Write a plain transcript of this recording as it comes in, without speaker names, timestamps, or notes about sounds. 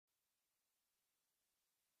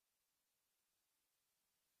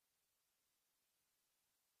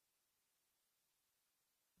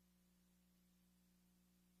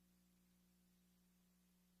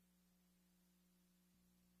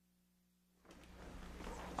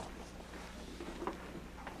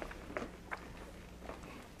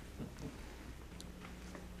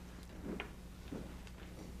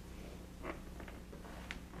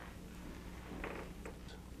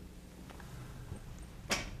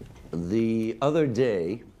The other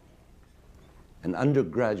day, an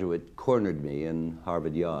undergraduate cornered me in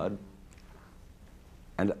Harvard Yard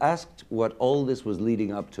and asked what all this was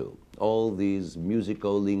leading up to, all these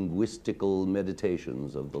musico-linguistical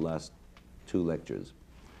meditations of the last 2 lectures.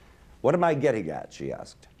 What am I getting at, she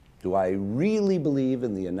asked. Do I really believe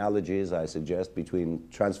in the analogies I suggest between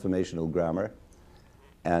transformational grammar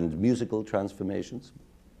and musical transformations?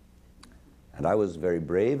 And I was very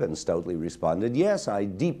brave and stoutly responded, yes, I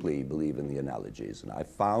deeply believe in the analogies. And I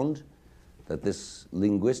found that this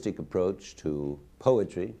linguistic approach to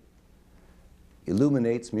poetry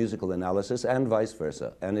illuminates musical analysis and vice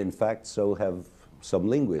versa. And in fact, so have some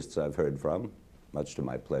linguists I've heard from, much to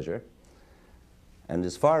my pleasure. And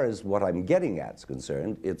as far as what I'm getting at is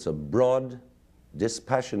concerned, it's a broad,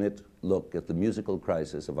 dispassionate look at the musical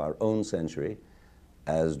crisis of our own century,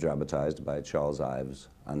 as dramatized by Charles Ives'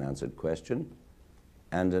 Unanswered Question,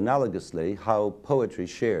 and analogously, how poetry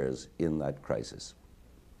shares in that crisis.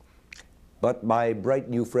 But my bright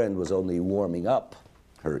new friend was only warming up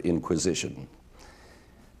her inquisition.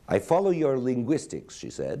 I follow your linguistics, she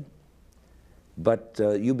said, but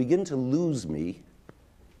you begin to lose me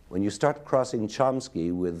when you start crossing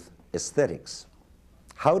Chomsky with aesthetics.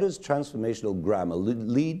 How does transformational grammar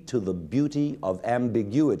lead to the beauty of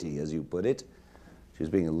ambiguity, as you put it? She was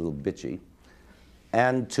being a little bitchy.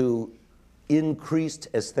 And to increased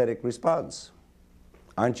aesthetic response.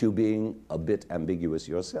 Aren't you being a bit ambiguous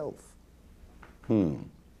yourself?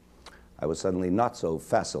 I was suddenly not so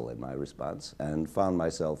facile in my response and found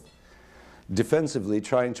myself defensively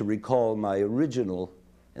trying to recall my original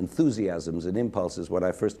enthusiasms and impulses when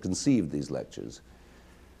I first conceived these lectures.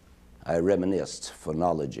 I reminisced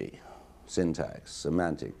phonology, syntax,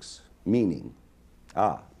 semantics, meaning.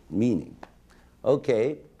 Meaning.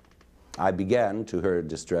 Okay, I began, to her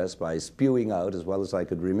distress, by spewing out, as well as I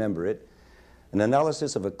could remember it, an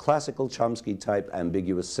analysis of a classical Chomsky-type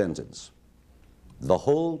ambiguous sentence. The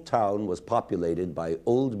whole town was populated by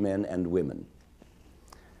old men and women.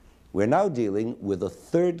 We're now dealing with a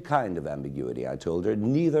third kind of ambiguity, I told her,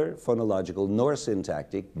 neither phonological nor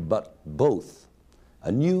syntactic, but both.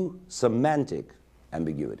 A new semantic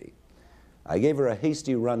ambiguity. I gave her a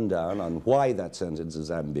hasty rundown on why that sentence is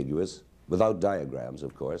ambiguous, without diagrams,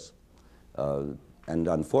 of course, and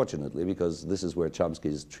unfortunately, because this is where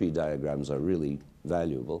Chomsky's tree diagrams are really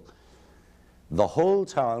valuable, the whole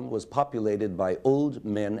town was populated by old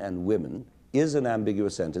men and women is an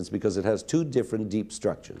ambiguous sentence because it has 2 different deep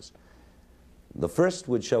structures. The first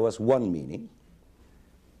would show us one meaning,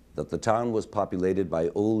 that the town was populated by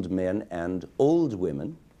old men and old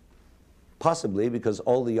women, possibly because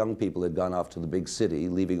all the young people had gone off to the big city,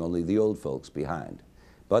 leaving only the old folks behind.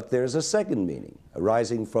 But there's a second meaning,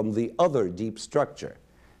 arising from the other deep structure,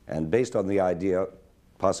 and based on the idea,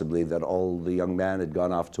 possibly, that all the young men had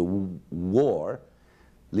gone off to war,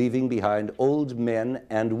 leaving behind old men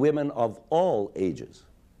and women of all ages.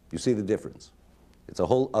 You see the difference? It's a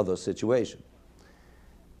whole other situation.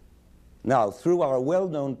 Now, through our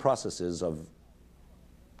well-known processes of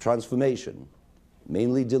transformation,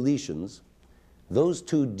 mainly deletions, those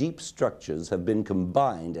 2 deep structures have been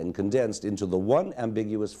combined and condensed into the one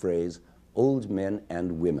ambiguous phrase, old men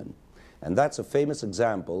and women. And that's a famous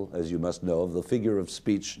example, as you must know, of the figure of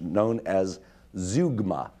speech known as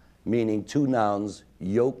zeugma, meaning 2 nouns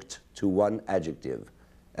yoked to one adjective,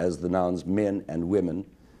 as the nouns men and women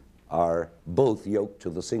are both yoked to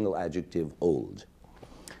the single adjective old.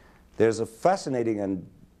 There's a fascinating and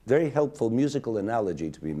very helpful musical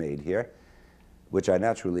analogy to be made here, which I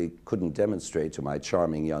naturally couldn't demonstrate to my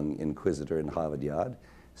charming young inquisitor in Harvard Yard,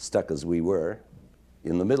 stuck as we were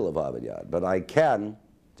in the middle of Harvard Yard, but I can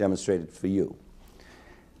demonstrate it for you.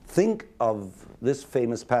 Think of this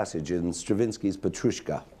famous passage in Stravinsky's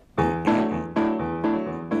Petrushka.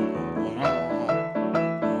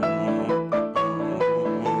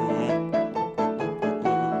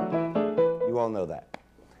 You all know that.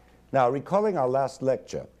 Now, recalling our last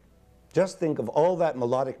lecture, just think of all that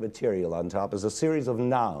melodic material on top as a series of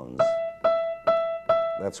nouns.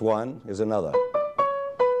 That's one. Here's another.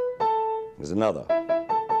 Here's another.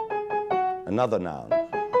 Another noun.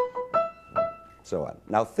 So on.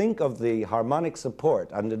 Now think of the harmonic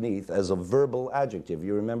support underneath as a verbal adjective.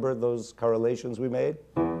 You remember those correlations we made?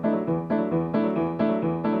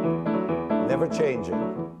 Never changing.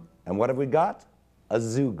 And what have we got? A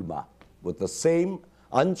zeugma, with the same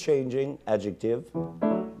unchanging adjective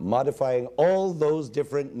modifying all those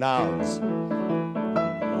different nouns.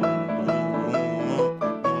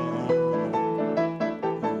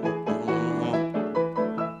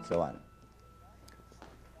 So on.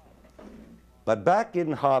 But back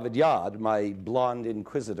in Harvard Yard, my blonde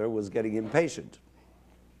inquisitor was getting impatient.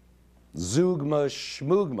 Zoogma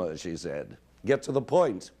schmoogma, she said. Get to the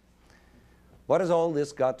point. What has all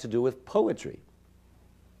this got to do with poetry?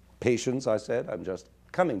 Patience, I said, I'm just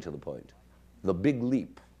coming to the point. The big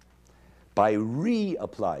leap. By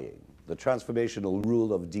reapplying the transformational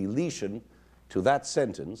rule of deletion to that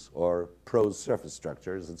sentence, or prose surface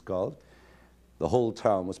structure as it's called, the whole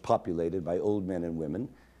town was populated by old men and women,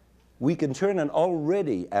 we can turn an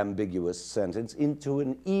already ambiguous sentence into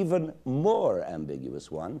an even more ambiguous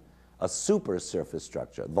one, a super surface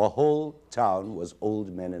structure. The whole town was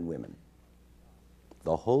old men and women.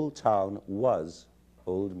 The whole town was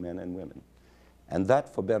old men and women. And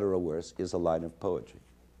that, for better or worse, is a line of poetry.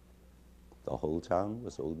 The whole town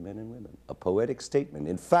was old men and women. A poetic statement.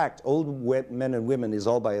 In fact, old men and women is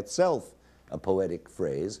all by itself a poetic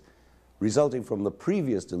phrase, resulting from the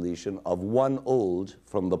previous deletion of one old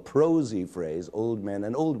from the prosy phrase, old men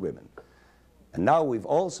and old women. And now we've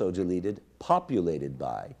also deleted populated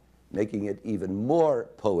by, making it even more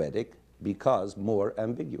poetic because more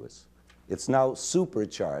ambiguous. It's now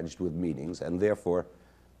supercharged with meanings and therefore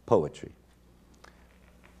poetry.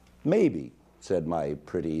 Maybe, said my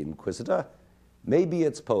pretty inquisitor, maybe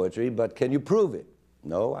it's poetry, but can you prove it?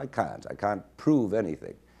 No, I can't. I can't prove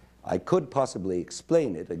anything. I could possibly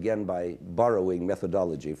explain it, again, by borrowing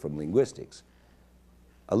methodology from linguistics.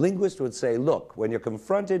 A linguist would say, look, when you're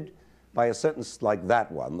confronted by a sentence like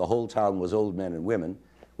that one, the whole town was old men and women,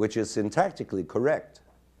 which is syntactically correct,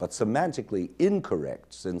 but semantically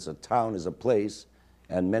incorrect, since a town is a place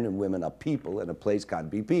and men and women are people, and a place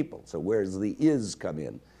can't be people. So where does the is come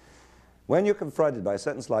in? When you're confronted by a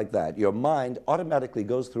sentence like that, your mind automatically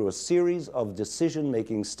goes through a series of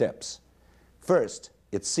decision-making steps. First,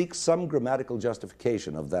 it seeks some grammatical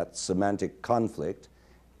justification of that semantic conflict,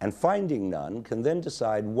 and finding none, can then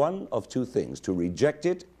decide one of two things: to reject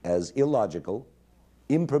it as illogical,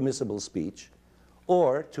 impermissible speech,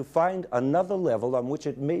 or to find another level on which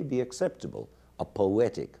it may be acceptable, a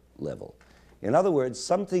poetic level. In other words,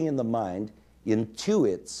 something in the mind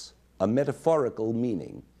intuits a metaphorical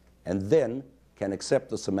meaning and then can accept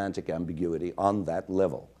the semantic ambiguity on that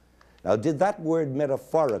level. Now, did that word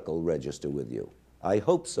metaphorical register with you? I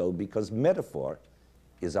hope so, because metaphor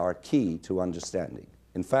is our key to understanding.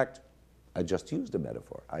 In fact, I just used a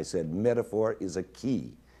metaphor. I said metaphor is a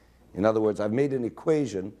key. In other words, I've made an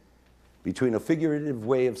equation between a figurative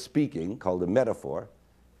way of speaking, called a metaphor,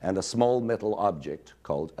 and a small metal object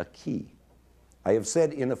called a key. I have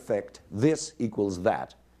said, in effect, this equals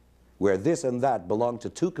that, where this and that belong to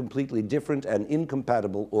two completely different and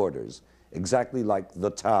incompatible orders, exactly like the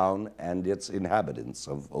town and its inhabitants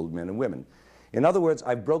of old men and women. In other words,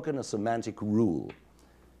 I've broken a semantic rule.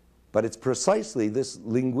 But it's precisely this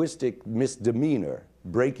linguistic misdemeanor,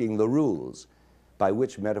 breaking the rules, by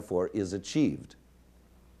which metaphor is achieved.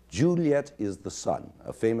 Juliet is the sun,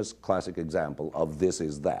 a famous classic example of this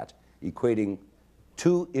is that, equating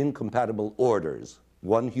two incompatible orders,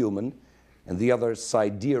 one human and the other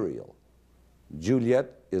sidereal.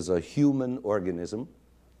 Juliet is a human organism,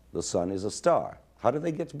 the sun is a star. How do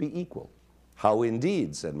they get to be equal? How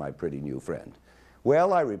indeed, said my pretty new friend.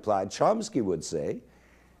 Well, I replied, Chomsky would say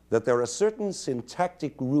that there are certain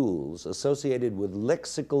syntactic rules associated with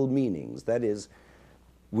lexical meanings. That is,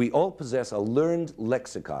 we all possess a learned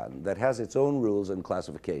lexicon that has its own rules and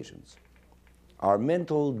classifications. Our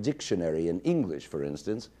mental dictionary in English, for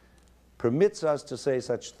instance, permits us to say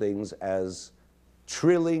such things as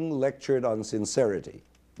Trilling lectured on sincerity,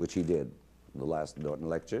 which he did in the last Norton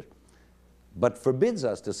lecture, but forbids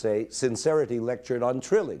us to say sincerity lectured on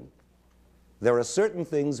Trilling. There are certain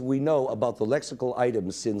things we know about the lexical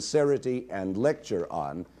items sincerity and lecture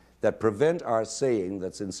on that prevent our saying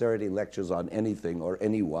that sincerity lectures on anything or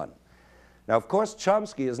anyone. Now, of course,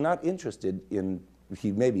 Chomsky is not interested in,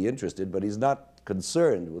 he may be interested, but he's not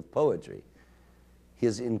concerned with poetry.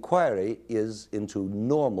 His inquiry is into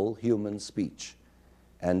normal human speech.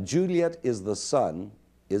 And Juliet is the sun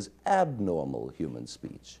is abnormal human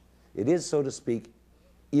speech. It is, so to speak,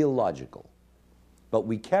 illogical. But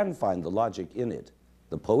we can find the logic in it,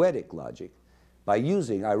 the poetic logic, by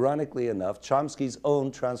using, ironically enough, Chomsky's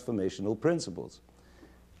own transformational principles.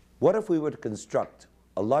 What if we were to construct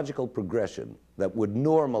a logical progression that would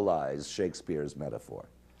normalize Shakespeare's metaphor?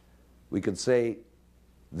 We could say,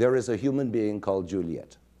 there is a human being called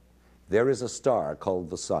Juliet. There is a star called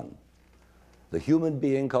the sun. The human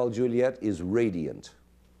being called Juliet is radiant.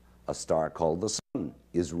 A star called the sun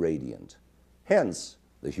is radiant. Hence,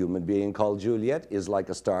 the human being called Juliet is like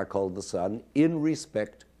a star called the sun in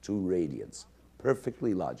respect to radiance.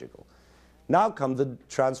 Perfectly logical. Now come the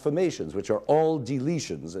transformations, which are all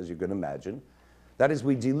deletions, as you can imagine. That is,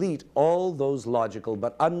 we delete all those logical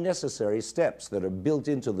but unnecessary steps that are built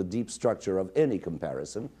into the deep structure of any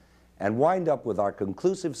comparison and wind up with our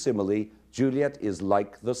conclusive simile, Juliet is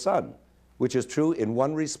like the sun, which is true in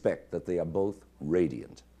one respect, that they are both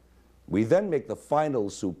radiant. We then make the final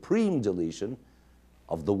supreme deletion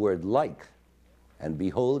of the word like, and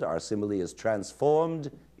behold, our simile is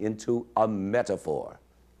transformed into a metaphor.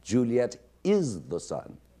 Juliet is the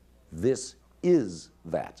sun. This is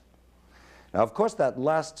that. Now, of course, that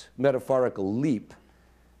last metaphorical leap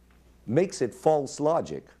makes it false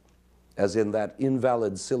logic, as in that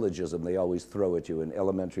invalid syllogism they always throw at you in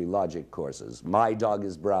elementary logic courses. My dog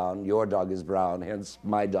is brown, hence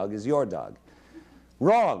my dog is your dog.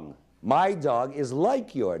 Wrong. My dog is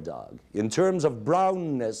like your dog in terms of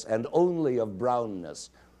brownness and only of brownness.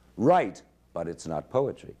 Right, but it's not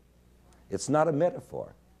poetry. It's not a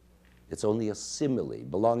metaphor. It's only a simile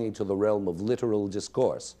belonging to the realm of literal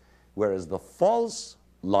discourse, whereas the false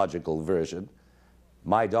logical version,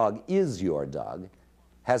 my dog is your dog,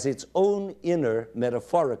 has its own inner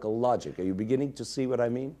metaphorical logic. Are you beginning to see what I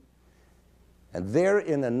mean? And there,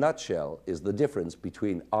 in a nutshell, is the difference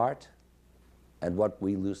between art and what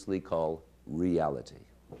we loosely call reality,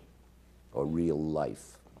 or real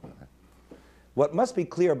life. What must be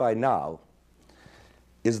clear by now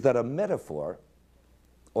is that a metaphor,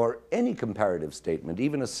 or any comparative statement,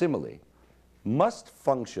 even a simile, must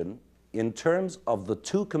function in terms of the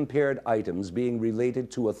two compared items being related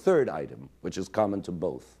to a third item, which is common to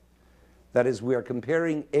both. That is, we are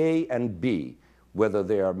comparing A and B, whether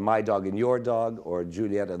they are my dog and your dog, or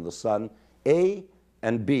Juliet and the sun. A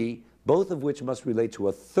and B, both of which must relate to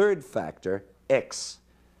a third factor, X,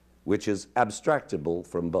 which is abstractable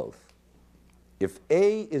from both. If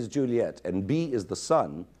A is Juliet and B is the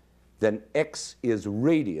sun, then X is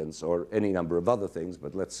radiance, or any number of other things,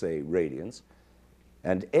 but let's say radiance.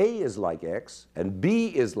 And A is like X, and B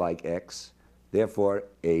is like X, therefore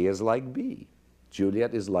A is like B.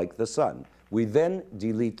 Juliet is like the sun. We then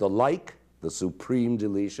delete the like, the supreme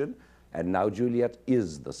deletion, and now Juliet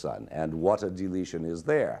is the sun. And what a deletion is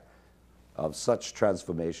there! Of such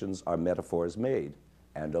transformations are metaphors made,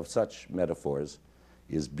 and of such metaphors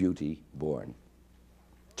is beauty born.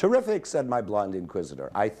 Terrific, said my blonde inquisitor.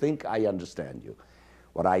 I think I understand you.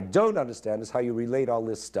 What I don't understand is how you relate all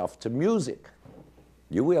this stuff to music.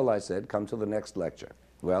 You will, I said, come to the next lecture.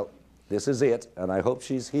 Well, this is it, and I hope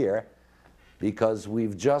she's here, because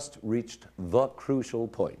we've just reached the crucial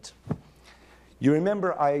point. You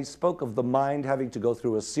remember I spoke of the mind having to go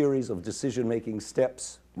through a series of decision-making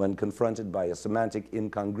steps when confronted by a semantic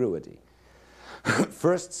incongruity.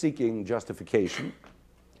 First seeking justification,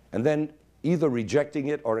 and then either rejecting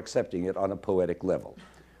it or accepting it on a poetic level.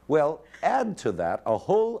 Well, add to that a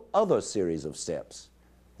whole other series of steps,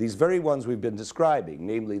 these very ones we've been describing,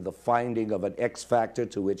 namely the finding of an X factor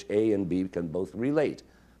to which A and B can both relate.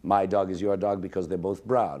 My dog is your dog because they're both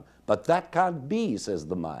brown. But that can't be, says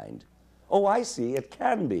the mind. Oh, I see, it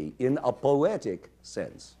can be in a poetic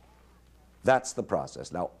sense. That's the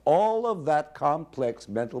process. Now, all of that complex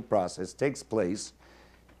mental process takes place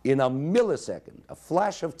in a millisecond, a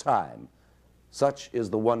flash of time. Such is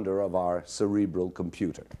the wonder of our cerebral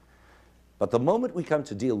computer. But the moment we come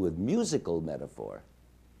to deal with musical metaphor,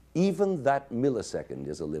 even that millisecond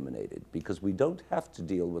is eliminated, because we don't have to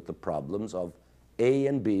deal with the problems of A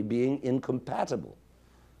and B being incompatible.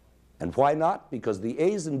 And why not? Because the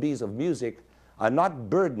A's and B's of music are not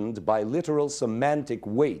burdened by literal semantic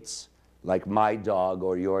weights, like my dog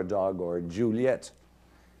or your dog or Juliet.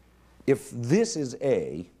 If this is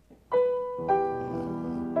A,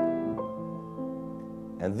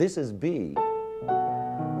 and this is B,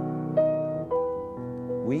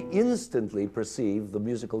 we instantly perceive the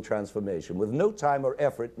musical transformation with no time or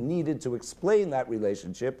effort needed to explain that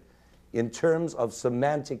relationship in terms of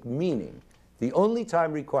semantic meaning. The only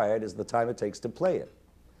time required is the time it takes to play it.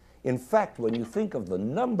 In fact, when you think of the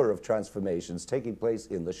number of transformations taking place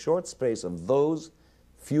in the short space of those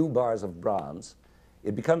few bars of Brahms,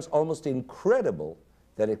 it becomes almost incredible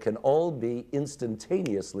that it can all be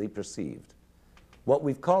instantaneously perceived. What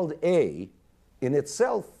we've called A in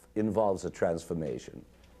itself involves a transformation.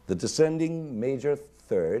 The descending major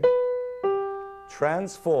third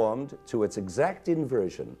transformed to its exact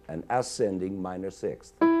inversion, an ascending minor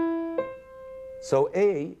sixth. So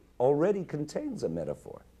A already contains a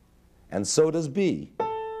metaphor, and so does B.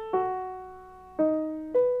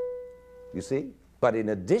 You see? But in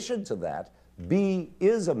addition to that, B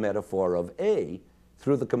is a metaphor of A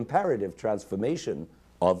through the comparative transformation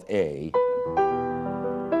of A,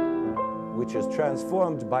 which is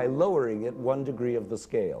transformed by lowering it 1 degree of the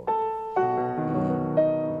scale.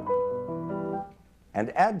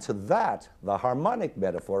 and add to that the harmonic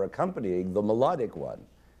metaphor accompanying the melodic one,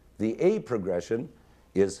 the A progression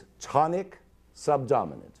is tonic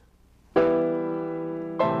subdominant.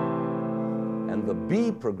 And the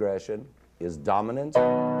B progression is dominant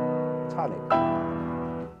tonic.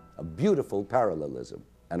 A beautiful parallelism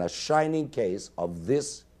and a shining case of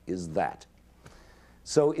this is that.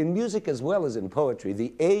 So in music as well as in poetry,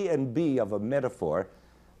 the A and B of a metaphor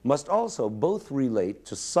must also both relate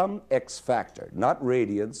to some X factor, not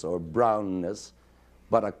radiance or brownness,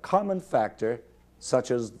 but a common factor such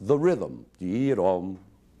as the rhythm, di-rom,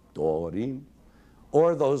 do-rim,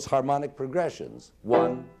 or those harmonic progressions,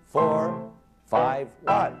 1, 4, 5,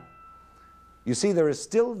 1. You see, there is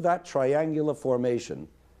still that triangular formation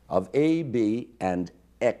of A, B, and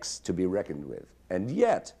X to be reckoned with. And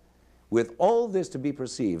yet, with all this to be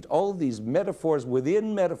perceived, all these metaphors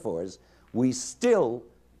within metaphors, we still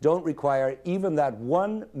don't require even that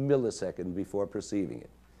 1 millisecond before perceiving it.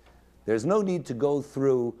 There's no need to go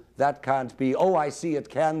through, that can't be, oh, I see it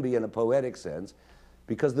can be in a poetic sense,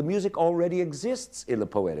 because the music already exists in a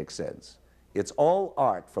poetic sense. It's all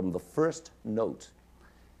art from the first note.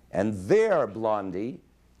 And there, Blondie,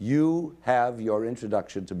 you have your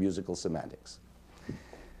introduction to musical semantics.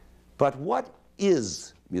 But what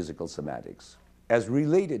is musical semantics as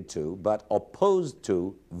related to, but opposed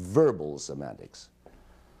to, verbal semantics?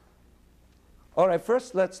 All right,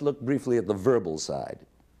 first let's look briefly at the verbal side.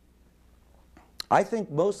 I think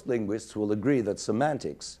most linguists will agree that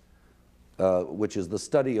semantics, which is the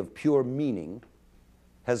study of pure meaning,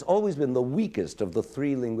 has always been the weakest of the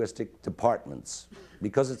 3 linguistic departments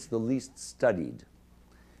because it's the least studied.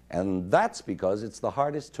 And that's because it's the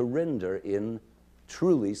hardest to render in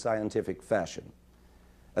truly scientific fashion.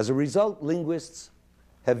 As a result, linguists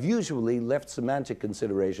have usually left semantic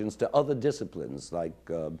considerations to other disciplines like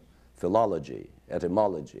philology,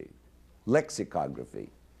 etymology, lexicography,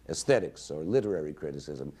 aesthetics, or literary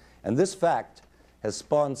criticism. And this fact has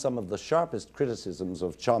spawned some of the sharpest criticisms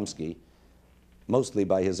of Chomsky, mostly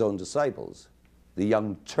by his own disciples, the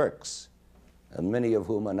Young Turks, and many of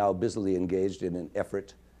whom are now busily engaged in an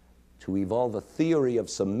effort to evolve a theory of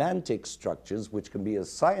semantic structures which can be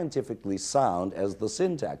as scientifically sound as the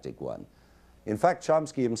syntactic one. In fact,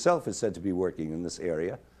 Chomsky himself is said to be working in this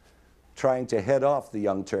area, trying to head off the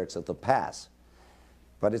Young Turks at the pass.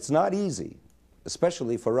 But it's not easy,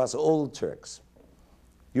 especially for us old Turks.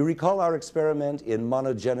 You recall our experiment in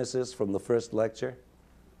monogenesis from the first lecture?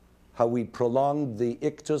 How we prolonged the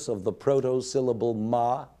ictus of the proto-syllable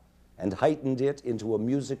ma and heightened it into a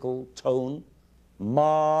musical tone?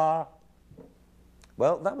 Ma.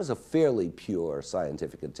 Well, that was a fairly pure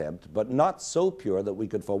scientific attempt, but not so pure that we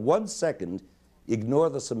could for 1 second ignore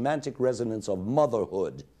the semantic resonance of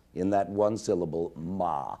motherhood in that 1 syllable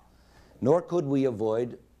ma. Nor could we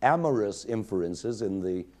avoid amorous inferences in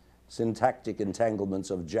the syntactic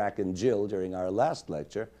entanglements of Jack and Jill during our last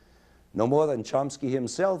lecture, no more than Chomsky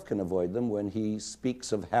himself can avoid them when he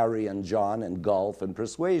speaks of Harry and John and golf and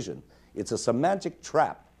persuasion. It's a semantic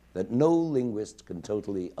trap that no linguist can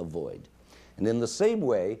totally avoid. And in the same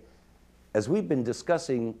way, as we've been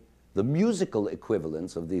discussing the musical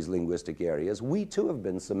equivalents of these linguistic areas, we too have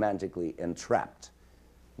been semantically entrapped.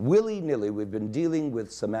 Willy-nilly, we've been dealing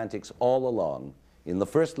with semantics all along. In the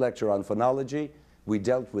first lecture on phonology, we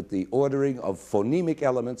dealt with the ordering of phonemic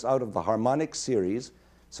elements out of the harmonic series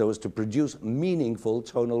so as to produce meaningful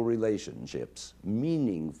tonal relationships.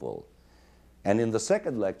 Meaningful. And in the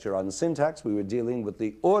second lecture on syntax, we were dealing with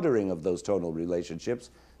the ordering of those tonal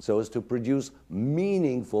relationships so as to produce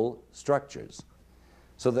meaningful structures.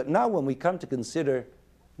 So that now when we come to consider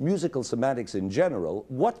musical semantics in general,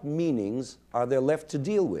 what meanings are there left to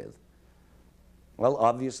deal with? Well,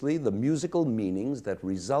 obviously, the musical meanings that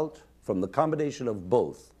result from the combination of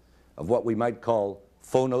both, of what we might call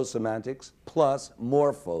phonosemantics plus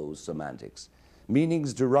morphosemantics,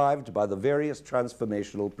 meanings derived by the various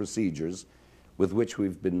transformational procedures with which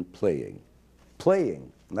we've been playing.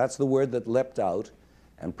 Playing, that's the word that leapt out,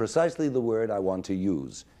 and precisely the word I want to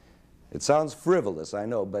use. It sounds frivolous, I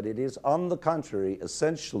know, but it is, on the contrary,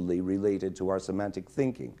 essentially related to our semantic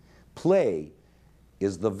thinking. Play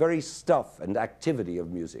is the very stuff and activity of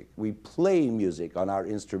music. We play music on our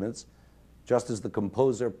instruments just as the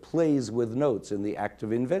composer plays with notes in the act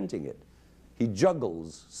of inventing it. He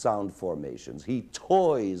juggles sound formations. He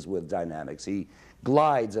toys with dynamics. He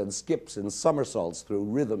glides and skips and somersaults through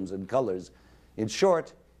rhythms and colors. In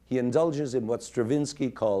short, he indulges in what Stravinsky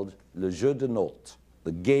called le jeu de notes,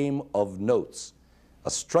 the game of notes,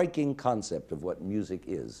 a striking concept of what music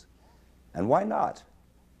is. And why not?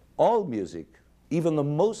 All music, even the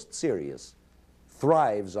most serious,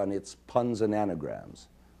 thrives on its puns and anagrams.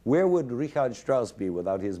 Where would Richard Strauss be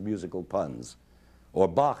without his musical puns? Or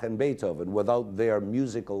Bach and Beethoven without their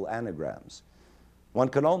musical anagrams? One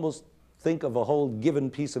can almost think of a whole given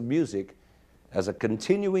piece of music as a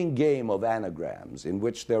continuing game of anagrams in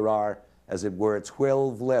which there are, as it were,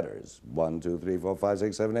 12 letters, 1, 2, 3, 4, 5,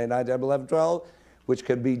 6, 7, 8, 9, 10, 11, 12, which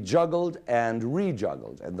can be juggled and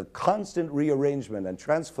rejuggled. And the constant rearrangement and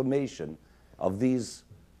transformation of these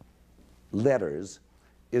letters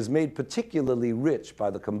is made particularly rich by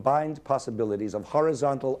the combined possibilities of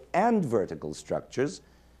horizontal and vertical structures,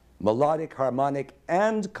 melodic, harmonic,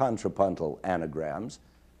 and contrapuntal anagrams,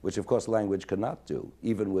 which of course language cannot do,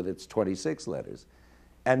 even with its 26 letters.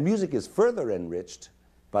 And music is further enriched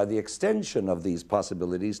by the extension of these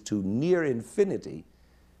possibilities to near infinity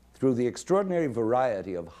through the extraordinary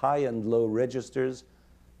variety of high and low registers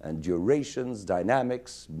and durations,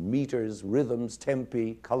 dynamics, meters, rhythms,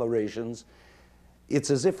 tempi, colorations. It's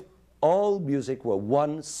as if all music were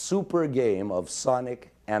one super game of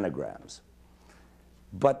sonic anagrams.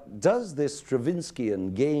 But does this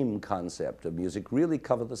Stravinskian game concept of music really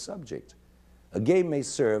cover the subject? A game may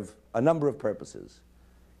serve a number of purposes: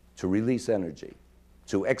 to release energy,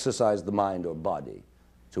 to exercise the mind or body,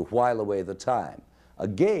 to while away the time. A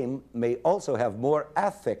game may also have more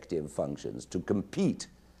affective functions: to compete,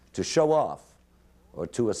 to show off, or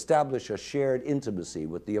to establish a shared intimacy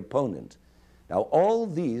with the opponent. Now, all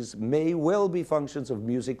these may well be functions of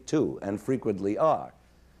music too, and frequently are.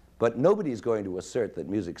 But nobody's going to assert that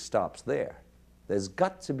music stops there. There's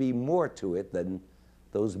got to be more to it than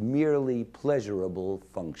those merely pleasurable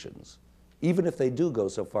functions, even if they do go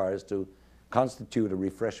so far as to constitute a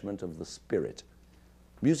refreshment of the spirit.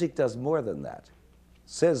 Music does more than that,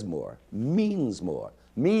 says more, means more.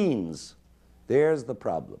 Means, there's the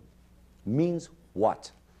problem. Means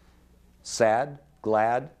what? Sad,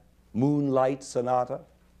 glad, moonlight sonata,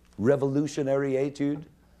 revolutionary etude,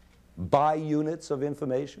 bi-units of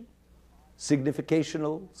information,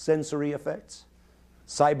 significational sensory effects,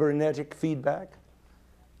 cybernetic feedback.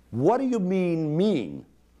 What do you mean?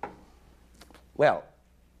 Well,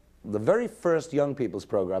 the very first young people's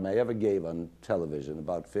program I ever gave on television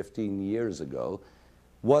about 15 years ago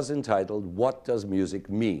was entitled, "What Does Music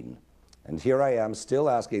Mean?" And here I am still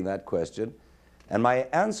asking that question, and my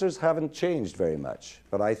answers haven't changed very much,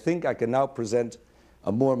 but I think I can now present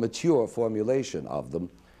a more mature formulation of them,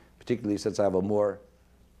 particularly since I have a more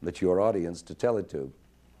mature audience to tell it to.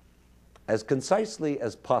 As concisely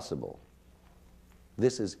as possible,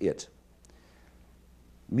 this is it.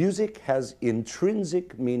 Music has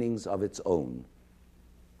intrinsic meanings of its own,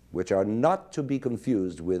 which are not to be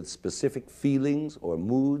confused with specific feelings or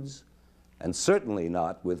moods, and certainly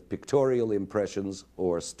not with pictorial impressions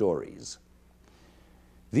or stories.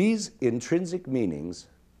 These intrinsic meanings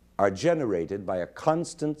are generated by a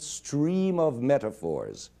constant stream of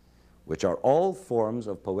metaphors, which are all forms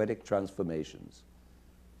of poetic transformations.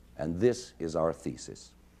 And this is our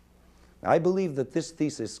thesis. I believe that this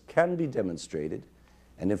thesis can be demonstrated,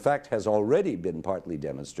 and in fact has already been partly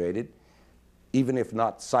demonstrated, even if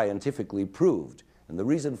not scientifically proved. And the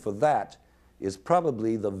reason for that is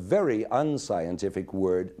probably the very unscientific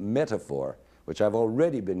word metaphor, which I've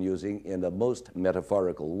already been using in a most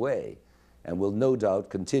metaphorical way, and will no doubt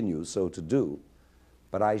continue so to do.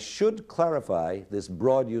 But I should clarify this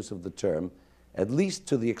broad use of the term, at least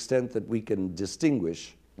to the extent that we can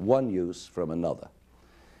distinguish one use from another.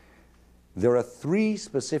 There are three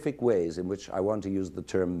specific ways in which I want to use the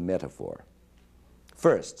term metaphor.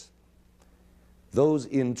 First, those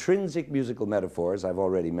intrinsic musical metaphors I've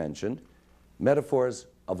already mentioned, metaphors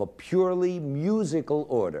of a purely musical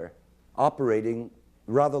order, operating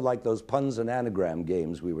rather like those puns and anagram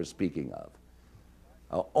games we were speaking of.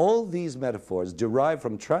 All these metaphors derive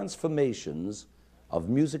from transformations of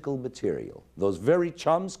musical material, those very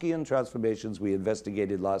Chomskyan transformations we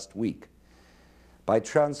investigated last week. By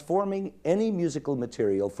transforming any musical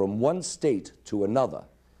material from one state to another,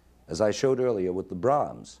 as I showed earlier with the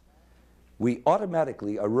Brahms, we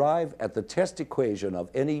automatically arrive at the test equation of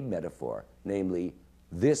any metaphor, namely,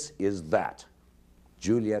 this is that.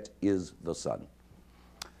 Juliet is the sun.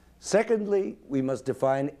 Secondly, we must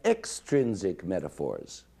define extrinsic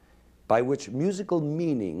metaphors, by which musical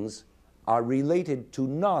meanings are related to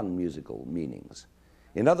non-musical meanings.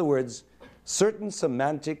 In other words, certain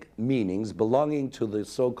semantic meanings belonging to the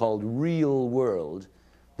so-called real world,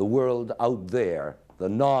 the world out there, the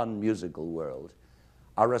non-musical world,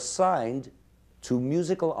 are assigned to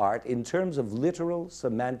musical art in terms of literal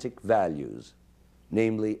semantic values,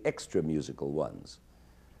 namely extra-musical ones.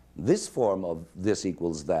 This form of this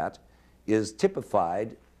equals that is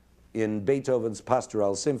typified in Beethoven's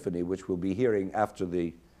Pastoral Symphony, which we'll be hearing after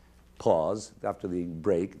the pause, after the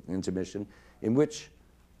break, intermission, in which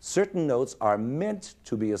certain notes are meant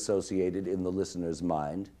to be associated in the listener's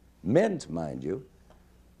mind, meant, mind you,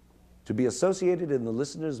 to be associated in the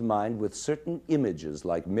listener's mind with certain images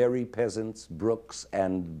like merry peasants, brooks,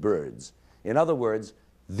 and birds. In other words,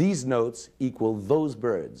 these notes equal those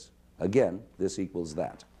birds. Again, this equals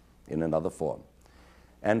that in another form.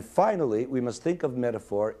 And finally, we must think of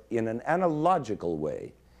metaphor in an analogical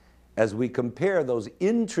way as we compare those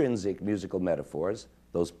intrinsic musical metaphors,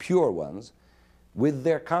 those pure ones, with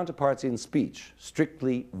their counterparts in speech,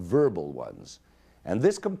 strictly verbal ones. And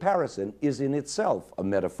this comparison is in itself a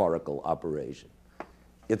metaphorical operation.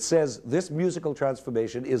 It says this musical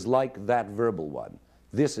transformation is like that verbal one.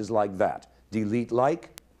 This is like that. Delete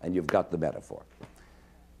like, and you've got the metaphor.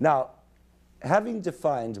 Now, having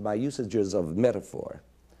defined my usages of metaphor,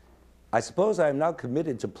 I suppose I am now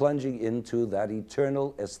committed to plunging into that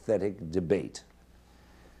eternal aesthetic debate.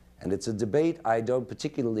 And it's a debate I don't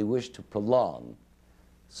particularly wish to prolong.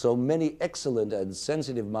 So many excellent and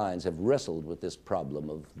sensitive minds have wrestled with this problem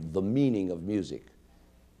of the meaning of music,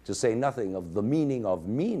 to say nothing of the meaning of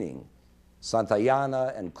meaning.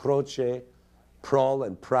 Santayana and Croce, Proll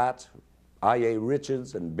and Pratt, I.A.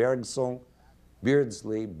 Richards and Bergson,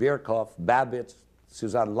 Beardsley, Birkhoff, Babbitt,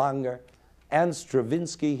 Susanne Langer, and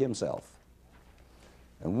Stravinsky himself.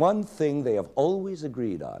 And one thing they have always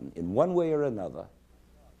agreed on, in one way or another,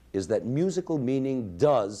 is that musical meaning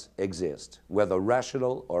does exist, whether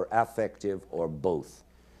rational or affective or both.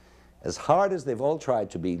 As hard as they've all tried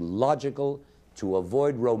to be logical, to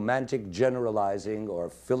avoid romantic generalizing or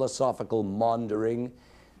philosophical maundering,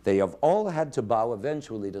 they have all had to bow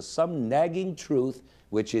eventually to some nagging truth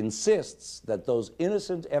which insists that those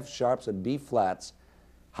innocent F sharps and B flats,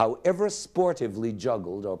 however sportively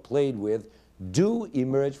juggled or played with, do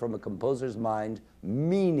emerge from a composer's mind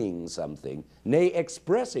meaning something, nay,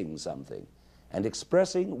 expressing something, and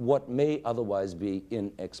expressing what may otherwise be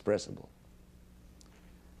inexpressible.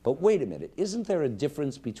 But wait a minute, isn't there a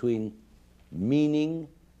difference between meaning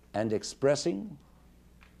and expressing?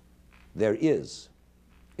 There is,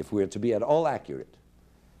 if we're to be at all accurate.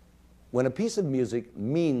 When a piece of music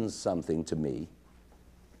means something to me,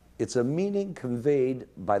 it's a meaning conveyed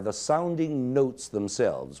by the sounding notes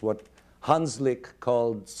themselves, what Hanslick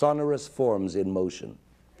called sonorous forms in motion.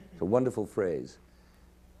 It's a wonderful phrase.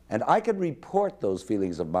 And I can report those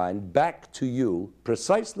feelings of mine back to you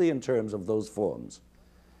precisely in terms of those forms.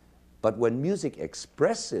 But when music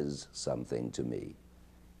expresses something to me,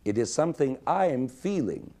 it is something I am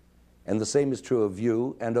feeling. And the same is true of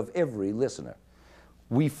you and of every listener.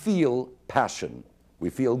 We feel passion,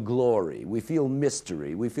 we feel glory, we feel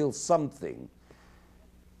mystery, we feel something.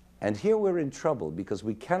 And here we're in trouble because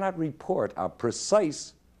we cannot report our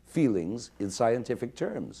precise feelings in scientific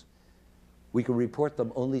terms. We can report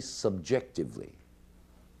them only subjectively.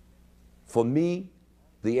 For me,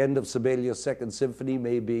 the end of Sibelius' Second Symphony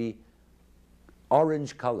may be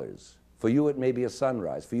orange colors. For you, it may be a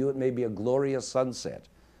sunrise. For you, it may be a glorious sunset.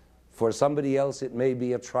 For somebody else, it may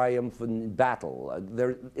be a triumphant battle.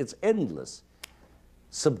 It's endless,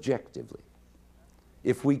 subjectively.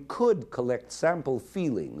 If we could collect sample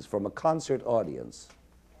feelings from a concert audience,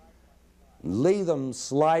 lay them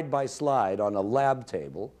slide by slide on a lab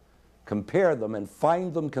table, compare them and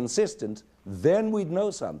find them consistent, then we'd know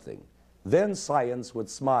something. Then science would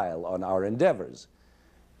smile on our endeavors.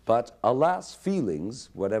 But alas, feelings,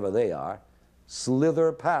 whatever they are,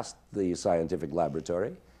 slither past the scientific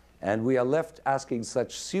laboratory, and we are left asking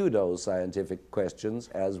such pseudo-scientific questions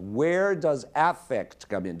as, where does affect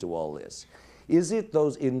come into all this? Is it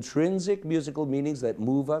those intrinsic musical meanings that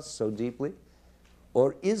move us so deeply?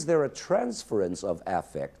 Or is there a transference of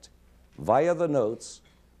affect via the notes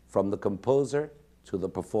from the composer to the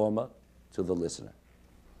performer to the listener?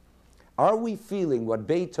 Are we feeling what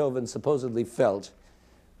Beethoven supposedly felt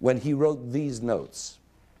when he wrote these notes?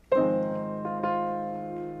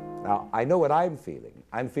 Now, I know what I'm feeling.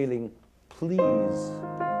 I'm feeling, please,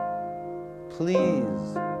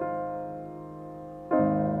 please,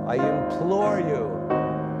 I implore you,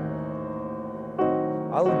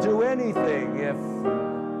 I'll do anything if...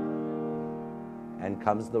 And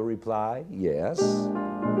comes the reply, yes,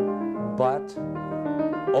 but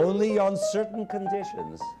only on certain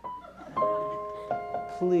conditions.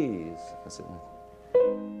 Please. I said,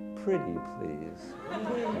 pretty please.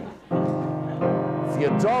 If you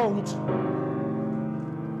don't,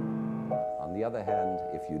 on the other hand,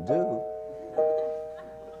 if you do,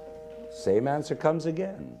 same answer comes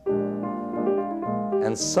again.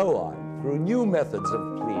 And so on, through new methods of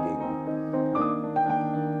pleading.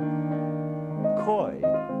 Coy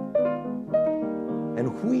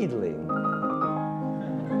and wheedling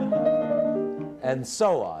and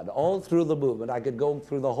so on, all through the movement. I could go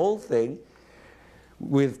through the whole thing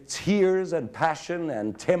with tears and passion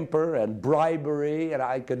and temper and bribery, and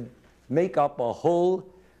I could make up a whole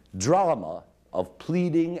drama of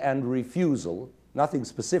pleading and refusal, nothing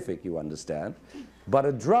specific, you understand, but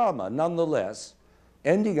a drama nonetheless,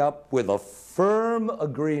 ending up with a firm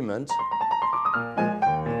agreement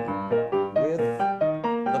with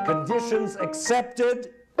the conditions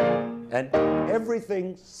accepted and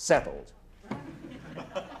everything settled.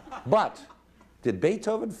 But did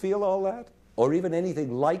Beethoven feel all that? Or even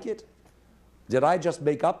anything like it? Did I just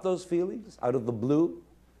make up those feelings out of the blue?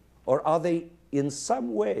 Or are they in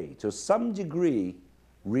some way, to some degree,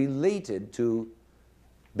 related to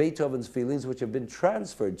Beethoven's feelings which have been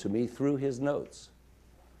transferred to me through his notes?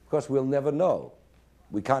 Of course, we'll never know.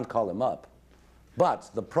 We can't call him up.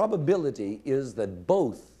 But the probability is that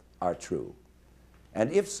both are true.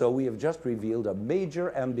 And if so, we have just revealed a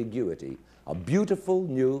major ambiguity, a beautiful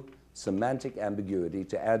new semantic ambiguity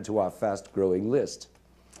to add to our fast-growing list.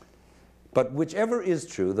 But whichever is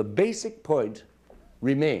true, the basic point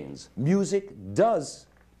remains. Music does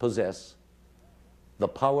possess the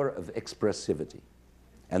power of expressivity.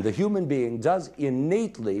 And the human being does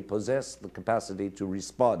innately possess the capacity to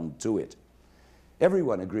respond to it.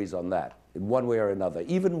 Everyone agrees on that, in one way or another.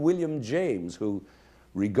 Even William James, who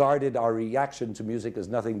regarded our reaction to music as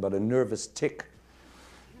nothing but a nervous tic.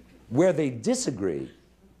 Where they disagree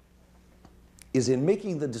is in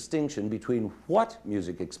making the distinction between what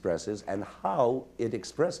music expresses and how it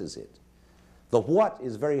expresses it. The what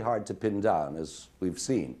is very hard to pin down, as we've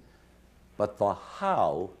seen, but the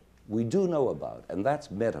how we do know about, and that's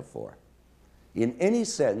metaphor. In any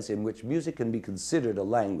sense in which music can be considered a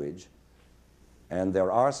language, and there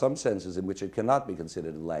are some senses in which it cannot be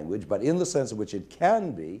considered a language, but in the sense in which it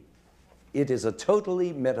can be, it is a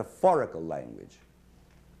totally metaphorical language.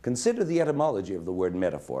 Consider the etymology of the word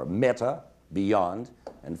metaphor. Meta, beyond,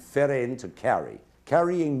 and pherein, to carry.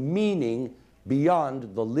 Carrying meaning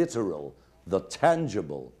beyond the literal, the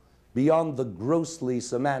tangible, beyond the grossly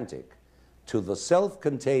semantic, to the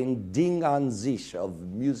self-contained Ding an sich of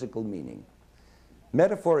musical meaning.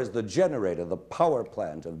 Metaphor is the generator, the power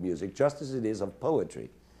plant of music, just as it is of poetry.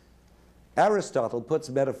 Aristotle puts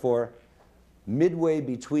metaphor midway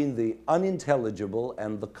between the unintelligible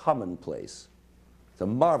and the commonplace. It's a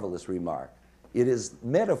marvelous remark. It is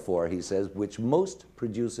metaphor, he says, which most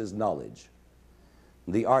produces knowledge.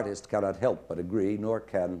 The artist cannot help but agree, nor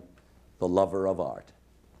can the lover of art.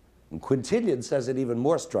 And Quintilian says it even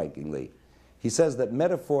more strikingly. He says that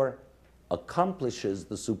metaphor accomplishes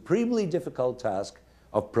the supremely difficult task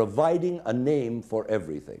of providing a name for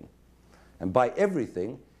everything. And by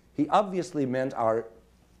everything, he obviously meant our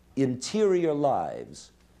interior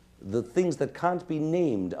lives, the things that can't be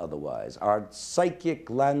named otherwise, our psychic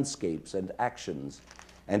landscapes and actions.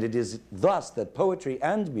 And it is thus that poetry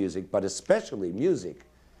and music, but especially music,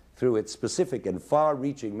 through its specific and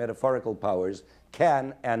far-reaching metaphorical powers,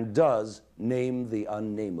 can and does name the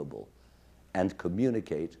unnameable and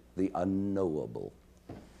communicate the unknowable.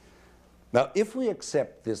 Now, if we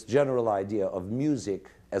accept this general idea of music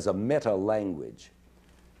as a meta-language,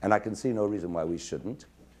 and I can see no reason why we shouldn't,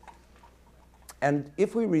 and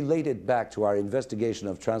if we relate it back to our investigation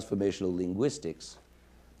of transformational linguistics,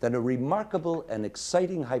 then a remarkable and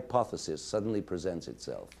exciting hypothesis suddenly presents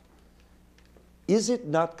itself. Is it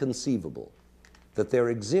not conceivable that there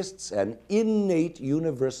exists an innate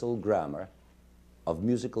universal grammar of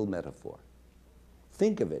musical metaphor?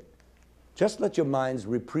 Think of it. Just let your minds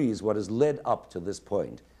reprise what has led up to this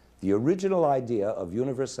point. The original idea of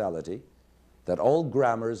universality, that all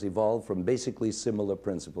grammars evolve from basically similar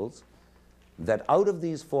principles, that out of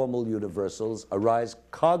these formal universals arise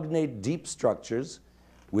cognate deep structures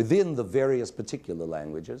within the various particular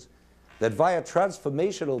languages, that via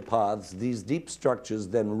transformational paths, these deep structures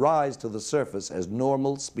then rise to the surface as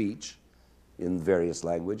normal speech in various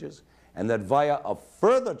languages, and that via a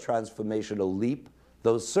further transformational leap,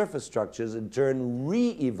 those surface structures in turn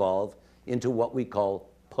re-evolve into what we call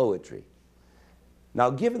poetry. Now,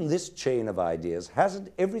 given this chain of ideas,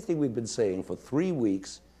 hasn't everything we've been saying for 3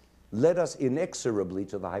 weeks led us inexorably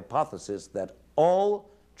to the hypothesis that all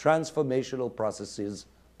transformational processes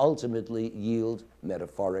ultimately yield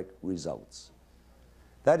metaphoric results?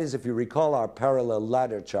 That is, if you recall our parallel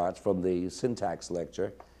ladder charts from the syntax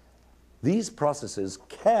lecture, these processes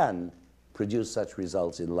can produce such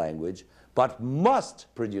results in language, but must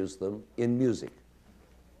produce them in music.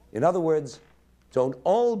 In other words, don't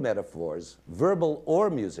all metaphors, verbal or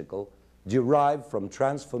musical, derive from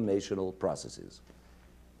transformational processes?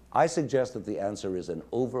 I suggest that the answer is an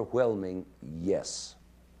overwhelming yes.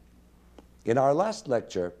 In our last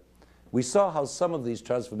lecture, We saw how some of these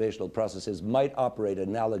transformational processes might operate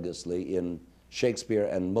analogously in Shakespeare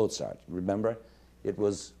and Mozart. Remember? It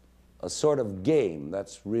was a sort of game.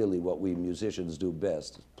 That's really what we musicians do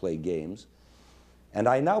best, play games. And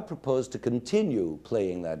I now propose to continue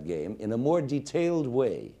playing that game in a more detailed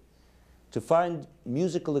way, to find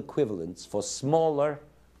musical equivalents for smaller,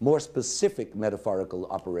 more specific metaphorical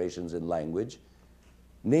operations in language,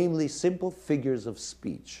 namely simple figures of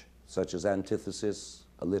speech, such as antithesis,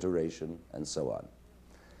 alliteration, and so on.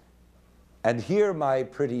 And here my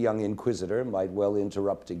pretty young inquisitor might well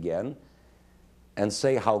interrupt again and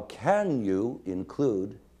say, how can you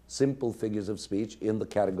include simple figures of speech in the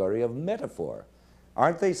category of metaphor?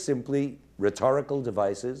 Aren't they simply rhetorical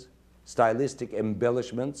devices, stylistic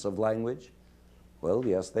embellishments of language? Well,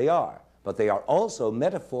 yes, they are. But they are also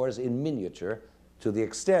metaphors in miniature to the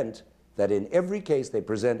extent that in every case they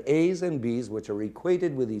present A's and B's which are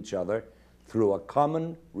equated with each other through a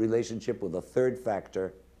common relationship with a third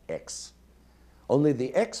factor, X. Only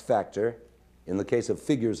the X factor, in the case of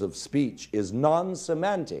figures of speech, is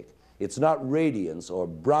non-semantic. It's not radiance or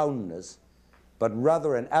brownness, but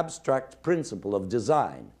rather an abstract principle of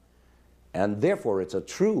design. And therefore it's a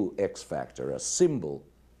true X factor, a symbol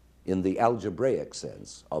in the algebraic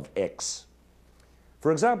sense of X.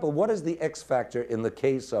 For example, what is the X factor in the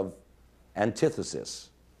case of antithesis?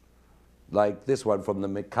 Like this one from the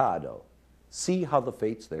Mikado. See how the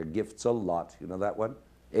fates their gifts allot. You know that one?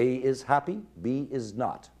 A is happy, B is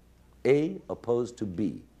not. A opposed to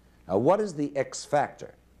B. Now what is the X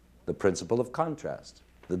factor? The principle of contrast,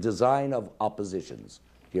 the design of oppositions.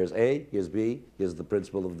 Here's A, here's B, here's the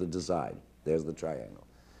principle of the design. There's the triangle.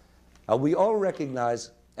 Now we all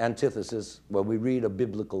recognize antithesis when we read a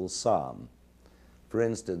biblical psalm. For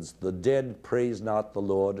instance, the dead praise not the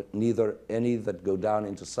Lord, neither any that go down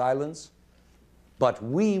into silence, but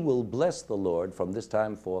we will bless the Lord from this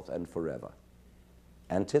time forth and forever.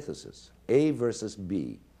 Antithesis, A versus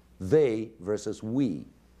B, they versus we.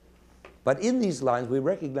 But in these lines we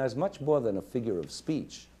recognize much more than a figure of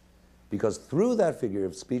speech, because through that figure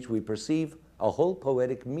of speech we perceive a whole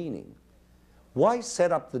poetic meaning. Why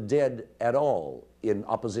set up the dead at all in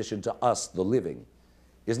opposition to us, the living?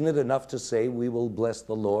 Isn't it enough to say we will bless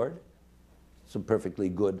the Lord? It's a perfectly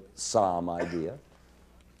good psalm idea.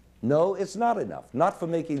 No, it's not enough, not for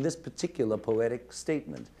making this particular poetic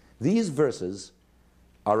statement. These verses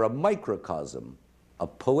are a microcosm, a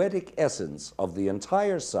poetic essence of the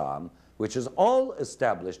entire psalm, which is all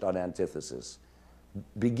established on antithesis,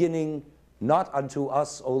 beginning, not unto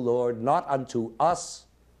us, O Lord, not unto us,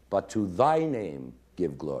 but to thy name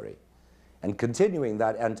give glory. And continuing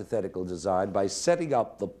that antithetical design by setting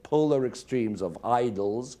up the polar extremes of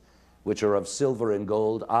idols, which are of silver and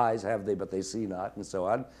gold, eyes have they, but they see not, and so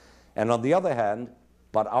on. And on the other hand,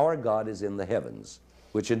 but our God is in the heavens,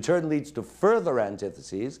 which in turn leads to further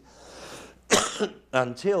antitheses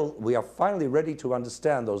until we are finally ready to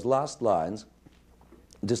understand those last lines,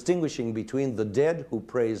 distinguishing between the dead who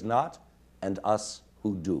praise not and us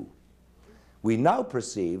who do. We now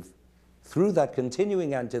perceive through that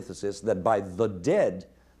continuing antithesis that by the dead,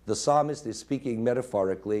 the psalmist is speaking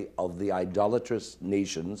metaphorically of the idolatrous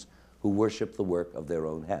nations who worship the work of their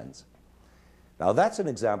own hands. Now that's an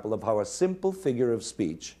example of how a simple figure of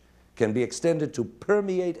speech can be extended to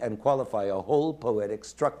permeate and qualify a whole poetic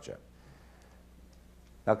structure.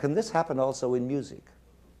 Now can this happen also in music?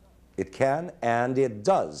 It can, and it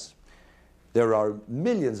does. There are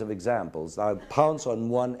millions of examples. I'll pounce on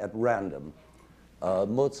one at random.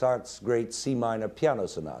 Mozart's great C minor piano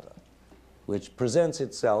sonata, which presents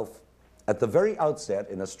itself at the very outset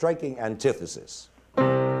in a striking antithesis.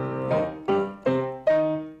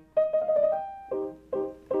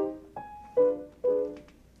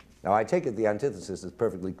 Now I take it the antithesis is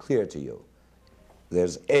perfectly clear to you.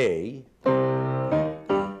 There's A,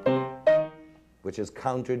 which is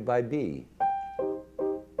countered by B.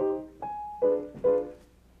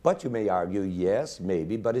 But you may argue, yes,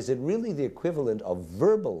 maybe, but is it really the equivalent of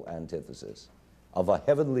verbal antithesis, of a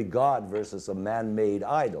heavenly God versus a man-made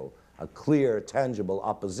idol, a clear, tangible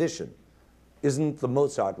opposition? Isn't the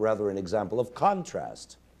Mozart rather an example of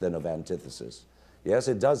contrast than of antithesis? Yes,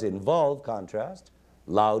 it does involve contrast,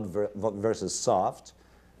 loud versus soft,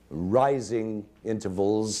 rising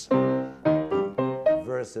intervals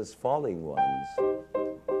versus falling ones,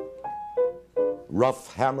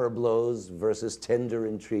 rough hammer blows versus tender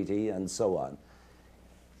entreaty, and so on.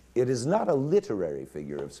 It is not a literary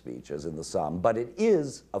figure of speech, as in the psalm, but it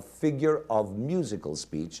is a figure of musical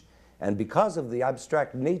speech, and because of the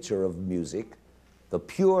abstract nature of music, the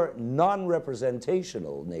pure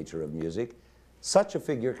non-representational nature of music, such a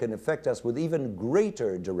figure can affect us with even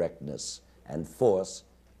greater directness and force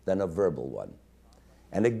than a verbal one.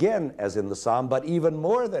 And again, as in the psalm, but even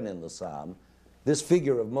more than in the psalm, this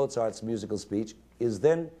figure of Mozart's musical speech is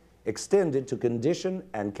then extended to condition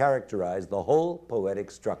and characterize the whole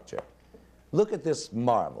poetic structure. Look at this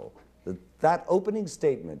marvel. That opening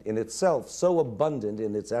statement, in itself so abundant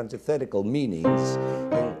in its antithetical meanings,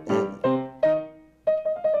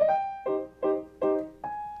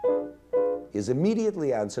 is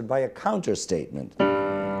immediately answered by a counter statement.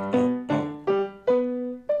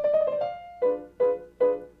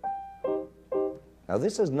 Now,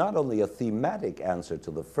 this is not only a thematic answer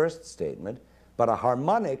to the first statement, but a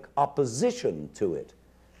harmonic opposition to it,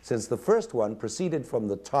 since the first one proceeded from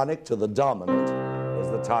the tonic to the dominant, was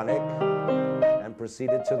the tonic, and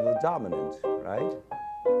proceeded to the dominant, right?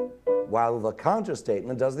 While the counter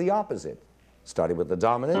statement does the opposite, starting with the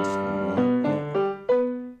dominant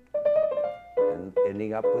and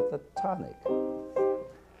ending up with the tonic.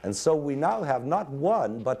 And so we now have not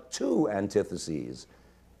one, but two antitheses,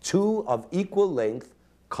 two of equal length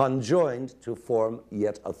conjoined to form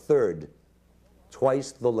yet a third,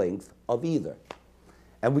 twice the length of either.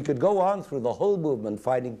 And we could go on through the whole movement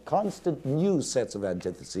finding constant new sets of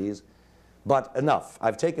antitheses, but enough.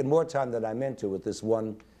 I've taken more time than I meant to with this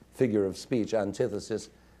one figure of speech, antithesis,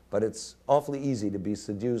 but it's awfully easy to be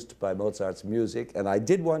seduced by Mozart's music, and I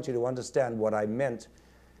did want you to understand what I meant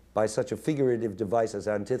by such a figurative device as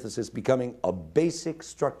antithesis becoming a basic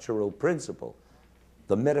structural principle,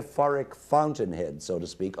 the metaphoric fountainhead, so to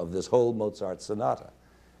speak, of this whole Mozart sonata.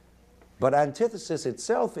 But antithesis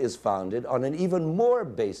itself is founded on an even more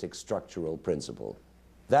basic structural principle,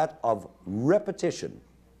 that of repetition.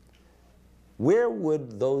 Where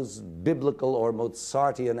would those biblical or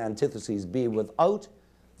Mozartian antitheses be without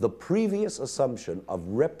the previous assumption of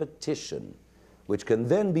repetition, which can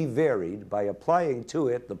then be varied by applying to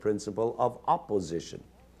it the principle of opposition?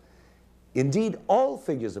 Indeed, all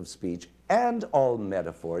figures of speech and all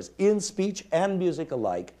metaphors in speech and music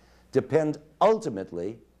alike depend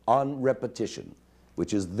ultimately on repetition,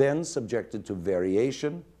 which is then subjected to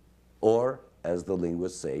variation or, as the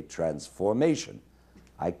linguists say, transformation.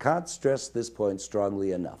 I can't stress this point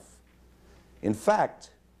strongly enough. In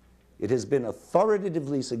fact, it has been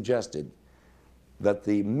authoritatively suggested that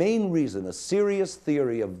the main reason a serious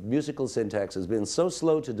theory of musical syntax has been so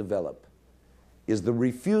slow to develop is the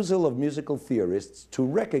refusal of musical theorists to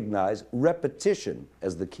recognize repetition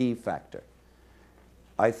as the key factor.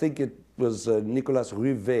 I think it was Nicolas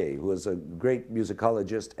Rivet, who was a great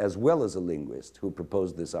musicologist as well as a linguist, who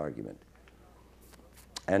proposed this argument.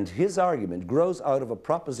 And his argument grows out of a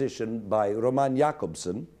proposition by Roman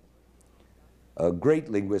Jakobson, a great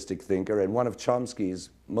linguistic thinker and one of Chomsky's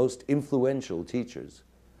most influential teachers.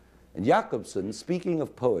 And Jakobson, speaking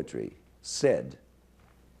of poetry, said,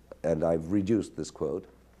 and I've reduced this quote,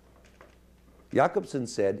 Jakobson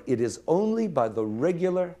said, "It is only by the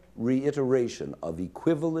regular reiteration of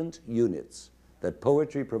equivalent units that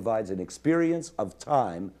poetry provides an experience of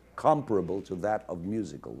time comparable to that of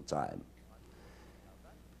musical time."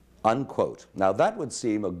 Unquote. Now that would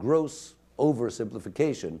seem a gross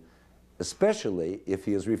oversimplification, especially if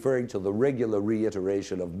he is referring to the regular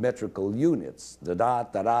reiteration of metrical units. Da-da,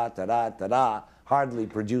 da-da, da-da, da-da hardly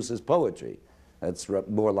produces poetry. That's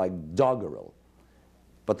more like doggerel.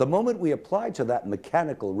 But the moment we apply to that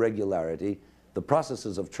mechanical regularity the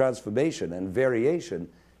processes of transformation and variation,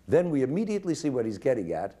 then we immediately see what he's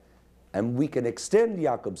getting at, and we can extend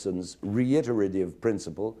Jakobson's reiterative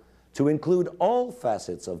principle to include all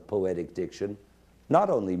facets of poetic diction, not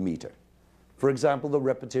only meter. For example, the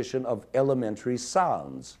repetition of elementary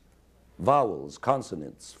sounds, vowels,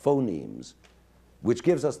 consonants, phonemes, which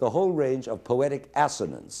gives us the whole range of poetic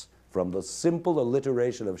assonance, from the simple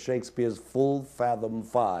alliteration of Shakespeare's full fathom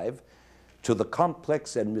 5 to the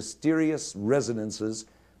complex and mysterious resonances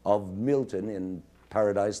of Milton in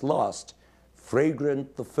Paradise Lost,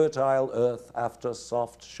 fragrant the fertile earth after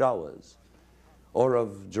soft showers, or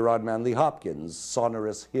of Gerard Manley Hopkins'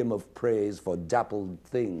 sonorous hymn of praise for dappled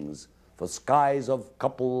things, for skies of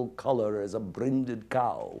couple color as a brinded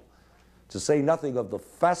cow, to say nothing of the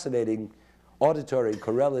fascinating auditory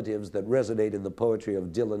correlatives that resonate in the poetry of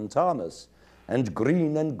Dylan Thomas, and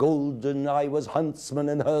green and golden I was huntsman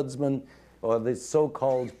and herdsman, or the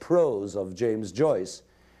so-called prose of James Joyce,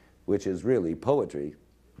 which is really poetry,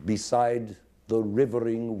 beside the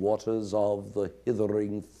rivering waters of the hither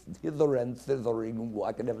and thithering,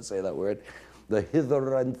 I can never say that word, the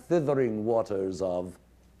hither and thithering waters of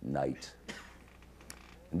night.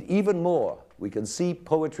 And even more, we can see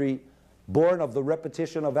poetry born of the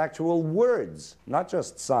repetition of actual words, not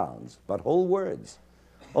just sounds, but whole words.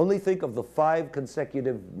 Only think of the 5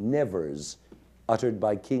 consecutive nevers uttered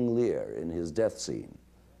by King Lear in his death scene.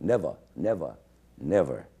 never, never,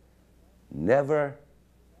 never, never,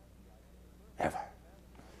 ever.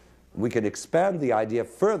 We can expand the idea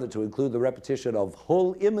further to include the repetition of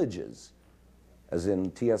whole images, as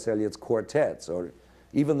in T.S. Eliot's quartets, or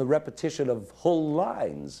even the repetition of whole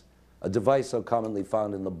lines, a device so commonly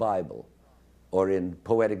found in the Bible, or in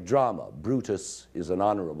poetic drama, Brutus is an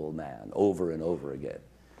honorable man, over and over again.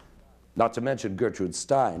 Not to mention Gertrude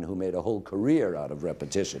Stein, who made a whole career out of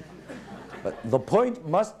repetition. But the point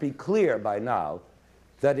must be clear by now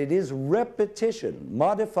that it is repetition,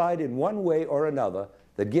 modified in one way or another,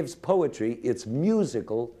 that gives poetry its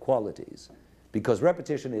musical qualities, because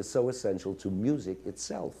repetition is so essential to music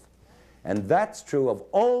itself. And that's true of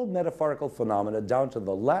all metaphorical phenomena down to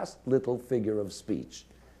the last little figure of speech.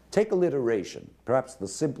 Take alliteration, perhaps the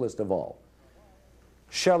simplest of all.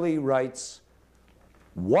 Shelley writes,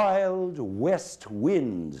 "Wild west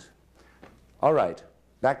wind." All right,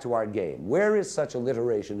 back to our game. Where is such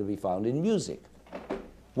alliteration to be found in music?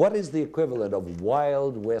 What is the equivalent of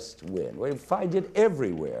wild west wind? Well, you find it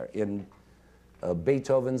everywhere in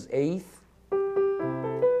Beethoven's Eighth,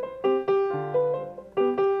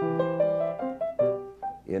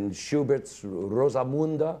 in Schubert's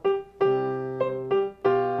Rosamunde,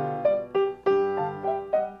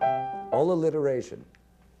 all alliteration.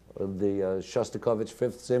 The Shostakovich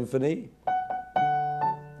Fifth Symphony,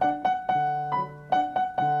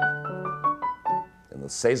 and the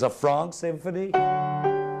César Franck Symphony,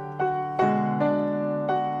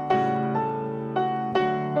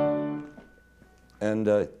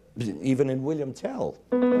 and even in William Tell.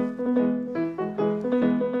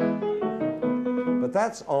 But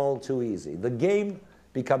that's all too easy. The game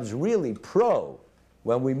becomes really pro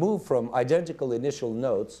when we move from identical initial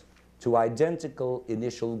notes to identical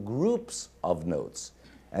initial groups of notes.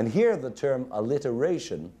 And here the term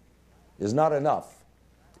alliteration is not enough.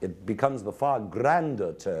 It becomes the far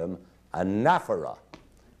grander term anaphora,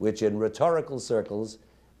 which in rhetorical circles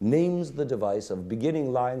names the device of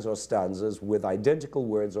beginning lines or stanzas with identical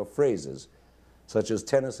words or phrases, such as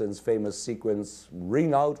Tennyson's famous sequence,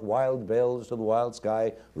 "Ring out wild bells to the wild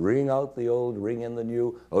sky, ring out the old, ring in the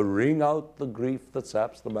new, or ring out the grief that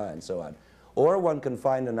saps the mind," so on. Or one can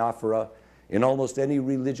find anaphora in almost any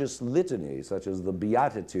religious litany, such as the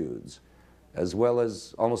Beatitudes, as well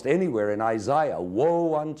as almost anywhere in Isaiah.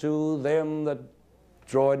 "Woe unto them that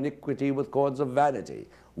draw iniquity with cords of vanity.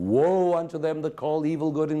 Woe unto them that call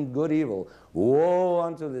evil good and good evil. Woe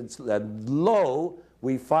unto them." And lo,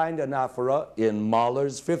 we find anaphora in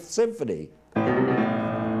Mahler's Fifth Symphony.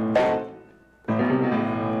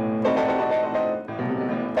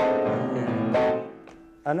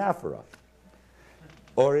 Anaphora.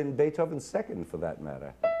 Or in Beethoven's Second, for that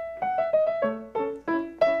matter.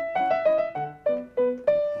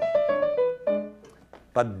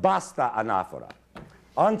 But basta anaphora.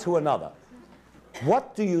 On to another.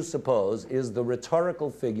 What do you suppose is the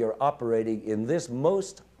rhetorical figure operating in this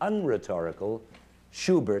most unrhetorical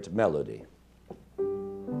Schubert melody?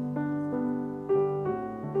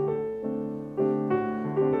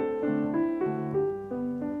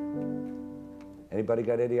 Anybody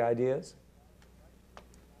got any ideas?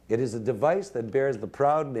 It is a device that bears the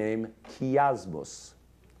proud name chiasmus,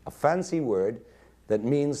 a fancy word that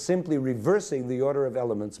means simply reversing the order of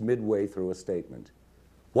elements midway through a statement.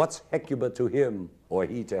 What's Hecuba to him, or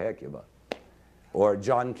he to Hecuba? Or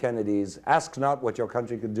John Kennedy's, "Ask not what your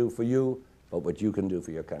country can do for you, but what you can do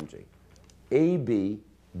for your country." A, B,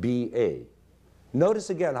 B, A. Notice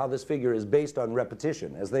again how this figure is based on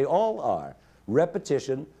repetition, as they all are.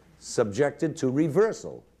 Repetition subjected to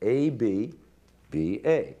reversal. A, B, B,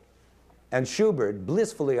 A. And Schubert,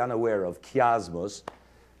 blissfully unaware of chiasmus,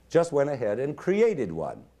 just went ahead and created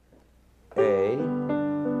one. A,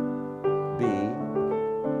 B,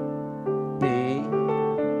 B,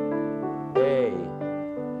 A.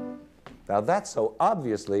 Now that's so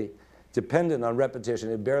obviously dependent on repetition,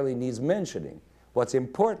 it barely needs mentioning. What's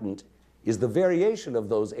important is the variation of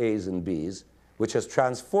those A's and B's, which has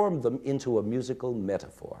transformed them into a musical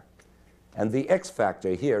metaphor. And the X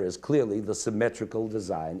factor here is clearly the symmetrical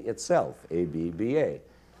design itself, A, B, B, A.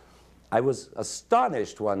 I was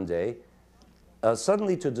astonished one day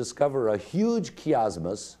suddenly to discover a huge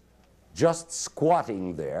chiasmus just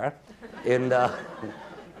squatting there in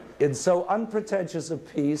so unpretentious a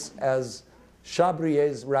piece as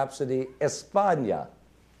Chabrier's Rhapsody España.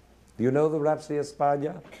 Do you know the Rhapsody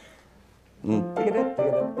España?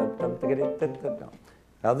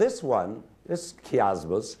 Now this one, this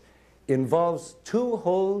chiasmus, involves two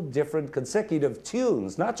whole different consecutive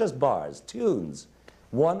tunes, not just bars, tunes,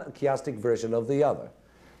 one a chiastic version of the other.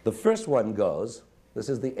 The first one goes, this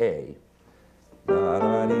is the A.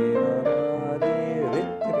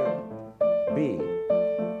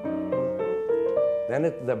 Then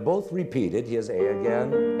they're both repeated. Here's A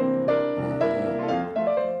again,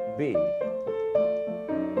 B.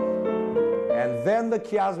 And then the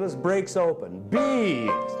chiasmus breaks open. B,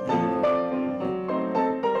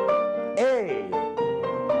 A,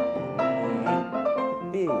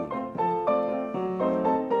 B,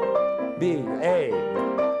 B, A,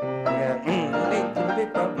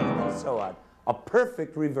 and so on. A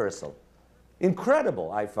perfect reversal.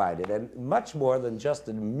 Incredible, I find it, and much more than just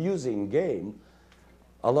an amusing game,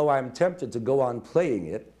 although I'm tempted to go on playing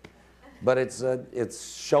it, but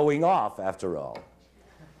it's showing off after all.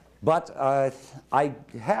 But I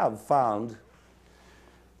have found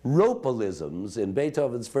ropalisms in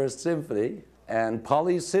Beethoven's First Symphony and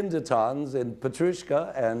polysyndetons in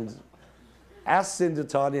Petrushka and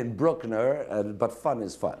asyndeton in Bruckner, but fun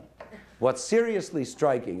is fun. What's seriously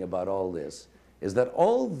striking about all this is that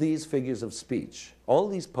all these figures of speech, all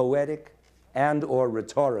these poetic and or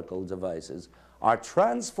rhetorical devices are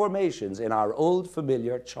transformations in our old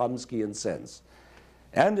familiar Chomskyan sense.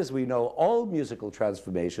 And as we know, all musical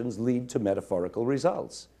transformations lead to metaphorical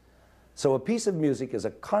results. So a piece of music is a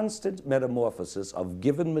constant metamorphosis of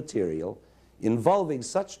given material involving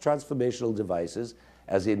such transformational devices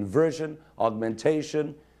as inversion,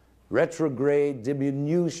 augmentation, retrograde,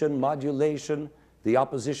 diminution, modulation, the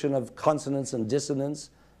opposition of consonance and dissonance,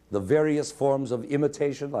 the various forms of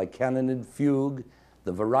imitation like canon and fugue,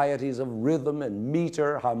 the varieties of rhythm and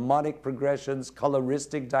meter, harmonic progressions,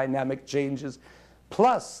 coloristic dynamic changes,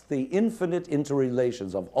 plus the infinite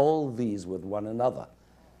interrelations of all these with one another.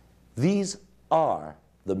 These are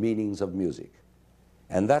the meanings of music.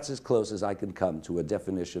 And that's as close as I can come to a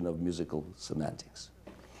definition of musical semantics.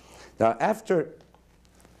 Now, after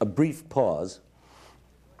a brief pause,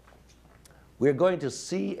 we're going to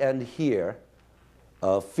see and hear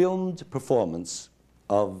a filmed performance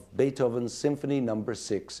of Beethoven's Symphony No.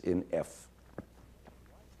 6 in F.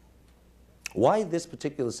 Why this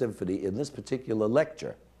particular symphony in this particular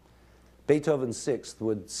lecture? Beethoven's Sixth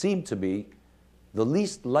would seem to be the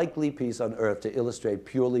least likely piece on earth to illustrate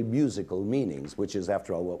purely musical meanings, which is,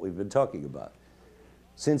 after all, what we've been talking about,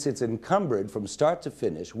 since it's encumbered from start to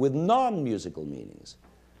finish with non-musical meanings.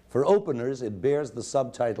 For openers, it bears the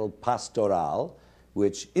subtitle Pastoral,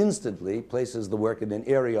 which instantly places the work in an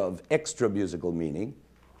area of extra musical meaning,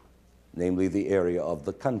 namely the area of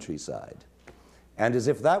the countryside. And as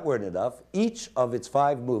if that weren't enough, each of its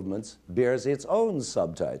 5 movements bears its own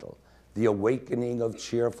subtitle, The Awakening of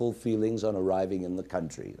Cheerful Feelings on Arriving in the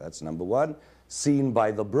Country. That's number 1. Seen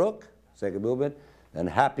by the Brook, second movement, and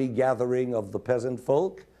Happy Gathering of the Peasant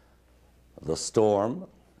Folk, The Storm,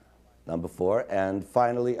 number 4, and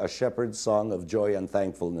finally, A Shepherd's Song of Joy and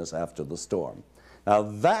Thankfulness After the Storm. Now,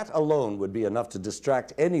 that alone would be enough to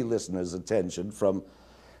distract any listener's attention from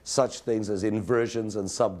such things as inversions and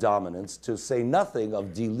subdominants, to say nothing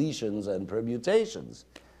of deletions and permutations.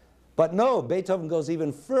 But no, Beethoven goes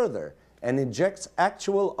even further and injects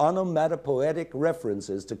actual onomatopoetic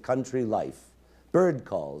references to country life, bird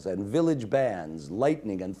calls and village bands,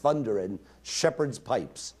 lightning and thunder and shepherd's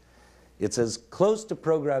pipes. It's as close to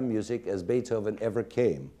program music as Beethoven ever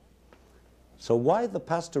came. So why the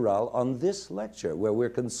pastoral on this lecture, where we're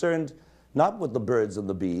concerned not with the birds and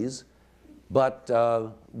the bees, but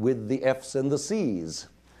with the F's and the C's?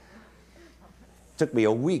 Took me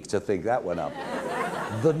a week to think that one up.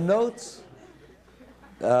 The notes,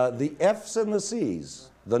 the F's and the C's,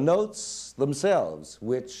 the notes themselves,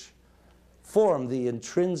 which form the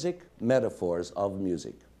intrinsic metaphors of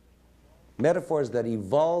music. Metaphors that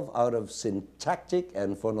evolve out of syntactic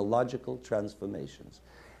and phonological transformations.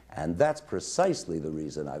 And that's precisely the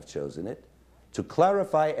reason I've chosen it, to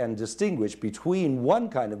clarify and distinguish between one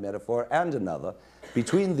kind of metaphor and another,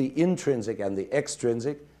 between the intrinsic and the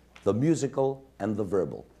extrinsic, the musical and the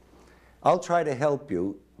verbal. I'll try to help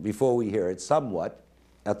you, before we hear it, somewhat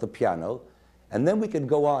at the piano, and then we can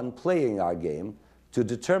go on playing our game to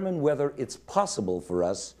determine whether it's possible for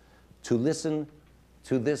us to listen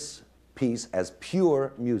to this piece as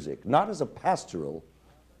pure music, not as a pastoral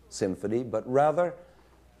symphony, but rather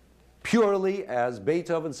purely as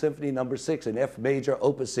Beethoven's Symphony No. 6 in F major,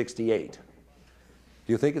 Opus 68. Do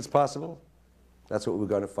you think it's possible? That's what we're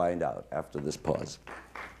going to find out after this pause.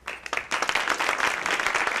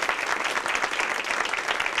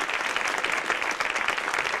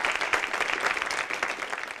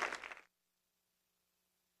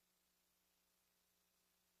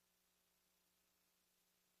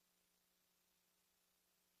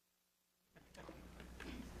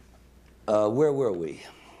 Where were we?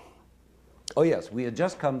 Oh yes, we had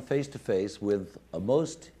just come face to face with a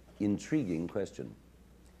most intriguing question.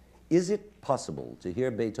 Is it possible to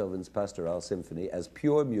hear Beethoven's Pastoral Symphony as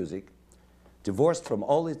pure music divorced from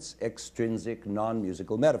all its extrinsic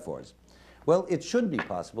non-musical metaphors? Well, it should be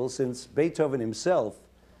possible, since Beethoven himself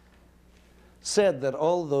said that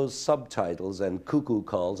all those subtitles and cuckoo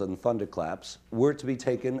calls and thunderclaps were to be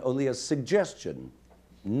taken only as suggestion,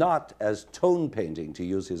 not as tone painting, to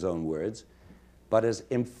use his own words, but as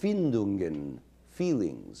Empfindungen,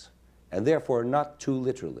 feelings, and therefore not too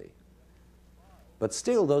literally. But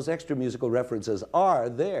still, those extra musical references are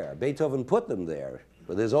there. Beethoven put them there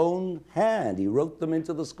with his own hand. He wrote them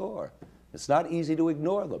into the score. It's not easy to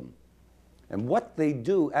ignore them. And what they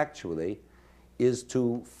do, actually, is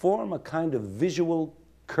to form a kind of visual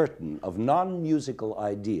curtain of non-musical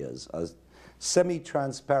ideas, a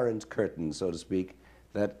semi-transparent curtain, so to speak,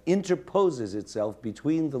 that interposes itself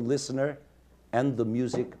between the listener and the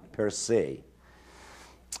music per se.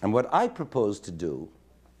 And what I propose to do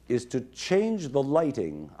is to change the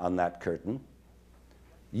lighting on that curtain,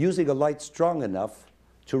 using a light strong enough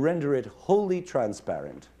to render it wholly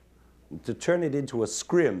transparent, to turn it into a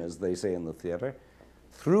scrim, as they say in the theater,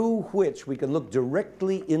 through which we can look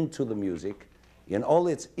directly into the music in all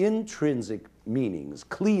its intrinsic meanings,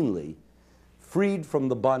 cleanly, freed from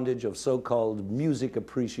the bondage of so-called music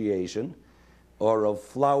appreciation, or of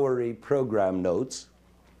flowery program notes,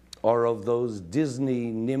 or of those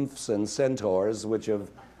Disney nymphs and centaurs which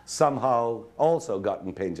have somehow also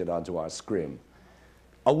gotten painted onto our scrim.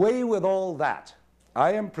 Away with all that.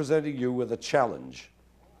 I am presenting you with a challenge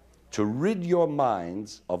to rid your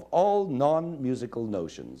minds of all non-musical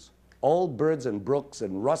notions, all birds and brooks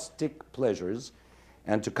and rustic pleasures,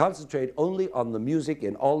 and to concentrate only on the music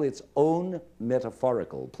in all its own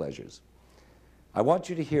metaphorical pleasures. I want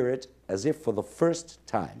you to hear it as if for the first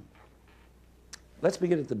time. Let's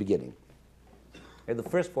begin at the beginning. Here are the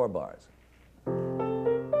first 4 bars.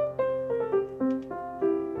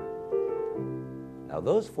 Now,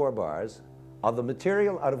 those 4 bars are the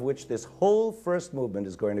material out of which this whole first movement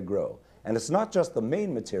is going to grow. And it's not just the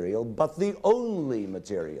main material, but the only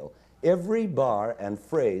material. Every bar and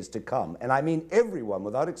phrase to come, and I mean everyone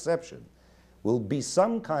without exception, will be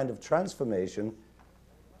some kind of transformation,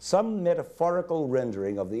 some metaphorical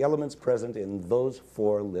rendering of the elements present in those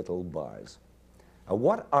 4 little bars. Now,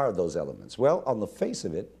 what are those elements? Well, on the face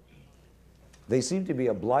of it, they seem to be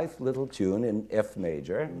a blithe little tune in F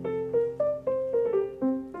major,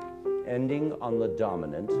 ending on the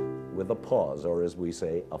dominant with a pause, or as we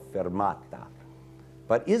say, a fermata.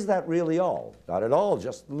 But is that really all? Not at all.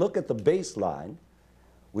 Just look at the bass line,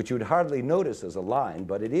 which you'd hardly notice as a line,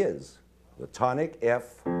 but it is. The tonic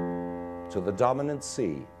F to the dominant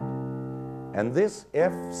C. And this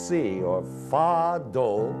FC, or Fa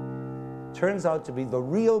Do, turns out to be the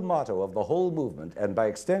real motto of the whole movement, and by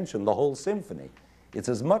extension, the whole symphony. It's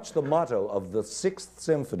as much the motto of the 6th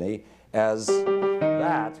symphony as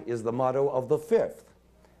that is the motto of the 5th.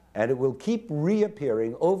 And it will keep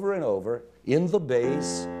reappearing over and over in the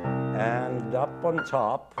bass and up on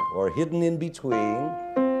top, or hidden in between,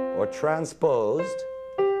 or transposed,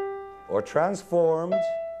 or transformed,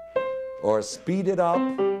 or speeded up,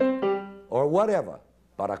 or whatever.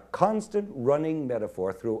 But a constant running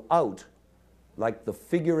metaphor throughout, like the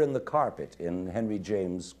figure in the carpet in Henry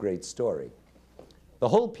James' great story. The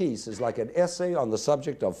whole piece is like an essay on the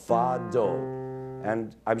subject of Fa Do.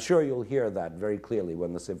 And I'm sure you'll hear that very clearly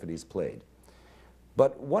when the symphony's played.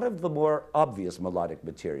 But what of the more obvious melodic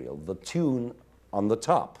material, the tune on the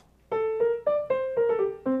top?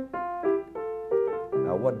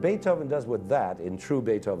 Now, what Beethoven does with that, in true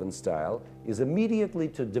Beethoven style, is immediately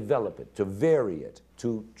to develop it, to vary it,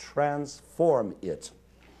 to transform it.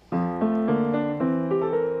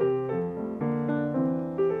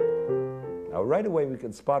 Now, right away, we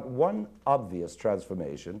can spot one obvious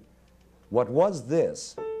transformation. What was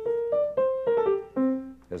this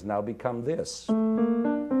has now become this.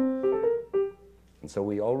 And so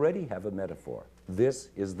we already have a metaphor. This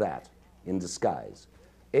is that in disguise.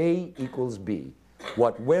 A equals B.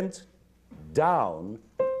 What went down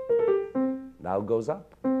now goes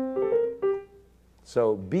up.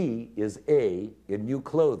 So B is A in new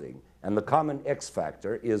clothing. And the common X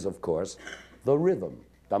factor is, of course, the rhythm.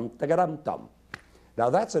 Dum, tagadum, dum. Now,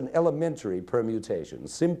 that's an elementary permutation,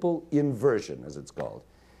 simple inversion, as it's called.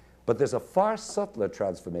 But there's a far subtler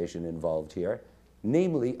transformation involved here,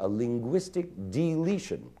 namely a linguistic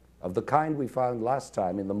deletion of the kind we found last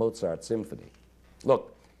time in the Mozart symphony.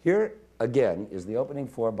 Look, here again is the opening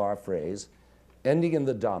 4-bar phrase, ending in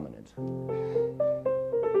the dominant.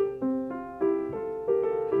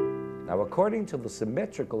 Now, according to the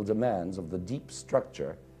symmetrical demands of the deep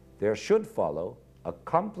structure, there should follow a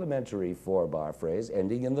complementary 4-bar phrase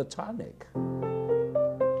ending in the tonic.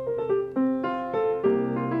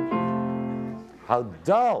 How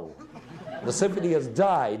dull! The symphony has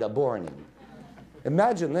died a borning.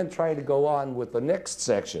 Imagine then trying to go on with the next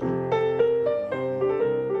section.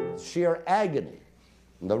 Sheer agony.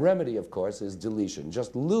 And the remedy, of course, is deletion.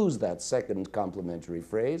 Just lose that second complementary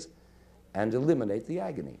phrase and eliminate the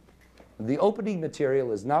agony. The opening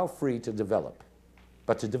material is now free to develop.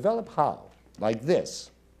 But to develop how? Like this.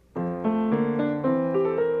 And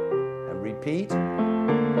repeat.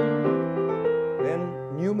 Then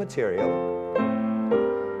new material.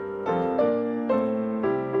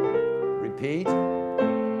 Repeat.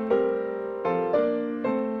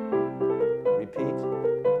 Repeat.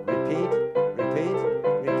 Repeat. Repeat.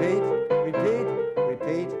 Repeat. Repeat.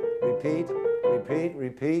 Repeat. Repeat. Repeat.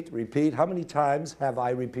 Repeat. Repeat. How many times have I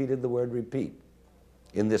repeated the word repeat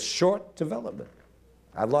in this short development?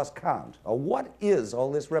 I've lost count. What is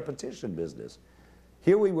all this repetition business?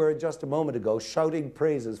 Here we were just a moment ago shouting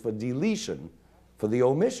praises for deletion, for the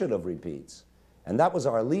omission of repeats. And that was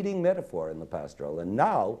our leading metaphor in the pastoral. And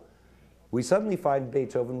now we suddenly find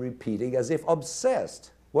Beethoven repeating as if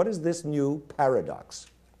obsessed. What is this new paradox?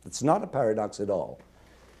 It's not a paradox at all.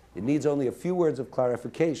 It needs only a few words of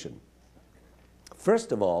clarification.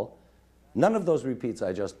 First of all, none of those repeats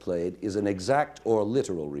I just played is an exact or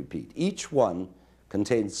literal repeat. Each one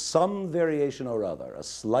contains some variation or other, a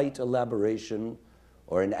slight elaboration,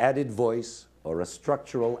 or an added voice, or a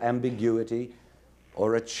structural ambiguity,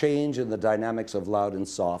 or a change in the dynamics of loud and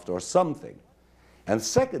soft, or something. And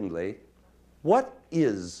secondly, what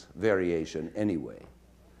is variation anyway?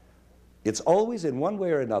 It's always, in one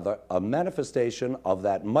way or another, a manifestation of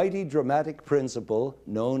that mighty dramatic principle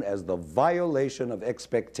known as the violation of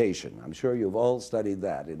expectation. I'm sure you've all studied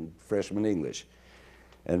that in freshman English.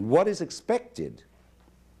 And what is expected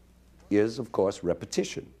is, of course,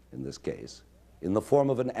 repetition in this case, in the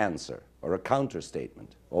form of an answer or a counterstatement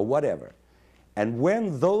or whatever. And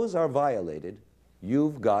when those are violated,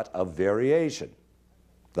 you've got a variation.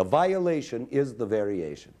 The violation is the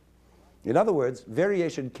variation. In other words,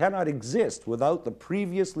 variation cannot exist without the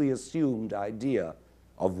previously assumed idea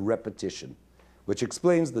of repetition, which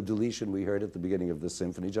explains the deletion we heard at the beginning of this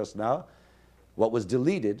symphony just now. What was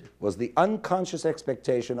deleted was the unconscious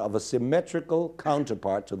expectation of a symmetrical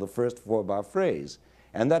counterpart to the first four-bar phrase.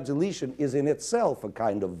 And that deletion is in itself a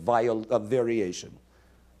kind of variation.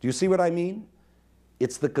 Do you see what I mean?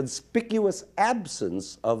 It's the conspicuous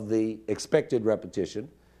absence of the expected repetition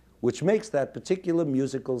which makes that particular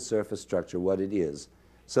musical surface structure what it is.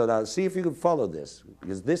 So now see if you can follow this,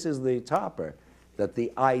 because this is the topper, that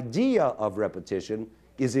the idea of repetition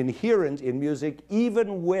is inherent in music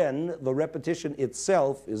even when the repetition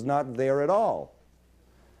itself is not there at all.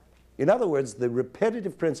 In other words, the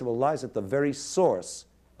repetitive principle lies at the very source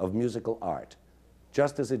of musical art,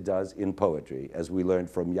 just as it does in poetry, as we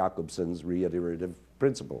learned from Jacobson's reiterative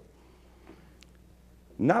principle.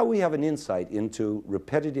 Now we have an insight into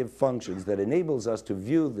repetitive functions that enables us to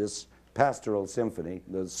view this pastoral symphony,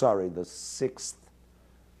 the Sixth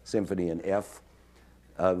Symphony in F.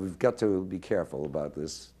 We've got to be careful about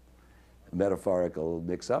this metaphorical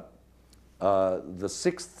mix-up. The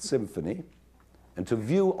Sixth Symphony, and to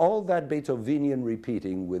view all that Beethovenian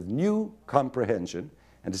repeating with new comprehension,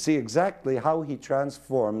 and to see exactly how he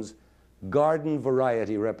transforms garden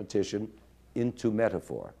variety repetition into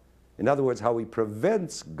metaphor. In other words, how he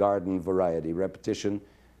prevents garden variety repetition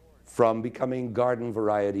from becoming garden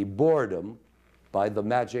variety boredom by the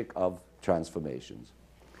magic of transformations.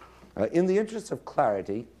 In the interest of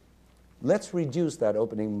clarity, let's reduce that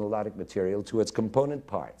opening melodic material to its component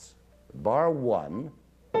parts. Bar 1,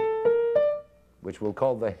 which we'll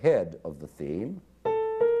call the head of the theme.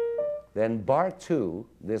 Then bar 2,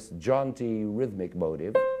 this jaunty rhythmic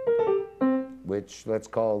motive, which let's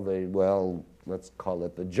call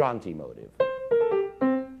it the jaunty motive.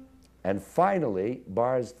 And finally,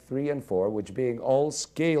 bars 3 and 4, which being all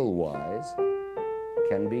scale-wise,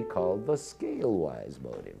 can be called the scale-wise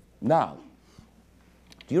motive. Now,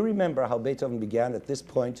 do you remember how Beethoven began at this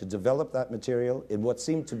point to develop that material in what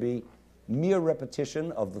seemed to be mere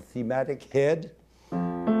repetition of the thematic head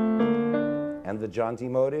and the jaunty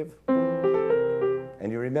motive?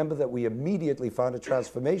 And you remember that we immediately found a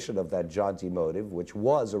transformation of that jaunty motive, which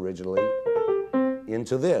was originally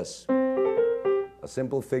into this, a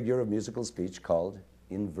simple figure of musical speech called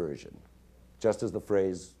inversion. Just as the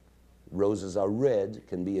phrase, roses are red,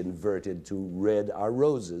 can be inverted to red are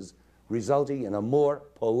roses, resulting in a more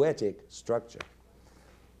poetic structure.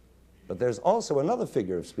 But there's also another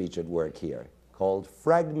figure of speech at work here, called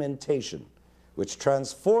fragmentation, which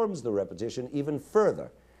transforms the repetition even further.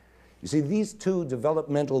 You see, these two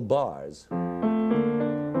developmental bars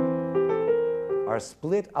are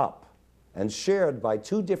split up and shared by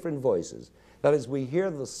two different voices. That is, we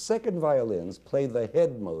hear the second violins play the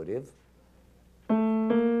head motive,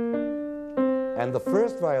 and the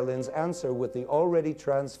first violins answer with the already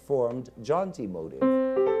transformed jaunty motive.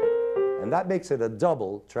 And that makes it a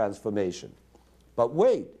double transformation. But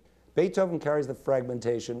wait, Beethoven carries the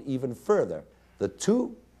fragmentation even further. The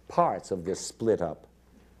two parts of this split up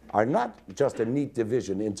are not just a neat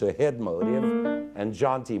division into head motive and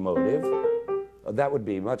jaunty motive. That would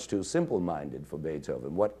be much too simple-minded for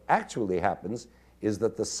Beethoven. What actually happens is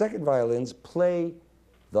that the second violins play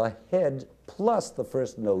the head plus the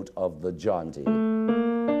first note of the jaunty,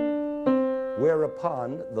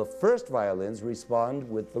 whereupon the first violins respond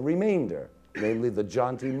with the remainder, namely the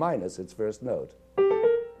jaunty minus its first note.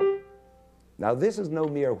 Now, this is no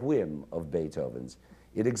mere whim of Beethoven's.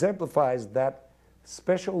 It exemplifies that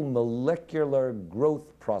special molecular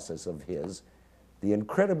growth process of his, the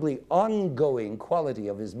incredibly ongoing quality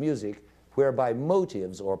of his music, whereby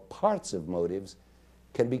motives or parts of motives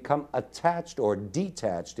can become attached or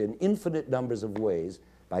detached in infinite numbers of ways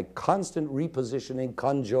by constant repositioning,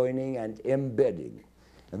 conjoining, and embedding.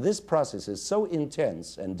 And this process is so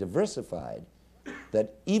intense and diversified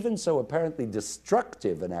that even so apparently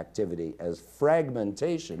destructive an activity as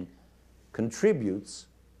fragmentation contributes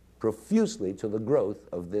profusely to the growth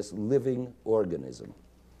of this living organism.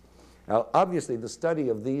 Now, obviously, the study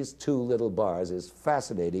of these two little bars is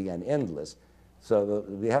fascinating and endless, so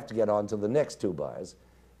we have to get on to the next two bars,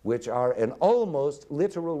 which are an almost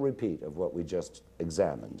literal repeat of what we just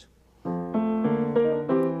examined.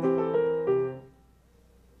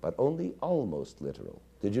 But only almost literal.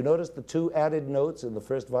 Did you notice the two added notes in the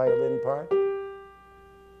first violin part?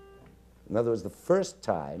 In other words, the first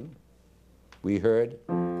time we heard,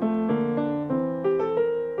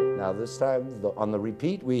 now this time on the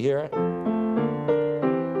repeat we hear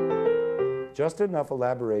just enough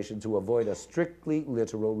elaboration to avoid a strictly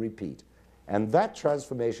literal repeat. And that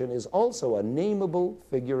transformation is also a nameable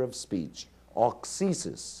figure of speech,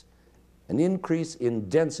 auxesis, an increase in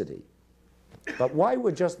density. But why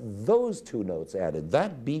were just those two notes added,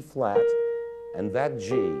 that B flat and that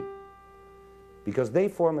G? Because they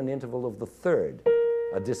form an interval of the third,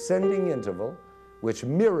 a descending interval which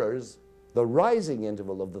mirrors the rising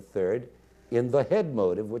interval of the third in the head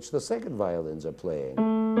motive which the second violins are playing.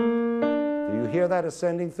 Do you hear that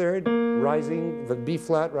ascending third, rising, the B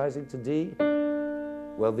flat rising to D?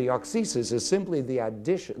 Well, the auxesis is simply the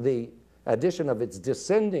addition of its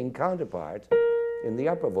descending counterpart in the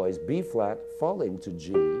upper voice, B flat falling to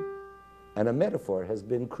G, and a metaphor has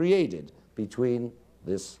been created between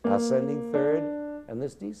this ascending third and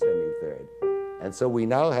this descending third. And so we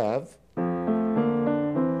now have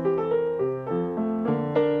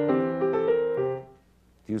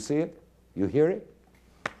do you see it? You hear it?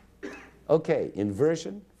 Okay,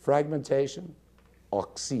 inversion, fragmentation,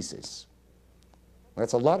 auxesis.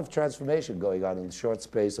 That's a lot of transformation going on in the short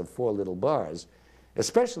space of four little bars,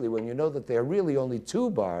 especially when you know that they're really only two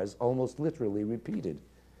bars almost literally repeated.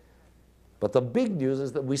 But the big news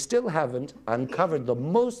is that we still haven't uncovered the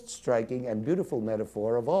most striking and beautiful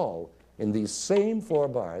metaphor of all in these same four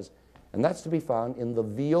bars, and that's to be found in the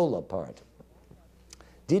viola part.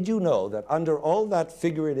 Did you know that under all that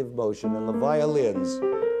figurative motion in the violins,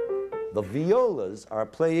 the violas are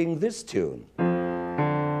playing this tune?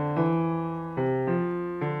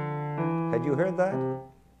 Had you heard that?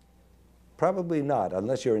 Probably not,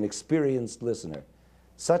 unless you're an experienced listener.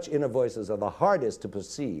 Such inner voices are the hardest to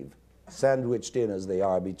perceive, sandwiched in as they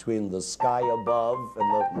are between the sky above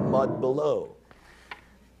and the mud below.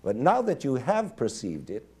 But now that you have perceived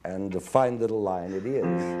it, and a fine little line it is,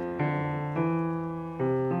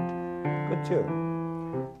 good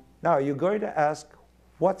tune. Now, are you going to ask,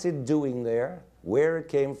 what's it doing there, where it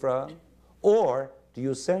came from, or do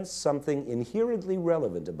you sense something inherently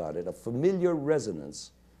relevant about it, a familiar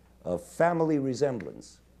resonance, a family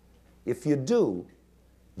resemblance? If you do,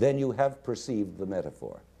 then you have perceived the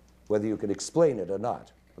metaphor, whether you can explain it or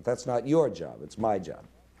not. But that's not your job, it's my job.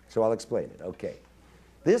 So I'll explain it. Okay.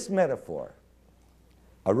 This metaphor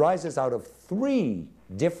arises out of three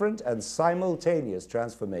different and simultaneous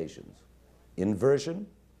transformations: inversion,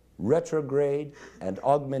 retrograde, and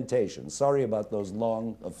augmentation. Sorry about those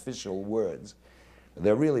long official words.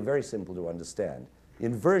 They're really very simple to understand.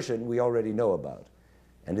 Inversion we already know about.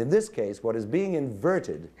 And in this case, what is being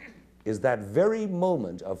inverted is that very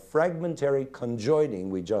moment of fragmentary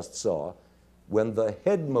conjoining we just saw when the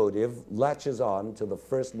head motive latches on to the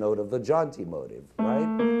first note of the jaunty motive, right?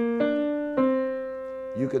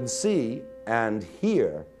 You can see and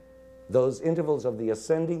hear those intervals of the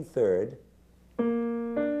ascending third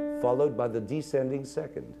followed by the descending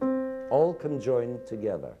second, all conjoined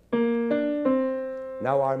together.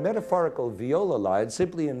 Now our metaphorical viola line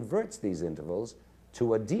simply inverts these intervals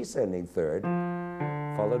to a descending third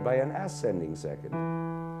followed by an ascending second.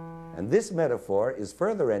 And this metaphor is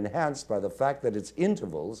further enhanced by the fact that its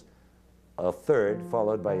intervals, a third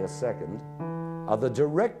followed by a second, are the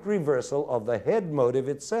direct reversal of the head motive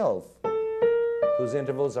itself, whose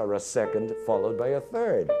intervals are a second followed by a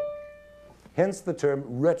third. Hence the term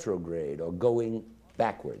retrograde, or going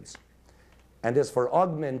backwards. And as for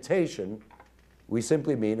augmentation, we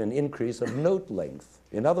simply mean an increase of note length.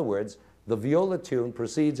 In other words, the viola tune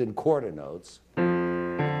proceeds in quarter notes,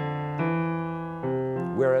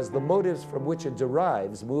 whereas the motives from which it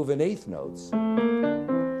derives move in eighth notes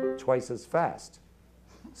twice as fast.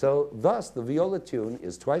 So thus the viola tune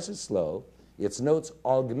is twice as slow, its notes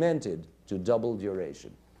augmented to double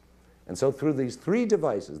duration. And so through these three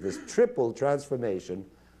devices, this triple transformation,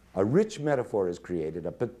 a rich metaphor is created,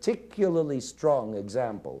 a particularly strong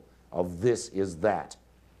example of this is that.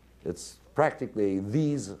 It's practically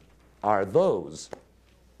these are those.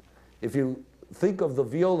 If you think of the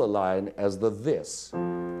viola line as the this,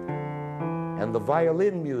 and the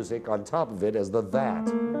violin music on top of it as the that,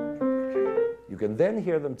 you can then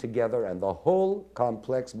hear them together and the whole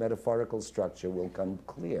complex metaphorical structure will come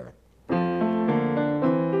clear.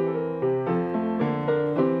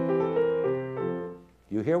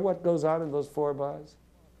 You hear what goes on in those four bars?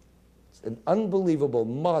 It's an unbelievable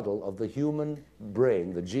model of the human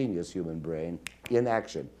brain, the genius human brain, in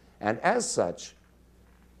action. And as such,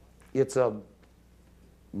 it's a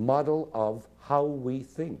model of how we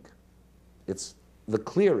think. It's the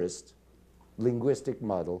clearest linguistic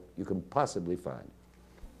model you can possibly find.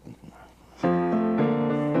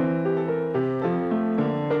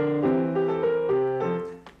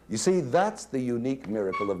 You see, that's the unique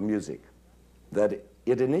miracle of music, that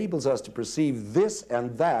it enables us to perceive this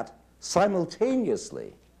and that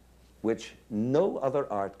simultaneously, which no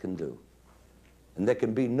other art can do. And there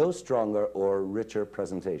can be no stronger or richer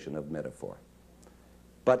presentation of metaphor.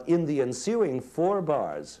 But in the ensuing four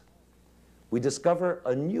bars, we discover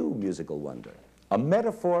a new musical wonder, a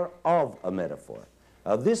metaphor of a metaphor.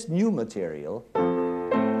 This new material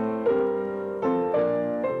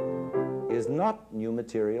is not new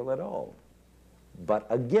material at all, but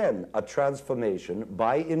again, a transformation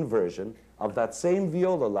by inversion of that same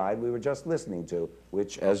viola line we were just listening to,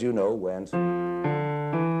 which, as you know, went...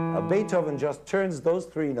 Beethoven just turns those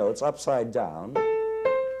three notes upside down,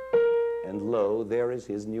 and lo, there is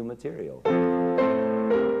his new material.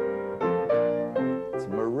 It's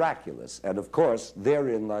miraculous, and of course,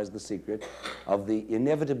 therein lies the secret of the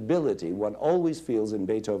inevitability one always feels in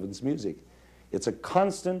Beethoven's music. It's a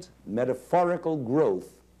constant metaphorical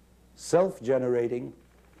growth, self-generating,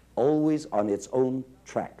 always on its own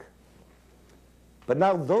track. But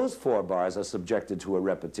now those four bars are subjected to a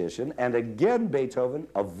repetition, and again Beethoven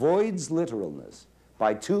avoids literalness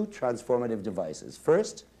by two transformative devices.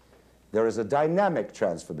 First, there is a dynamic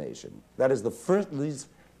transformation. That is, these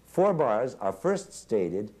four bars are first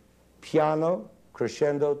stated piano,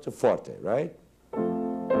 crescendo to forte, right?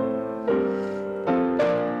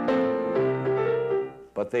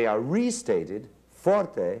 But they are restated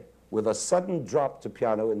forte with a sudden drop to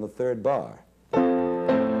piano in the third bar.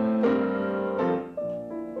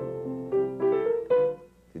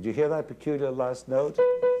 Did you hear that peculiar last note?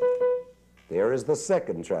 There is the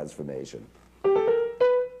second transformation.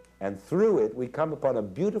 And through it, we come upon a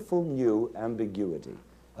beautiful new ambiguity,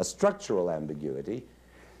 a structural ambiguity,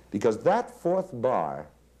 because that fourth bar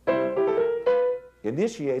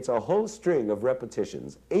initiates a whole string of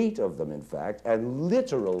repetitions, 8 of them, in fact, and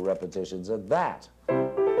literal repetitions at that.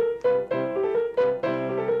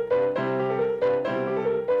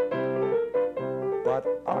 But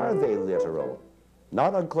are they literal?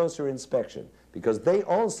 Not on closer inspection, because they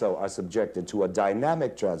also are subjected to a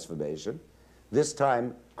dynamic transformation, this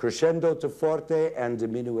time crescendo to forte and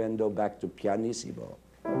diminuendo back to pianissimo.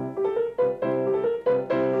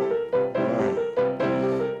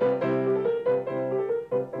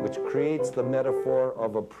 Which creates the metaphor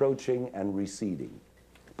of approaching and receding.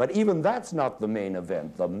 But even that's not the main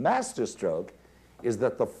event. The masterstroke is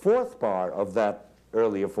that the fourth bar of that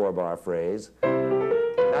earlier four-bar phrase,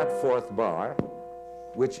 that fourth bar,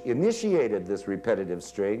 which initiated this repetitive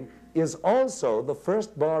string, is also the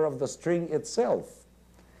first bar of the string itself.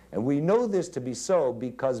 And we know this to be so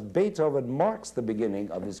because Beethoven marks the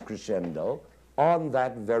beginning of his crescendo on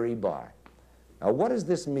that very bar. Now, what does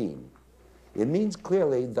this mean? It means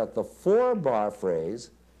clearly that the four-bar phrase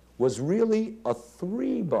was really a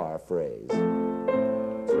three-bar phrase. 2,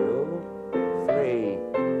 3.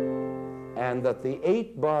 And that the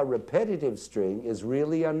 8-bar repetitive string is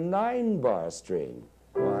really a 9-bar string.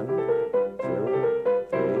 1, 2,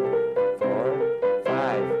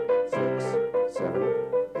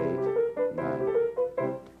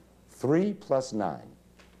 plus 9.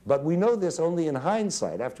 But we know this only in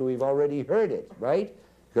hindsight, after we've already heard it, right?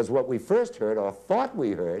 Because what we first heard, or thought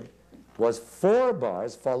we heard, was 4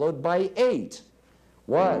 bars followed by 8.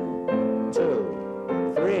 1,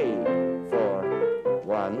 2, 3, 4.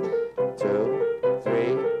 1, 2,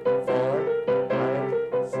 3, 4,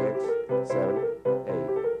 5, 6, 7,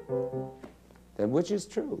 8. Then which is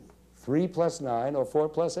true? 3 plus 9 or 4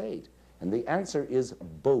 plus 8? And the answer is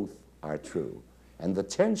both are true. And the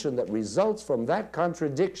tension that results from that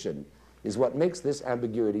contradiction is what makes this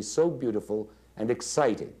ambiguity so beautiful and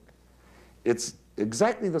exciting. It's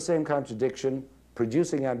exactly the same contradiction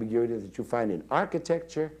producing ambiguity that you find in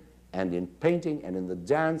architecture and in painting and in the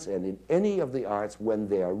dance and in any of the arts when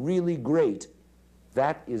they are really great.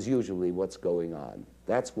 That is usually what's going on.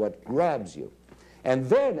 That's what grabs you. And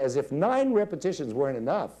then, as if 9 repetitions weren't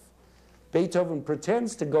enough, Beethoven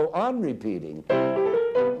pretends to go on repeating,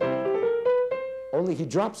 only he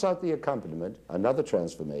drops out the accompaniment, another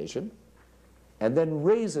transformation, and then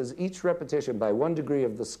raises each repetition by 1 degree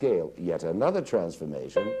of the scale, yet another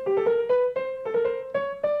transformation,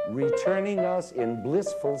 returning us in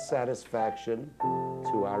blissful satisfaction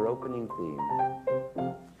to our opening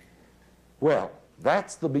theme. Well,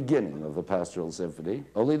 that's the beginning of the Pastoral Symphony,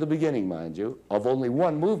 only the beginning, mind you, of only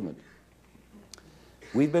one movement.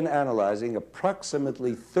 We've been analyzing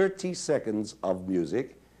approximately 30 seconds of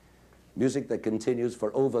music that continues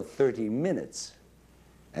for over 30 minutes.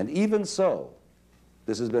 And even so,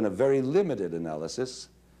 this has been a very limited analysis,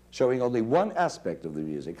 showing only one aspect of the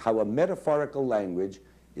music, how a metaphorical language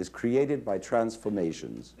is created by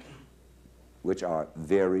transformations, which are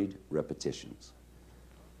varied repetitions.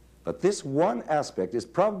 But this one aspect is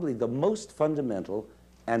probably the most fundamental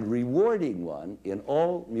and rewarding one in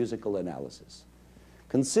all musical analysis.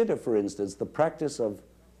 Consider, for instance, the practice of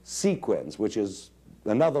sequence, which is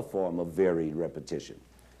another form of varied repetition.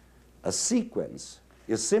 A sequence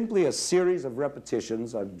is simply a series of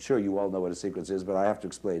repetitions. I'm sure you all know what a sequence is, but I have to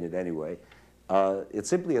explain it anyway. It's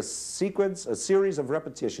simply a sequence, a series of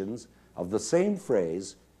repetitions of the same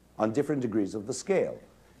phrase on different degrees of the scale.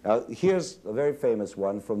 Now, here's a very famous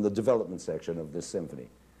one from the development section of this symphony.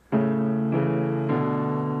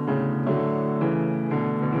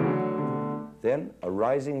 Then a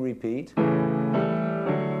rising repeat,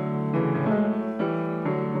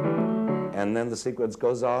 and then the sequence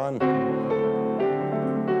goes on.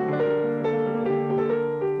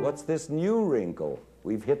 What's this new wrinkle?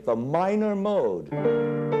 We've hit the minor mode,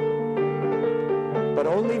 but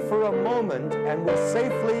only for a moment, and we're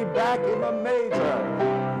safely back in the major.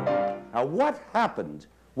 Now, what happened?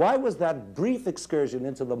 Why was that brief excursion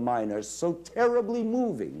into the minor so terribly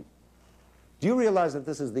moving? Do you realize that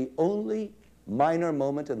this is the only minor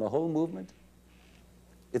moment in the whole movement?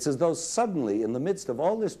 It's as though suddenly, in the midst of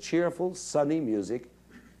all this cheerful, sunny music,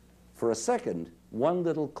 for a second, one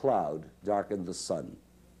little cloud darkened the sun.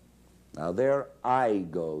 Now there I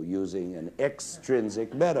go, using an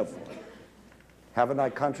extrinsic metaphor. Haven't I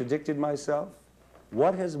contradicted myself?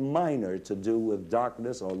 What has minor to do with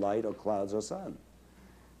darkness or light or clouds or sun?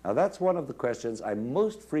 Now that's one of the questions I'm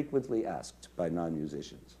most frequently asked by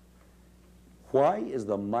non-musicians. Why is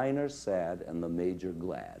the minor sad and the major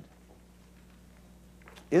glad?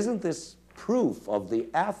 Isn't this proof of the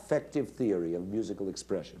affective theory of musical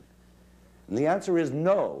expression? And the answer is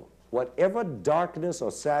no. Whatever darkness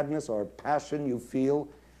or sadness or passion you feel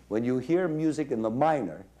when you hear music in the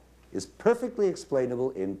minor is perfectly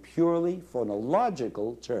explainable in purely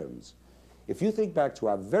phonological terms. If you think back to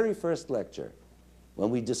our very first lecture, when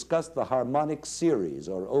we discussed the harmonic series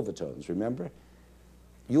or overtones, remember?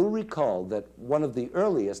 You'll recall that one of the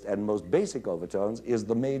earliest and most basic overtones is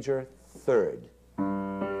the major third.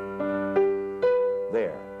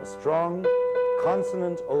 There, a strong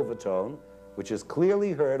consonant overtone, which is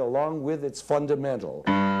clearly heard along with its fundamental.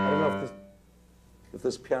 I don't know if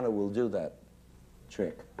this piano will do that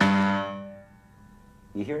trick.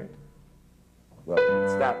 You hear it? Well,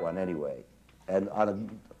 it's that one anyway. And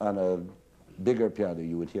on a bigger piano,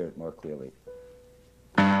 you would hear it more clearly.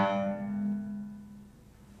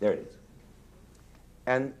 There it is.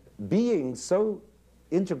 And being so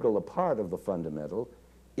integral a part of the fundamental,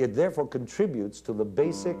 it therefore contributes to the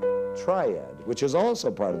basic triad, which is also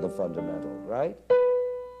part of the fundamental, right?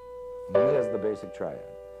 There's the basic triad.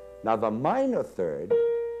 Now the minor third,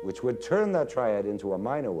 which would turn that triad into a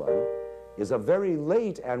minor one, is a very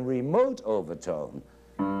late and remote overtone,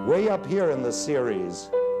 way up here in the series.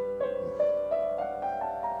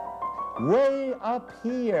 Way up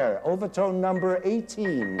here, overtone number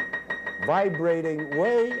 18, vibrating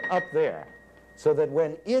way up there, so that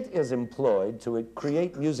when it is employed to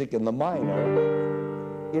create music in the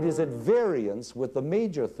minor, it is at variance with the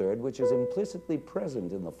major third, which is implicitly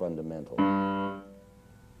present in the fundamental.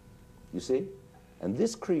 You see? And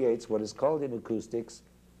this creates what is called in acoustics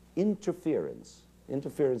interference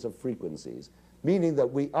of frequencies, meaning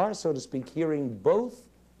that we are, so to speak, hearing both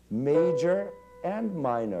major and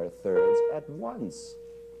minor thirds at once.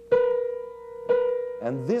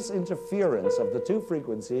 And this interference of the two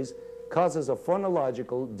frequencies causes a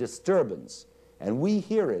phonological disturbance, and we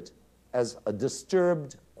hear it as a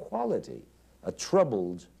disturbed quality, a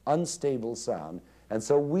troubled, unstable sound, and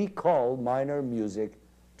so we call minor music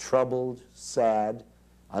troubled, sad,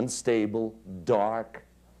 unstable, dark,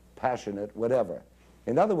 passionate, whatever.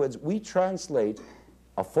 In other words, we translate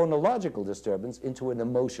a phonological disturbance into an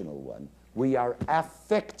emotional one. We are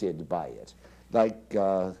affected by it. Like,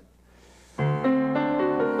 now,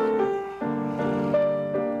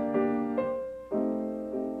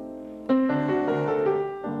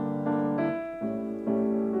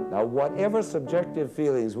 whatever subjective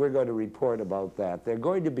feelings we're going to report about that, they're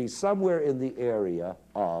going to be somewhere in the area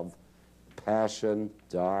of passion,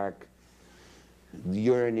 dark,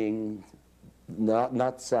 yearning,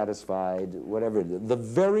 not satisfied, whatever. The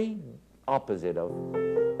very opposite of,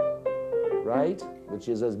 right? Which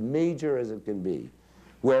is as major as it can be.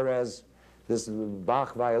 Whereas this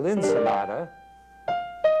Bach violin sonata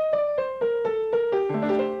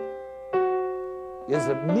is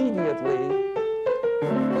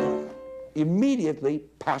immediately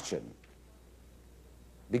passion,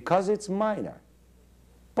 because it's minor.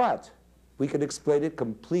 But we can explain it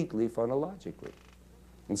completely phonologically.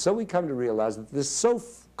 And so we come to realize that this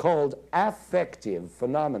so-called affective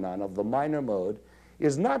phenomenon of the minor mode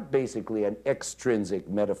is not basically an extrinsic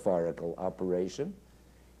metaphorical operation.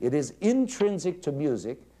 It is intrinsic to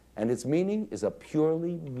music, and its meaning is a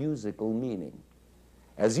purely musical meaning.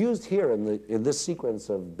 As used here in this sequence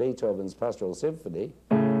of Beethoven's Pastoral Symphony,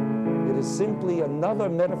 it is simply another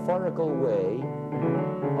metaphorical way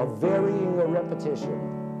of varying a repetition,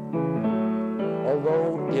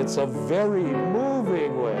 although it's a very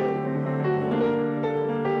moving way.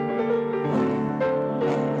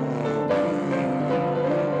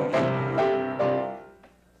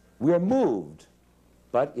 We are moved,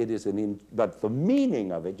 but it is but the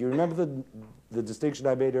meaning of it, you remember the distinction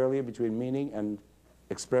I made earlier between meaning and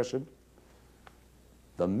expression?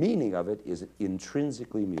 The meaning of it is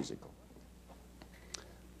intrinsically musical.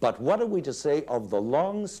 But what are we to say of the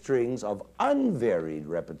long strings of unvaried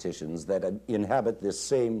repetitions that inhabit this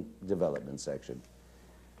same development section?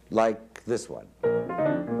 Like this one.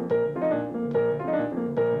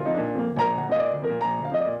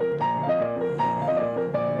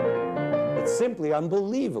 It's simply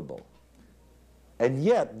unbelievable. And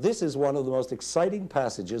yet, this is one of the most exciting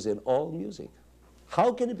passages in all music.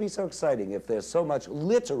 How can it be so exciting if there's so much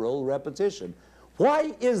literal repetition?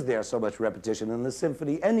 Why is there so much repetition in the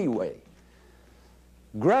symphony anyway?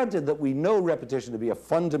 Granted that we know repetition to be a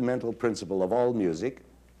fundamental principle of all music,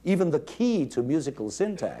 even the key to musical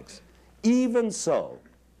syntax, even so,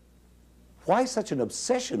 why such an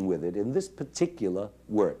obsession with it in this particular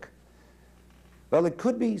work? Well, it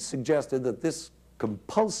could be suggested that this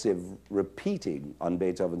compulsive repeating on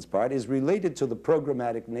Beethoven's part is related to the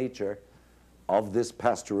programmatic nature of this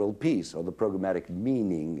pastoral piece, or the programmatic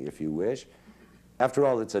meaning, if you wish. After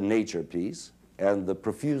all, it's a nature piece, and the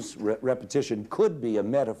profuse repetition could be a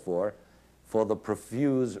metaphor for the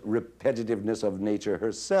profuse repetitiveness of nature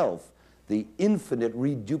herself, the infinite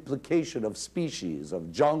reduplication of species,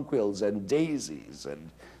 of jonquils and daisies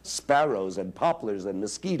and sparrows and poplars and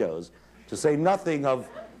mosquitoes, to say nothing of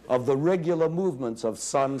the regular movements of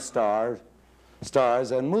sun,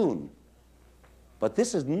 stars, and moon. But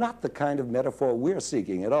this is not the kind of metaphor we're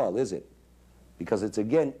seeking at all, is it? Because it's,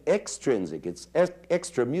 again, extrinsic, it's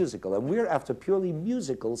extra musical, and we're after purely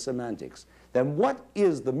musical semantics. Then what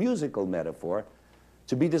is the musical metaphor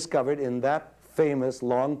to be discovered in that famous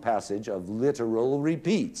long passage of literal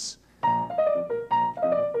repeats?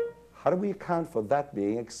 How do we account for that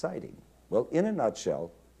being exciting? Well, in a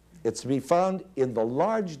nutshell, it's to be found in the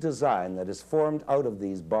large design that is formed out of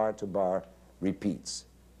these bar-to-bar repeats,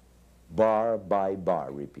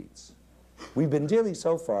 bar-by-bar repeats. We've been dealing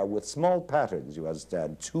so far with small patterns, you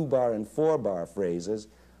understand, 2-bar and 4-bar phrases,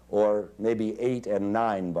 or maybe 8 and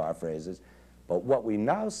 9-bar phrases. But what we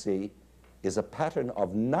now see is a pattern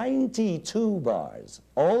of 92 bars,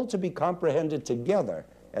 all to be comprehended together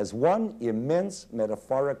as one immense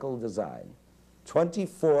metaphorical design.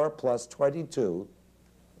 24 plus 22,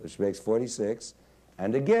 which makes 46,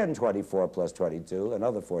 and again 24 plus 22,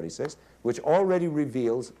 another 46, which already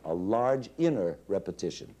reveals a large inner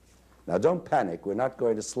repetition. Now, don't panic. We're not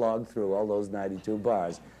going to slog through all those 92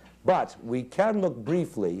 bars. But we can look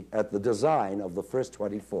briefly at the design of the first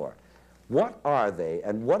 24. What are they,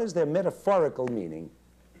 and what is their metaphorical meaning?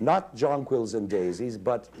 Not jonquils and daisies,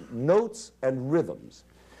 but notes and rhythms.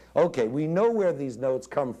 Okay, we know where these notes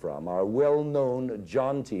come from. Our well-known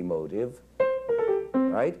jaunty motive,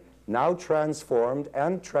 right? Now transformed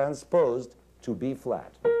and transposed to B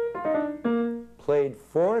flat. Played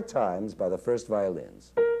 4 times by the first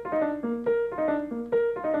violins.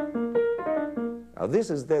 Now this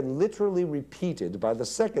is then literally repeated by the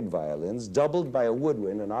second violins, doubled by a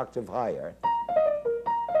woodwind an octave higher.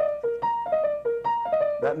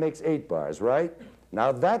 That makes 8 bars, right?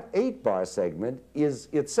 Now that 8-bar segment is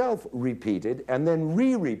itself repeated and then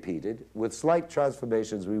re-repeated with slight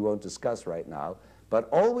transformations we won't discuss right now, but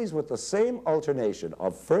always with the same alternation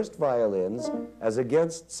of first violins as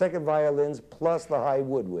against second violins plus the high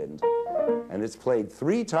woodwind. And it's played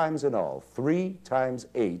 3 times in all, 3 times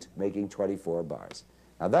 8, making 24 bars.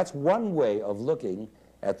 Now that's one way of looking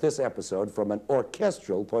at this episode from an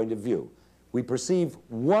orchestral point of view. We perceive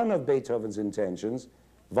one of Beethoven's intentions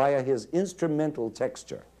via his instrumental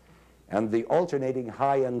texture and the alternating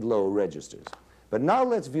high and low registers. But now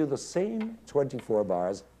let's view the same 24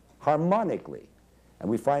 bars harmonically, and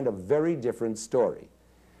we find a very different story.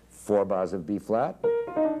 4 bars of B flat,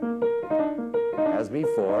 as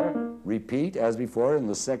before, repeat as before in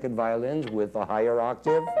the second violins with the higher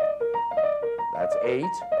octave, that's 8,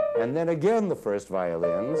 and then again the first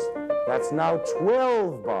violins, that's now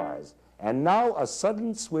 12 bars. And now a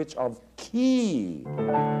sudden switch of key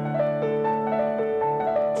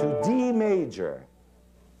to D major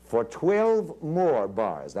for 12 more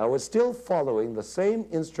bars. Now we're still following the same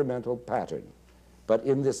instrumental pattern, but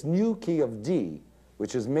in this new key of D,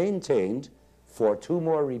 which is maintained for 2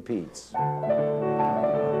 more repeats.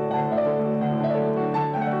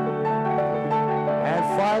 And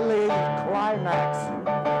finally, climax.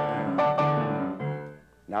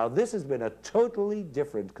 Now this has been a totally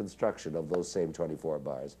different construction of those same 24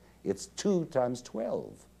 bars. It's 2 times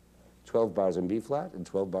 12. 12 bars in B flat and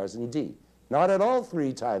 12 bars in D. Not at all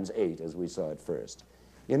 3 times 8 as we saw at first.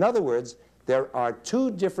 In other words, there are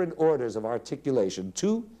 2 different orders of articulation,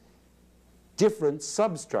 2 different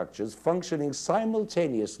substructures functioning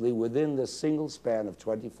simultaneously within this single span of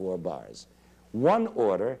 24 bars. One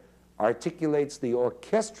order articulates the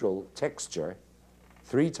orchestral texture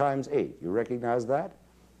 3 times 8. You recognize that?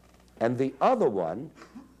 And the other one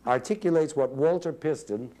articulates what Walter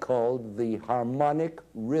Piston called the harmonic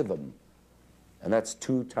rhythm. And that's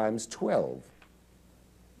 2 times 12,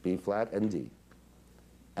 B flat and D.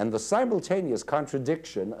 And the simultaneous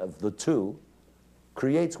contradiction of the 2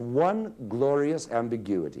 creates one glorious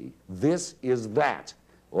ambiguity. This is that,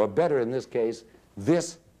 or better in this case,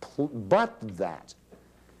 this but that.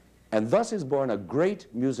 And thus is born a great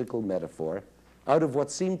musical metaphor out of what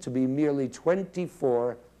seemed to be merely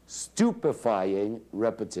 24 stupefying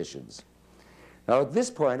repetitions. Now at this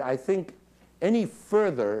point, I think any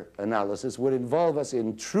further analysis would involve us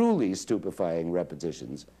in truly stupefying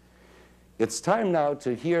repetitions. It's time now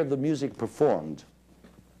to hear the music performed,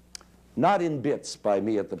 not in bits by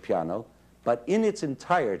me at the piano, but in its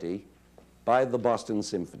entirety by the Boston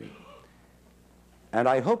Symphony. And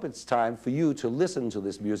I hope it's time for you to listen to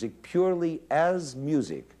this music purely as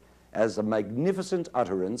music, as a magnificent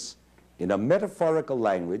utterance in a metaphorical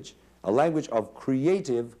language, a language of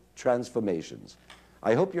creative transformations.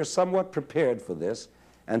 I hope you're somewhat prepared for this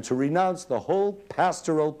and to renounce the whole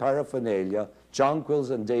pastoral paraphernalia,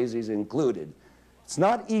 jonquils and daisies included. It's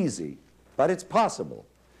not easy, but it's possible.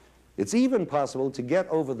 It's even possible to get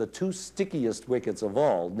over the 2 stickiest wickets of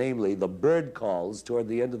all, namely the bird calls toward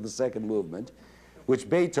the end of the second movement, which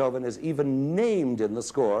Beethoven has even named in the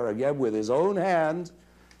score, again with his own hand,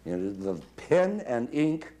 the pen and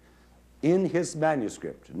ink in his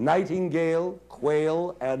manuscript, nightingale,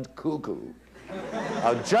 quail, and cuckoo.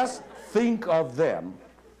 Now just think of them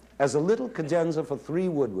as a little cadenza for 3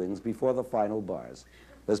 woodwinds before the final bars.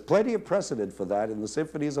 There's plenty of precedent for that in the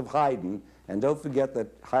symphonies of Haydn, and don't forget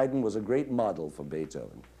that Haydn was a great model for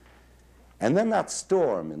Beethoven. And then that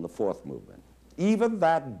storm in the 4th movement. Even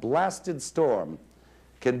that blasted storm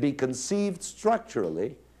can be conceived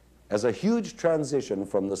structurally as a huge transition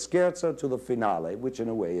from the scherzo to the finale, which in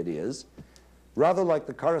a way it is, rather like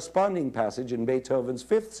the corresponding passage in Beethoven's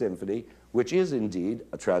 5th Symphony, which is indeed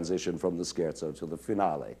a transition from the scherzo to the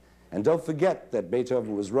finale. And don't forget that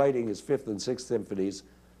Beethoven was writing his 5th and 6th symphonies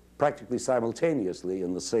practically simultaneously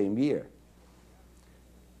in the same year.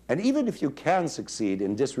 And even if you can succeed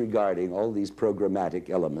in disregarding all these programmatic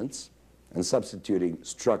elements and substituting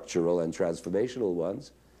structural and transformational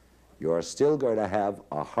ones, you are still going to have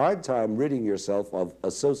a hard time ridding yourself of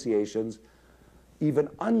associations even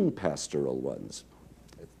unpastoral ones.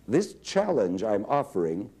 This challenge I'm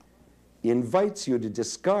offering invites you to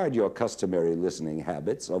discard your customary listening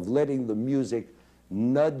habits of letting the music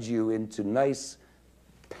nudge you into nice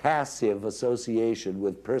passive association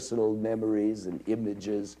with personal memories and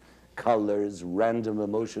images, colors, random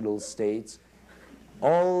emotional states,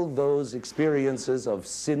 all those experiences of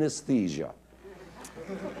synesthesia.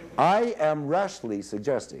 I am rashly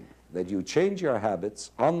suggesting that you change your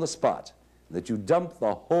habits on the spot, that you dump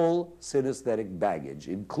the whole synesthetic baggage,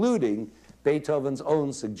 including Beethoven's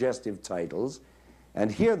own suggestive titles,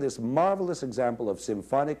 and hear this marvelous example of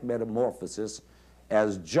symphonic metamorphosis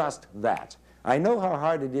as just that. I know how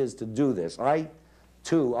hard it is to do this. I,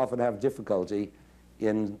 too, often have difficulty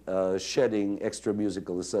in shedding extra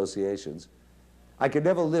musical associations. I could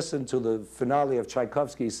never listen to the finale of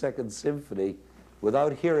Tchaikovsky's Second Symphony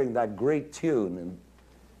without hearing that great tune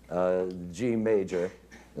in G major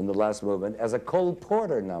in the last movement as a Cole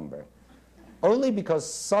Porter number, only because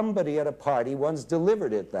somebody at a party once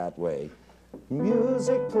delivered it that way.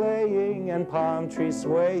 Music playing and palm trees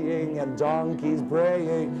swaying and donkeys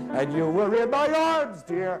braying, and you were in my arms,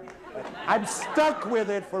 dear. I'm stuck with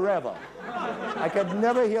it forever. I could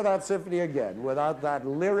never hear that symphony again without that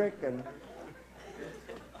lyric. And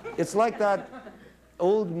it's like that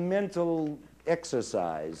old mental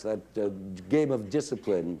exercise, that game of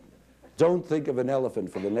discipline. Don't think of an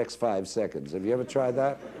elephant for the next 5 seconds. Have you ever tried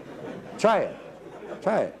that? Try it.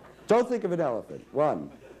 Try it. Don't think of an elephant.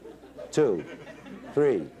 1, 2,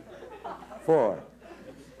 3, 4,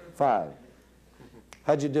 5.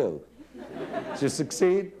 How'd you do? Did you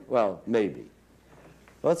succeed? Well, maybe.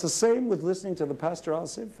 Well, it's the same with listening to the Pastoral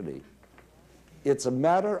Symphony. It's a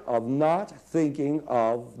matter of not thinking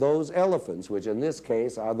of those elephants, which in this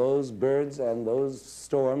case are those birds and those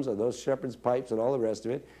storms and those shepherd's pipes and all the rest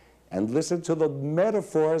of it, and listen to the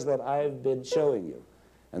metaphors that I've been showing you.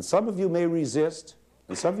 And some of you may resist,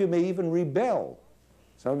 and some of you may even rebel.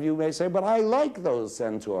 Some of you may say, but I like those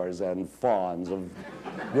centaurs and fawns of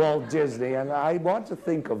Walt Disney, and I want to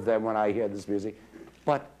think of them when I hear this music.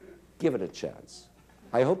 But give it a chance.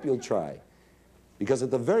 I hope you'll try. Because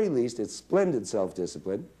at the very least, it's splendid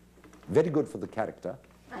self-discipline, very good for the character.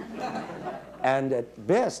 And at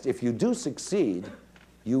best, if you do succeed,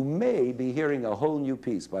 you may be hearing a whole new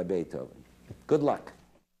piece by Beethoven. Good luck.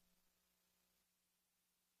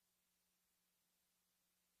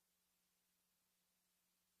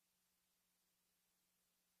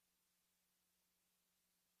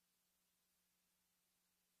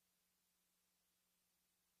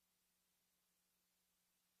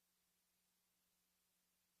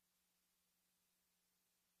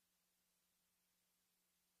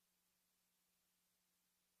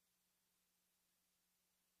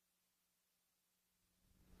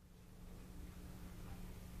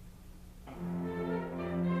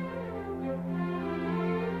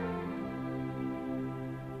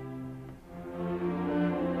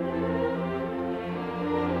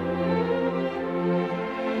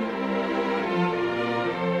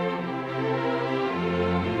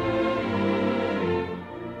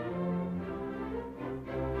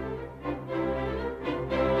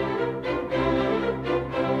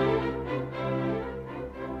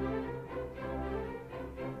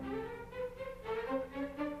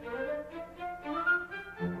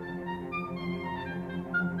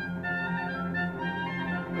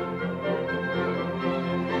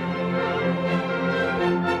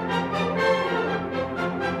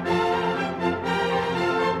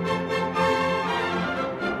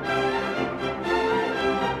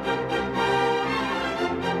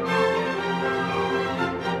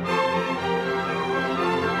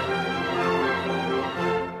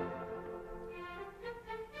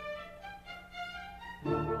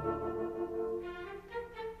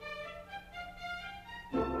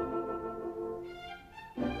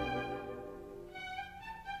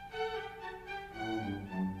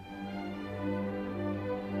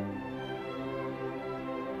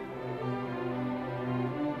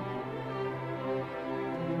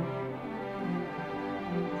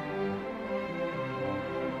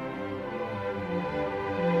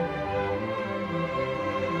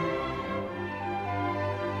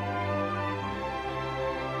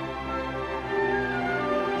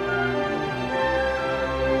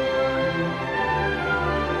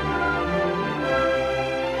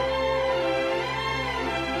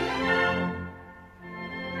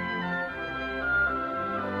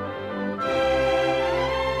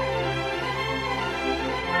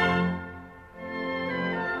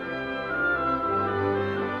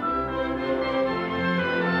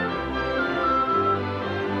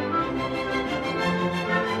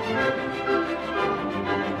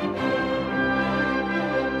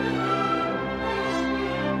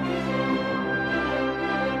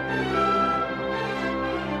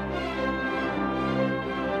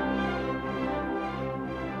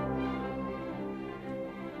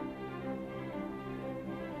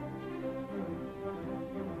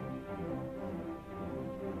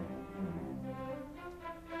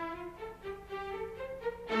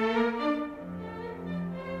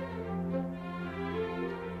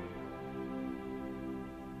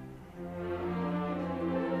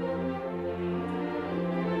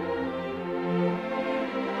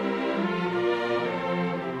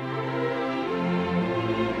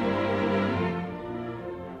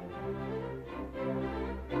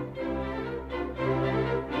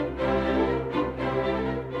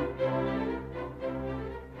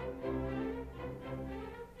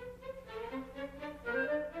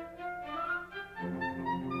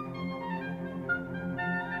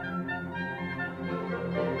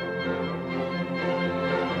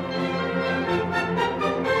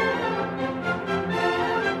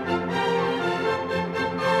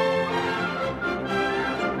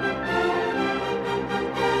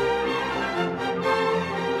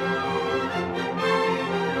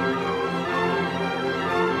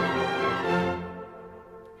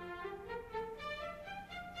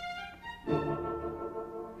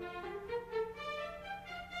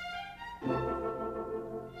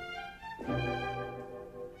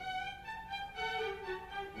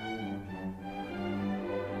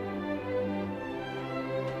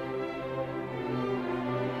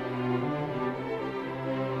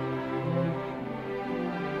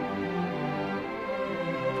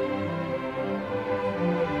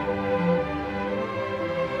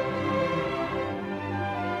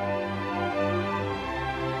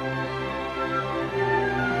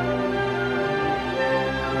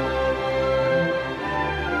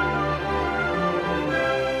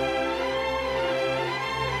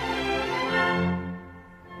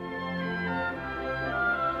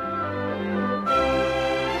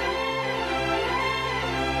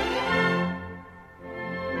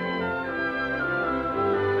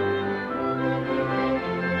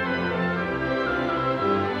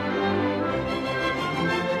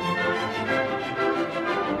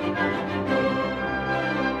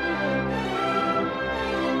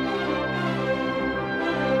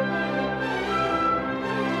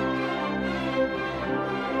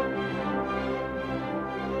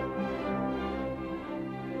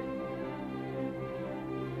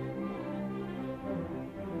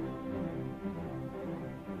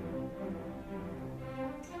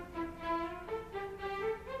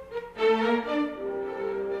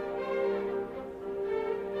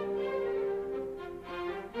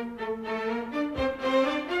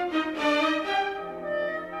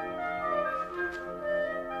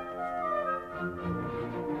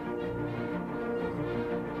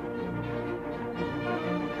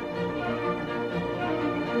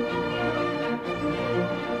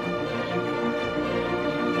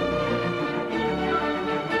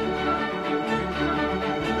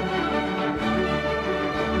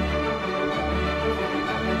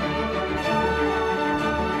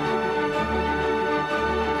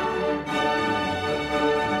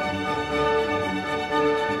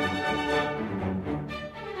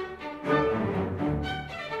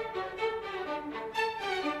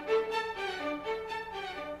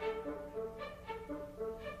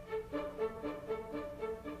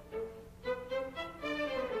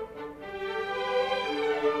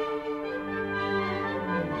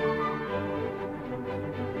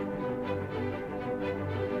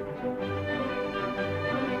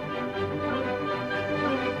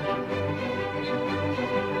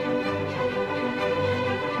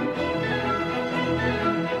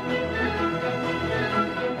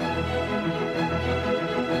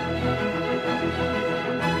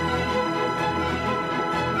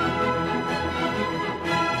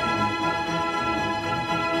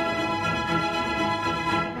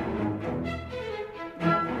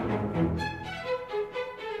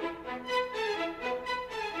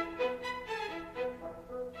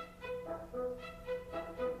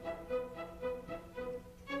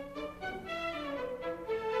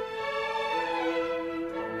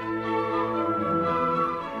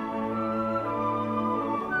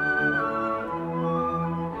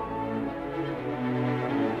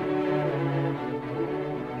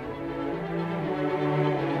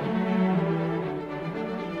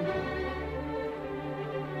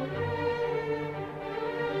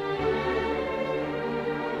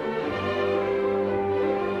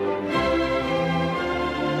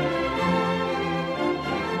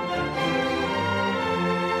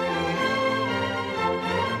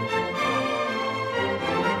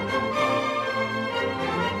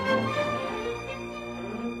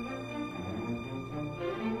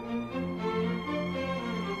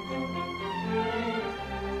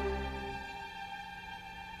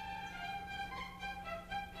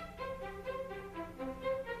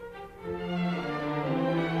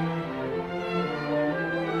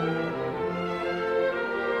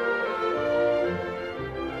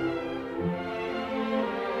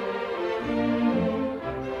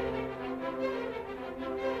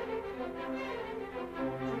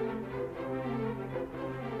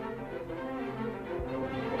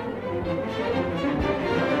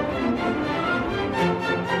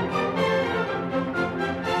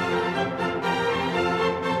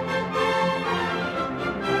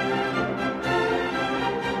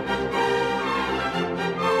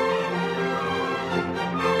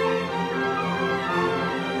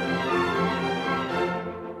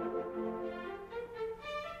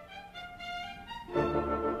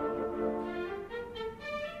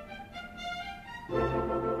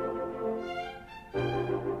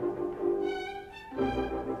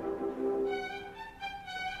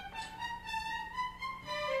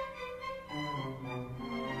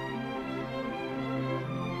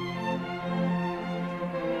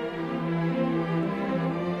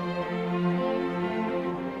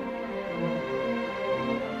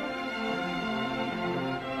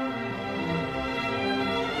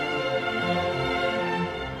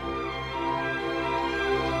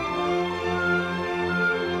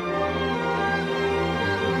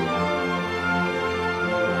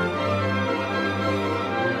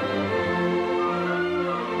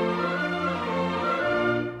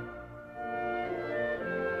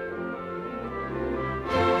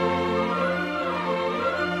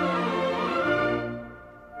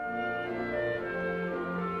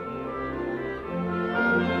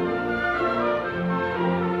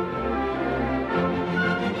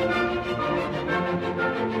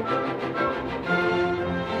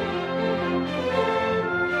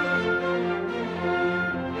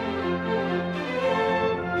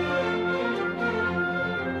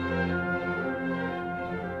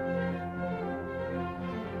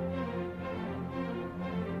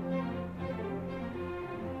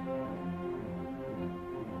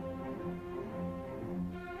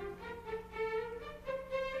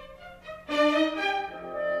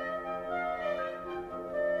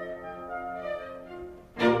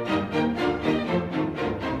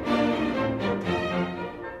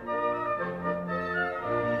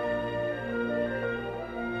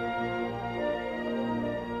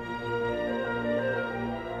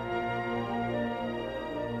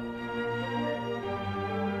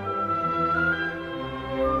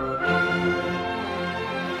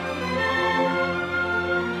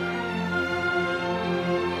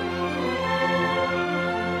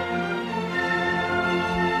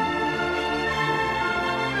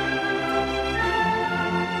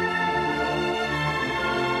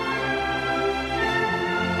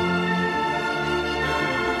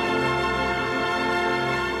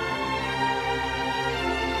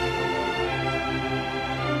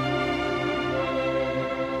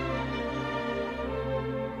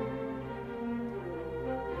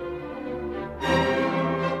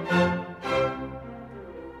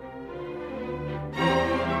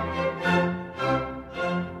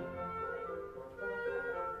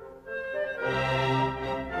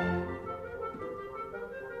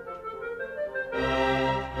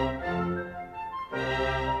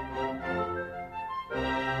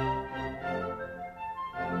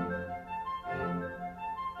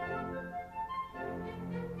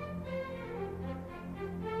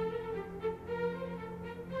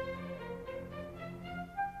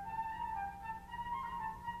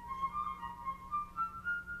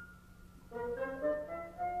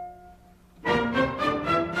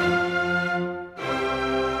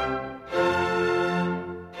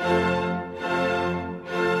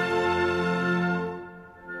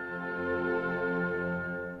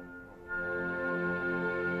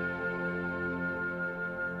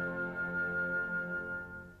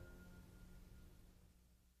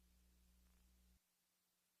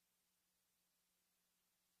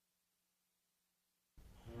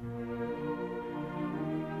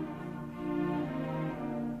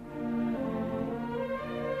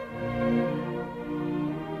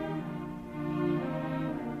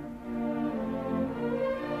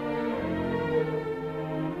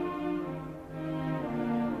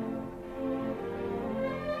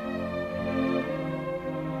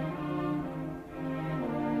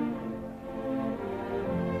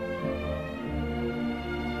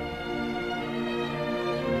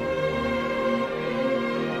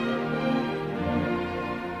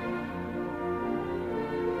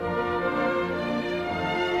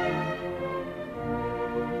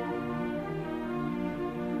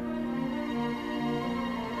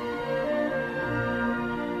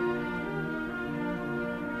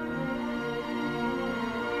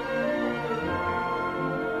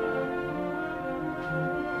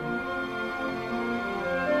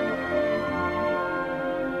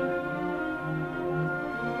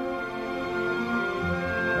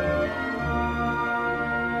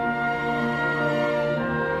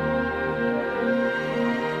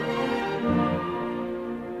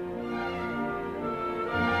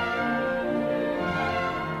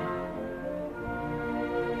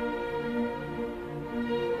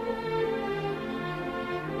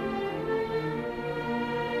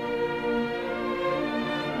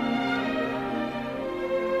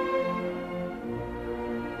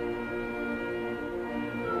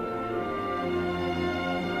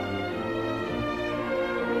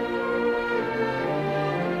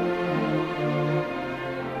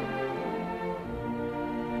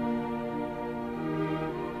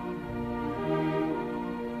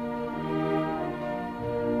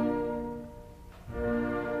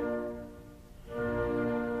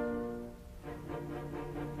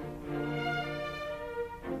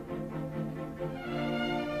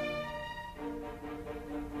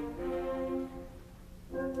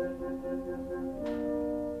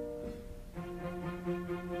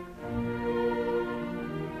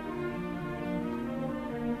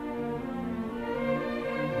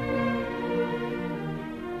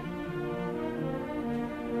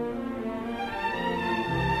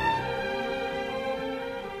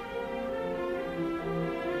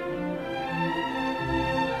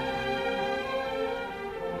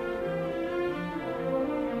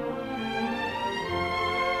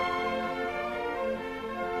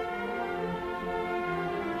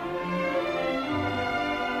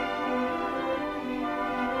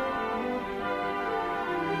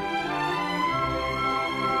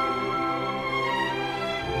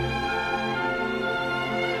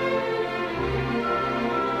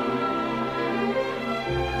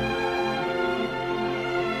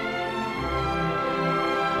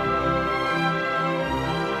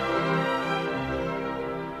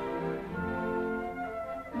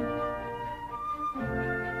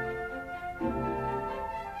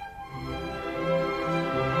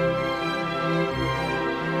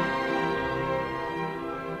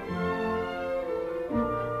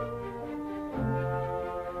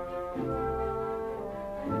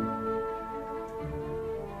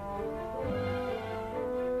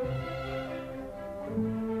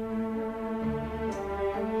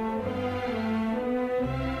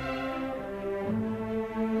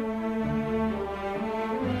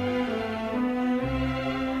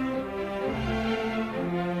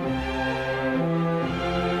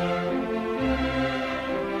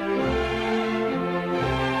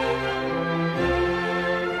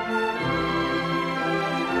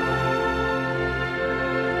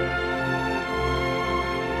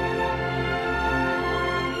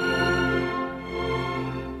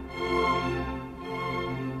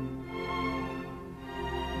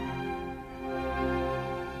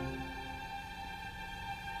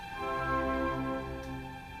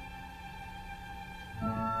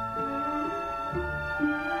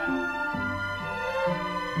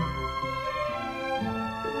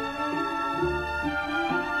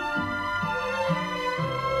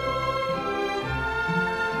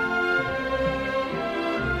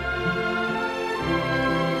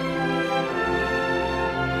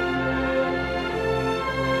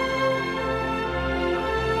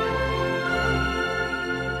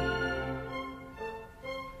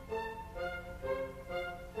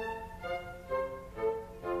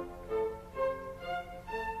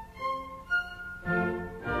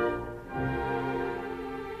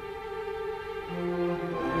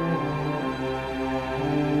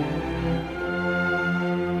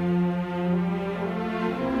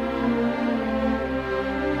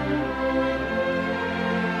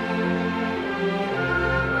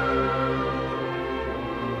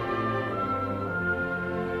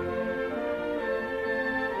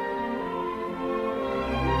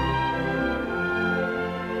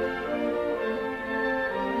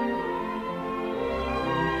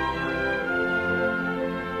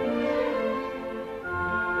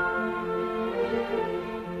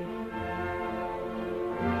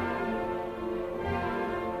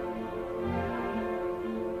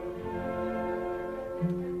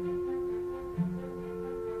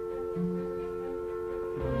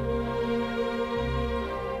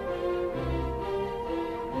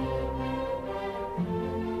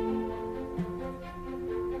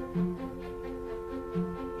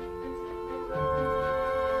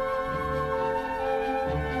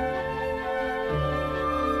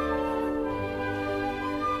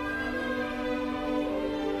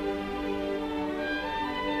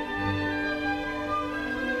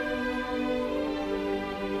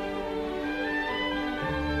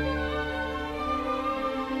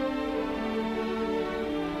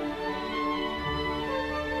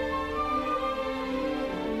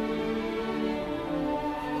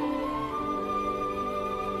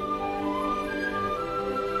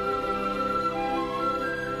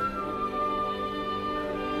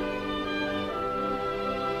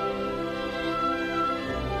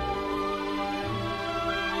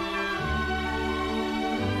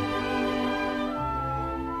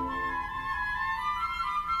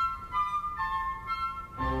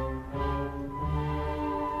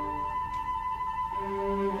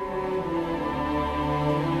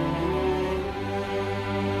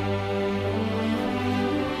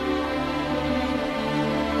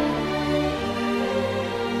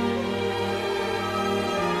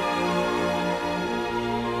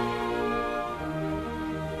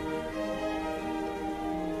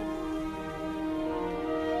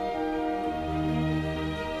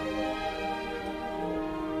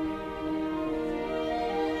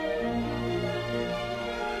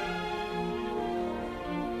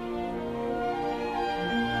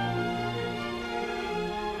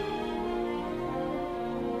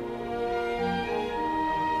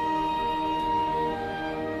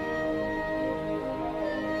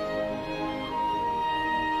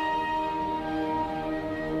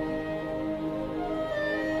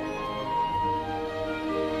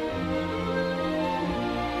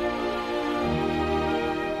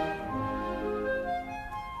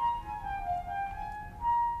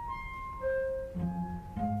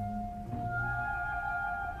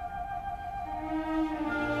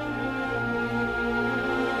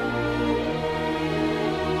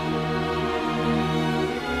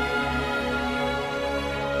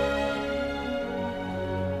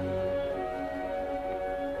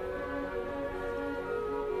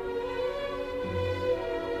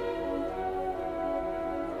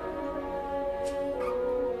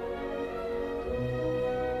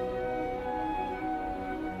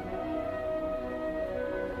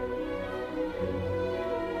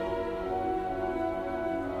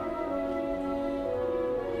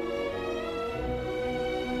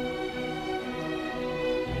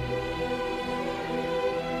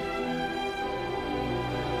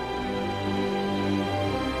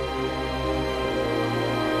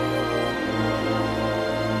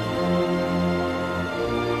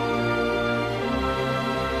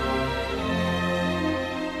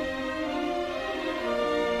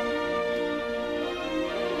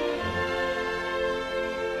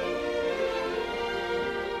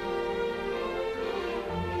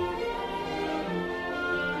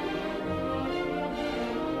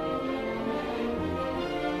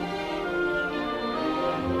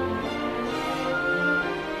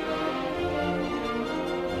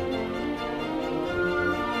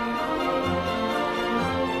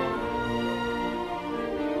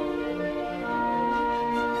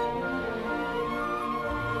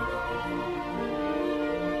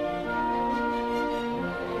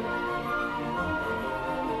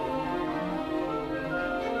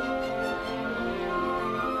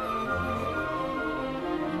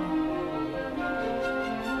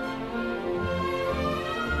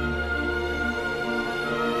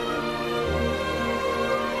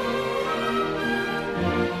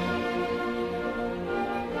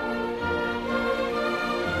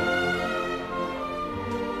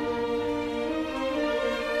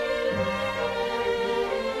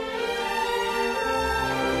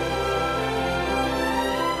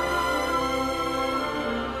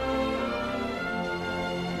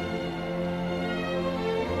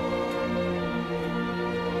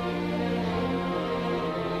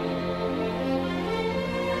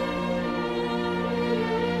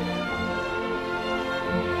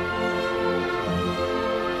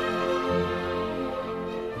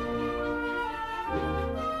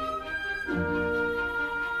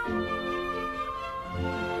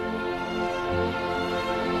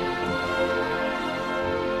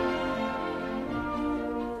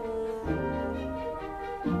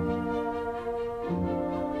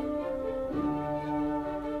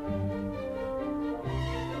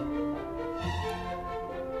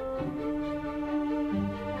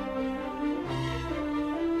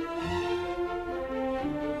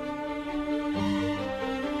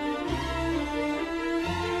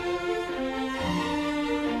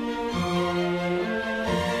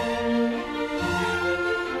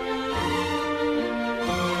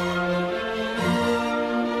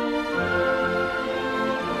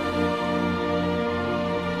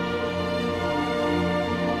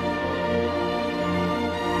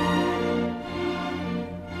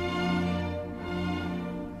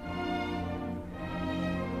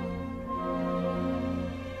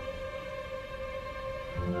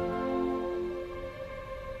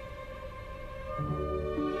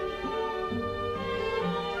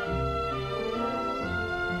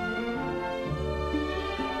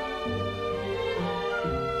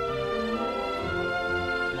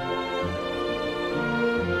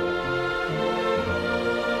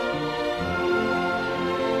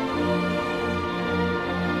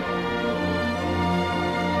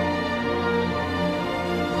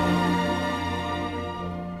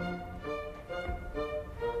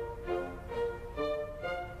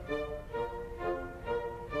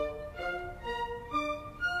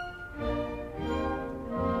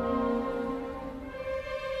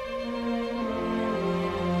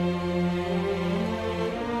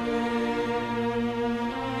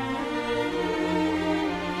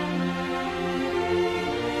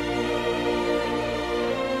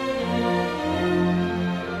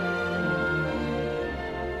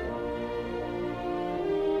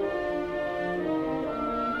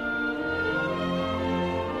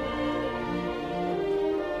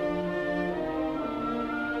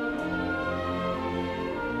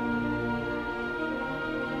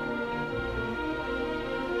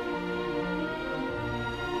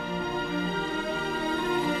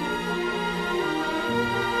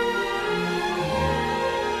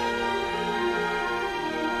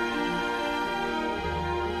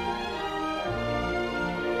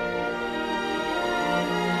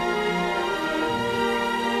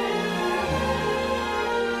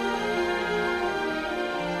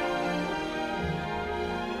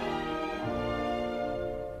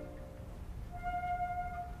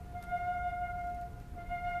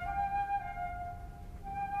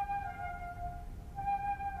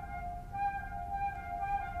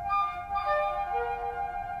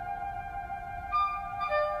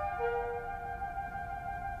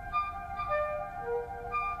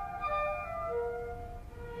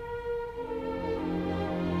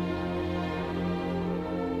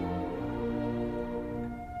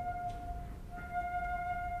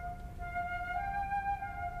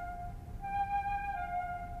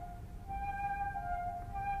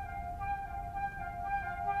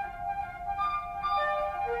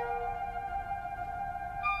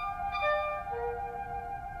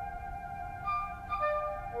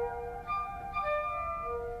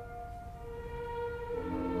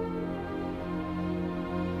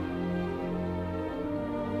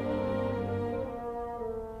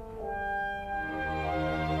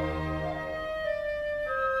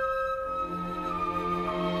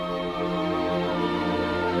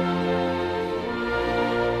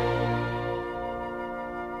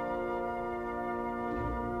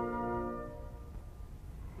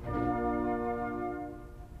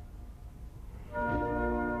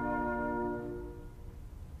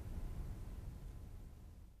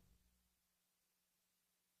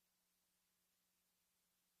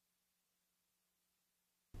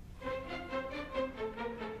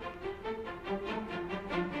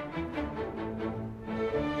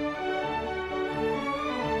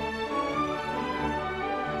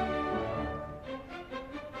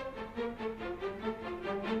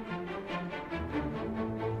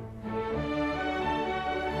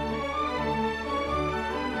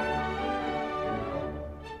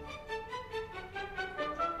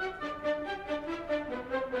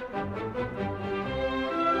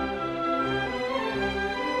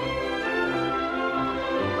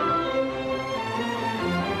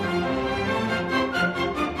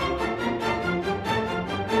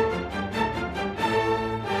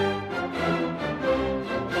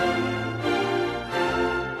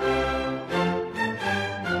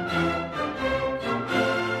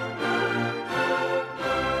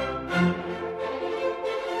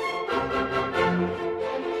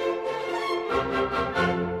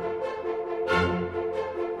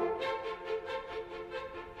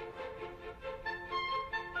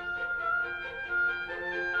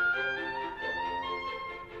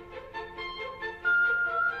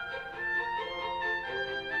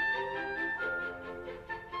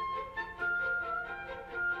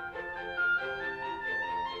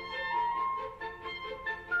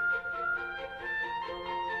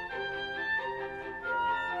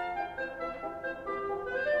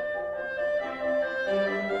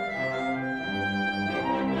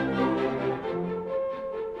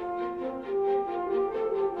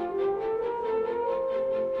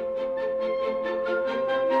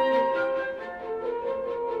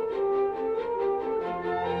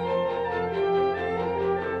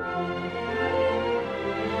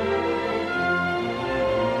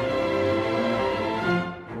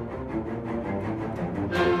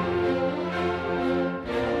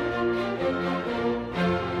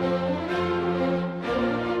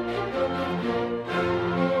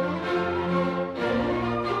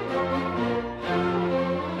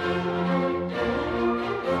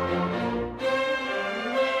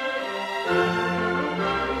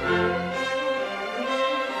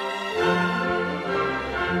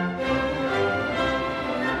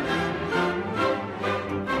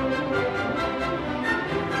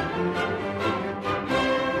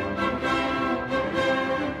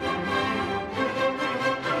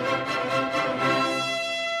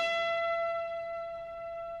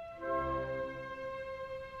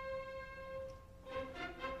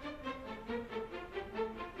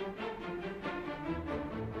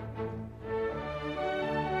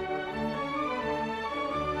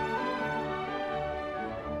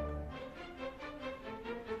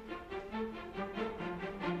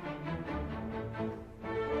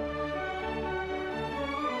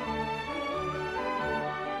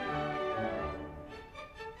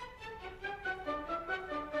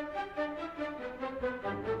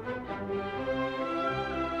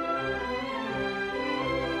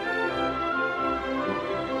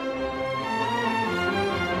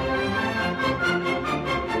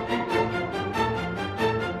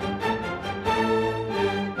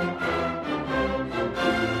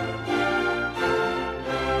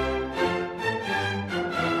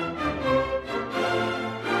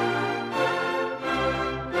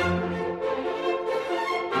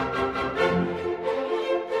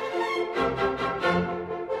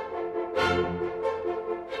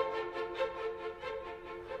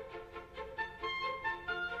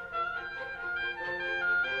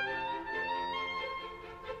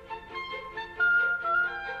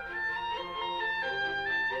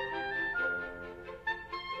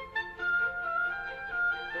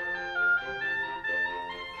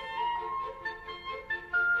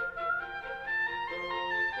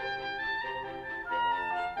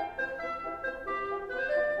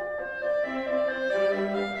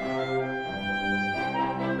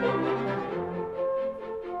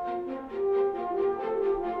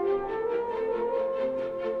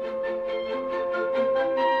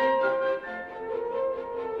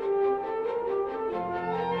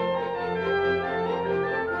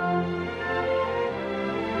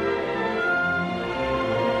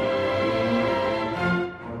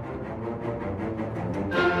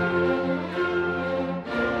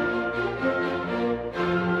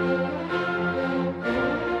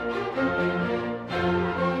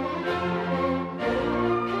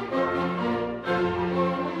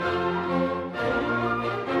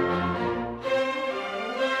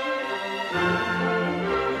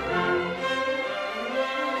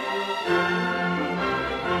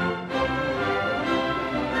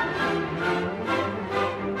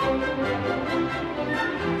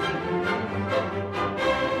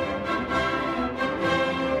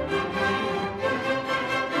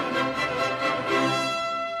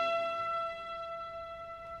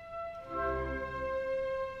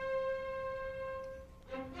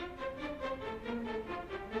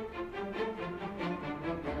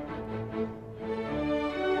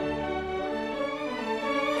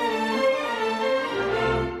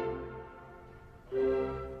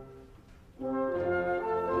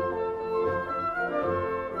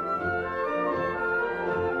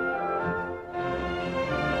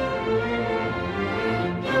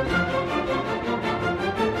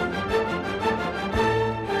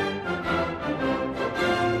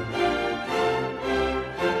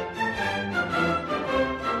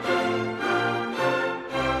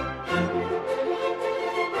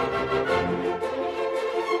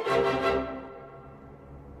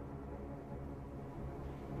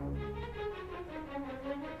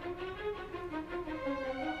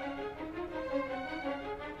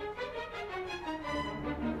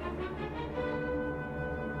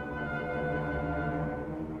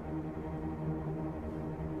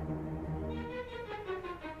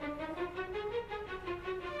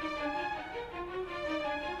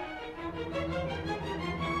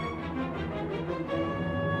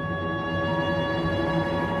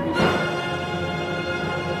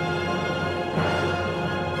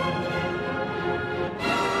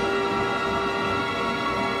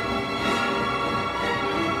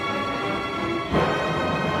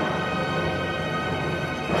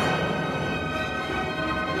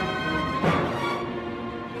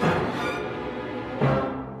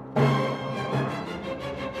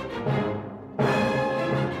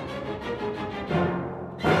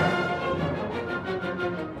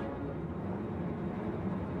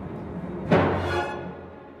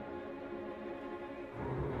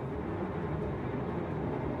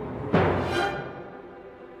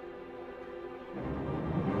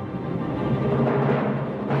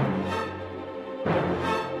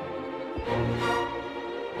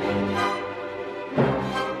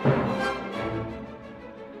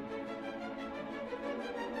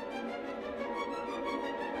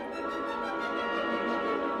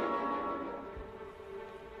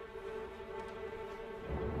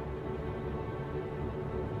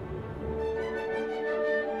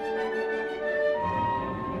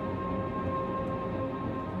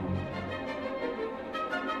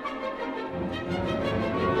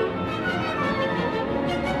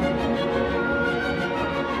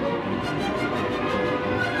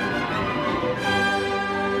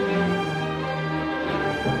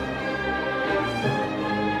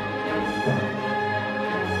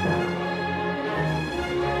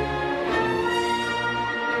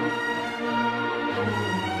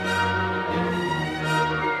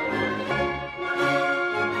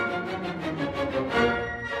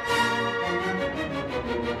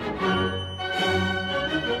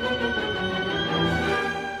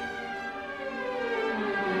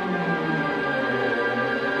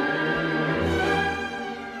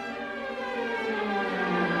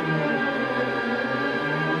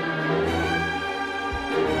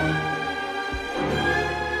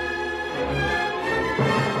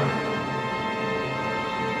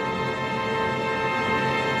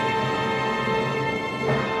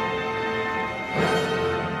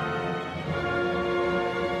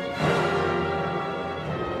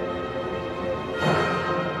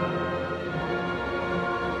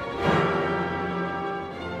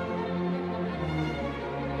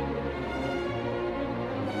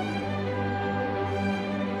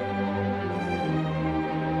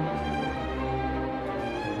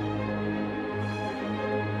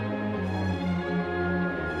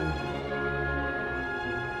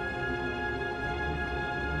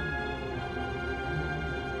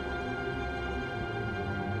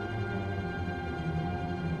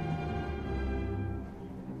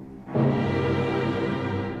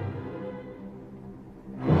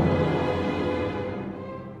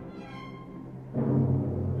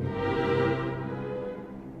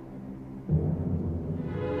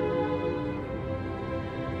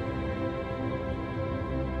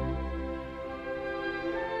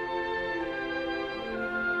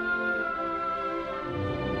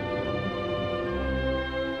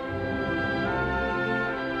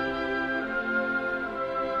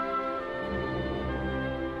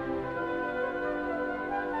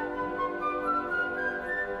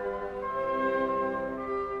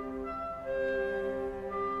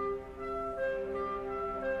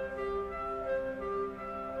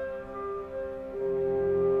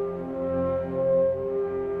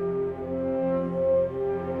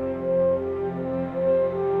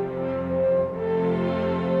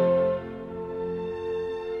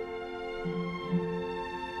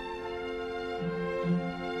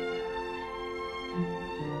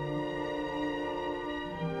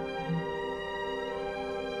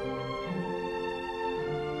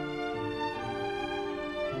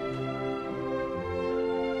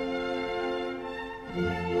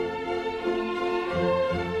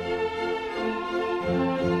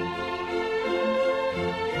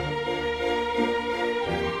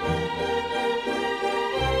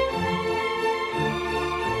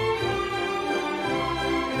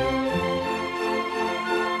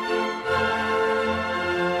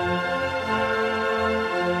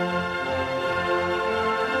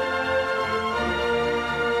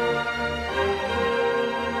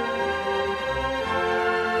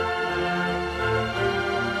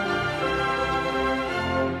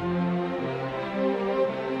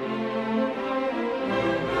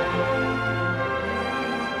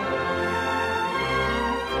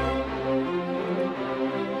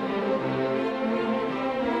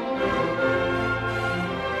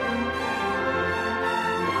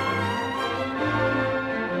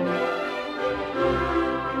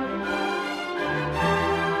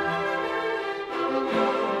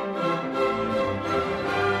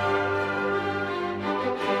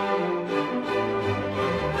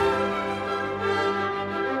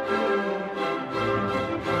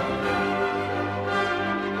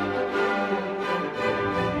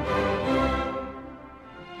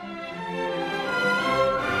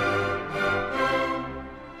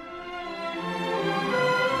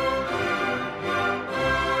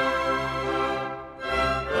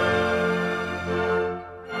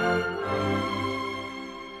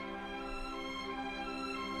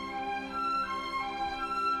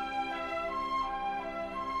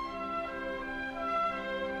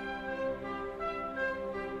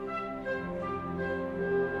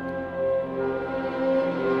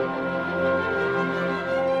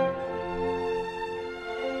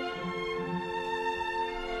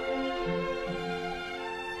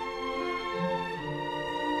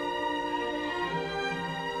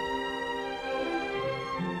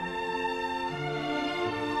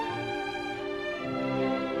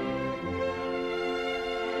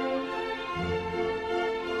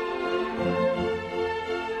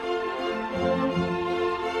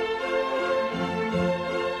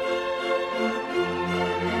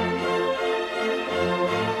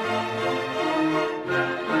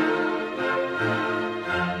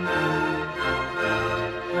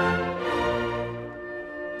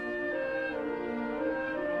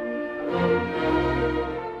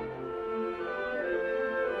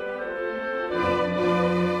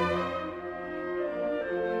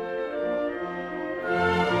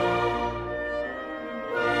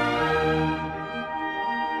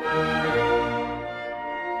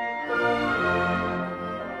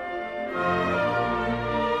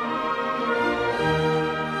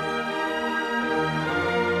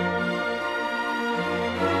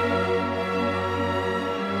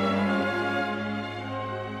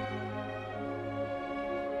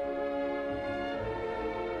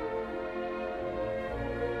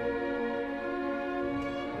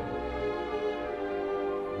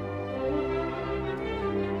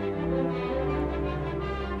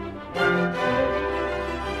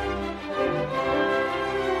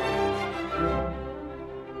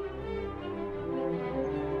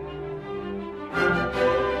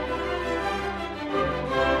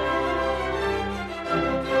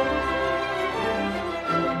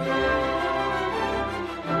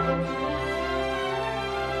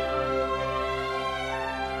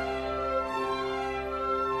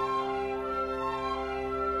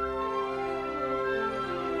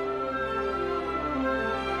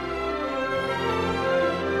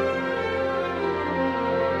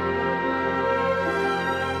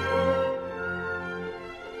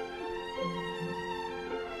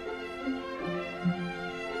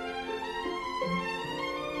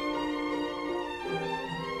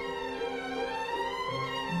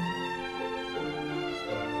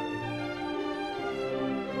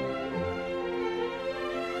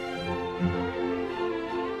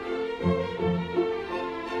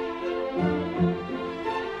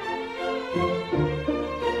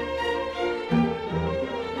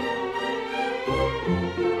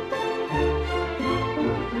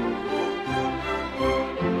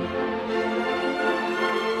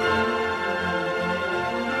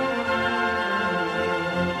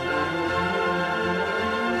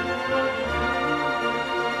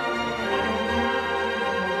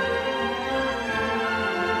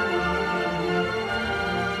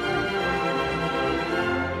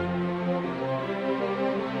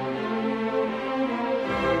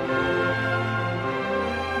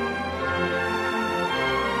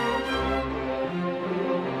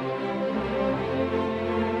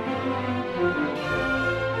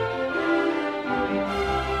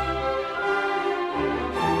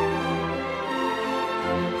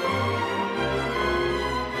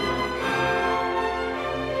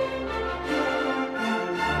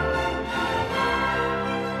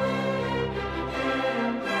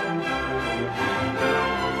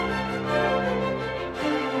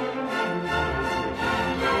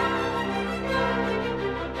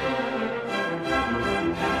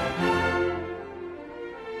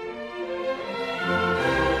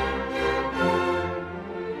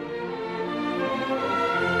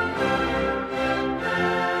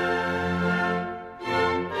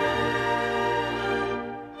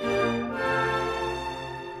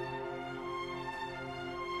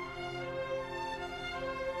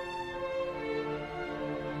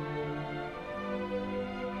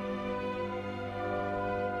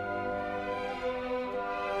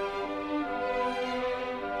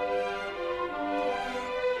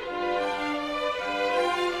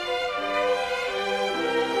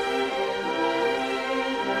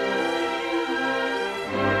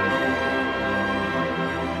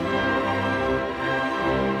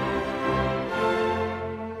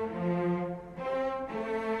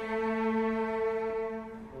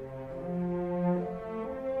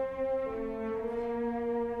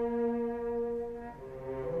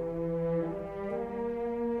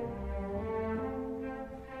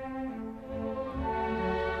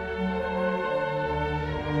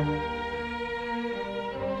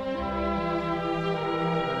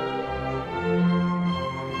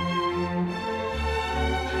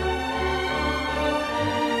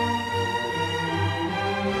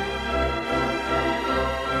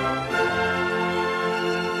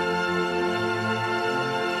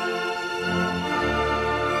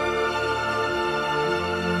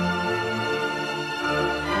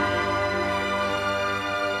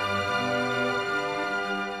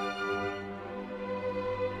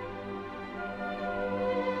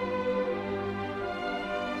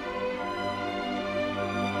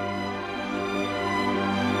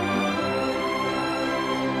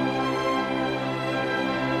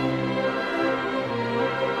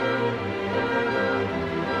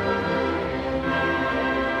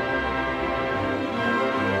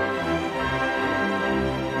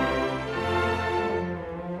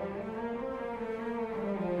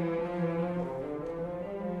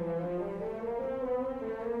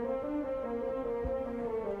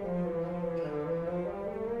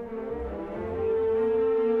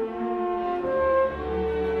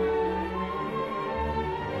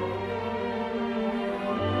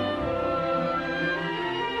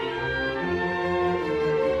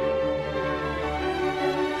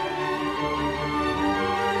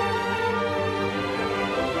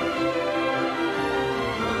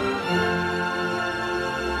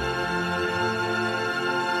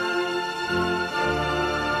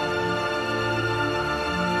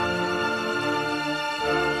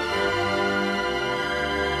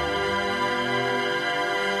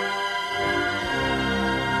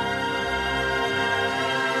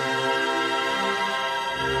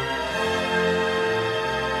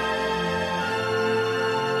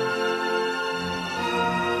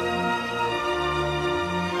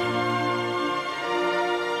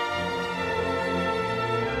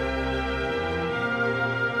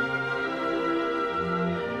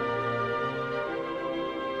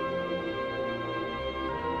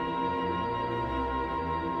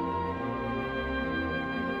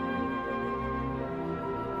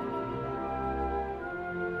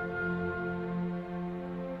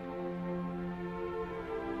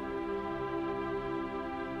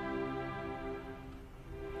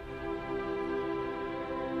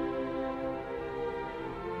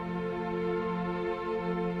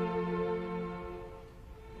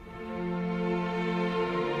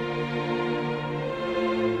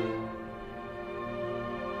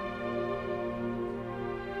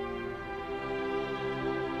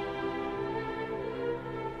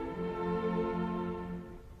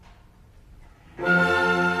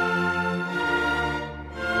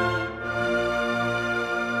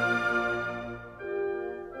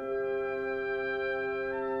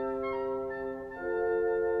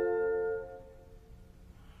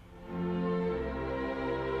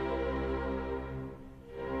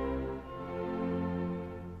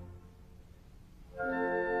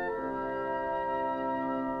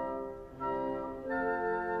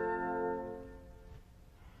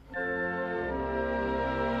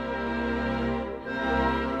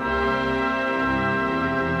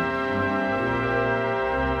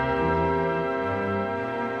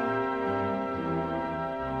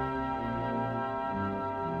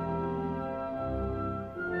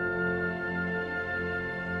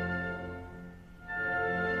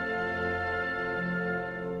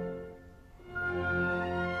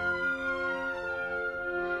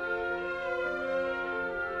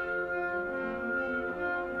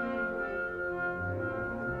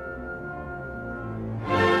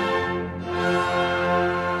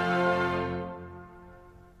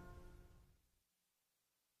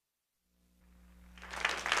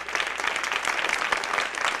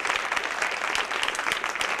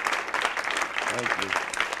 Thank you.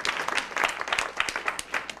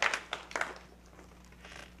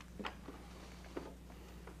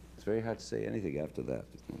 It's very hard to say anything after that.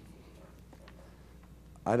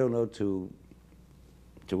 I don't know to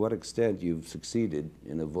what extent you've succeeded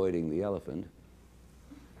in avoiding the elephant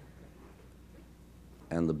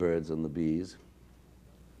and the birds and the bees.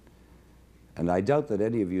 And I doubt that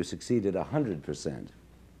any of you succeeded 100%,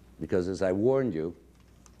 because as I warned you,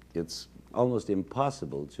 it's almost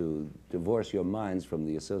impossible to divorce your minds from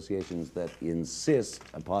the associations that insist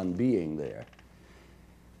upon being there.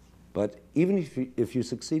 But even if you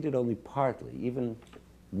succeeded only partly, even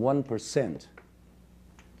 1%,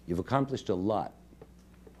 you've accomplished a lot,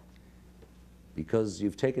 because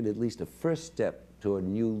you've taken at least a first step toward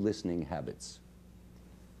new listening habits.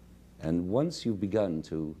 And once you've begun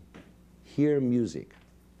to hear music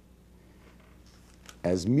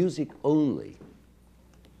as music only,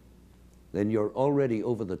 then you're already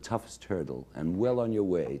over the toughest hurdle and well on your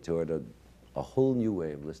way toward a whole new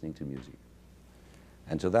way of listening to music.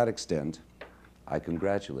 And to that extent, I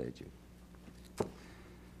congratulate you.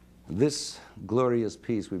 This glorious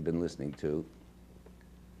piece we've been listening to,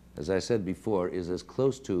 as I said before, is as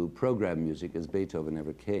close to program music as Beethoven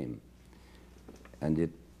ever came. And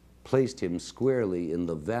it placed him squarely in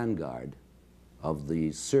the vanguard of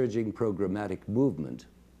the surging programmatic movement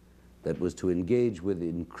that was to engage with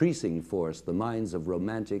increasing force the minds of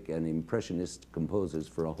Romantic and Impressionist composers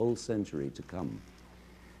for a whole century to come.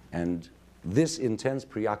 And this intense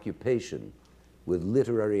preoccupation with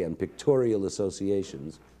literary and pictorial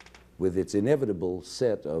associations, with its inevitable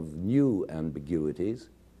set of new ambiguities,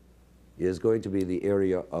 is going to be the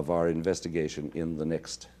area of our investigation in the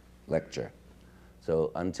next lecture.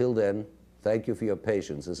 So until then, thank you for your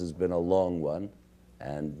patience. This has been a long one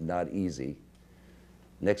and not easy.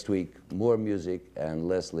 Next week, more music and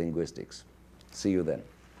less linguistics. See you then.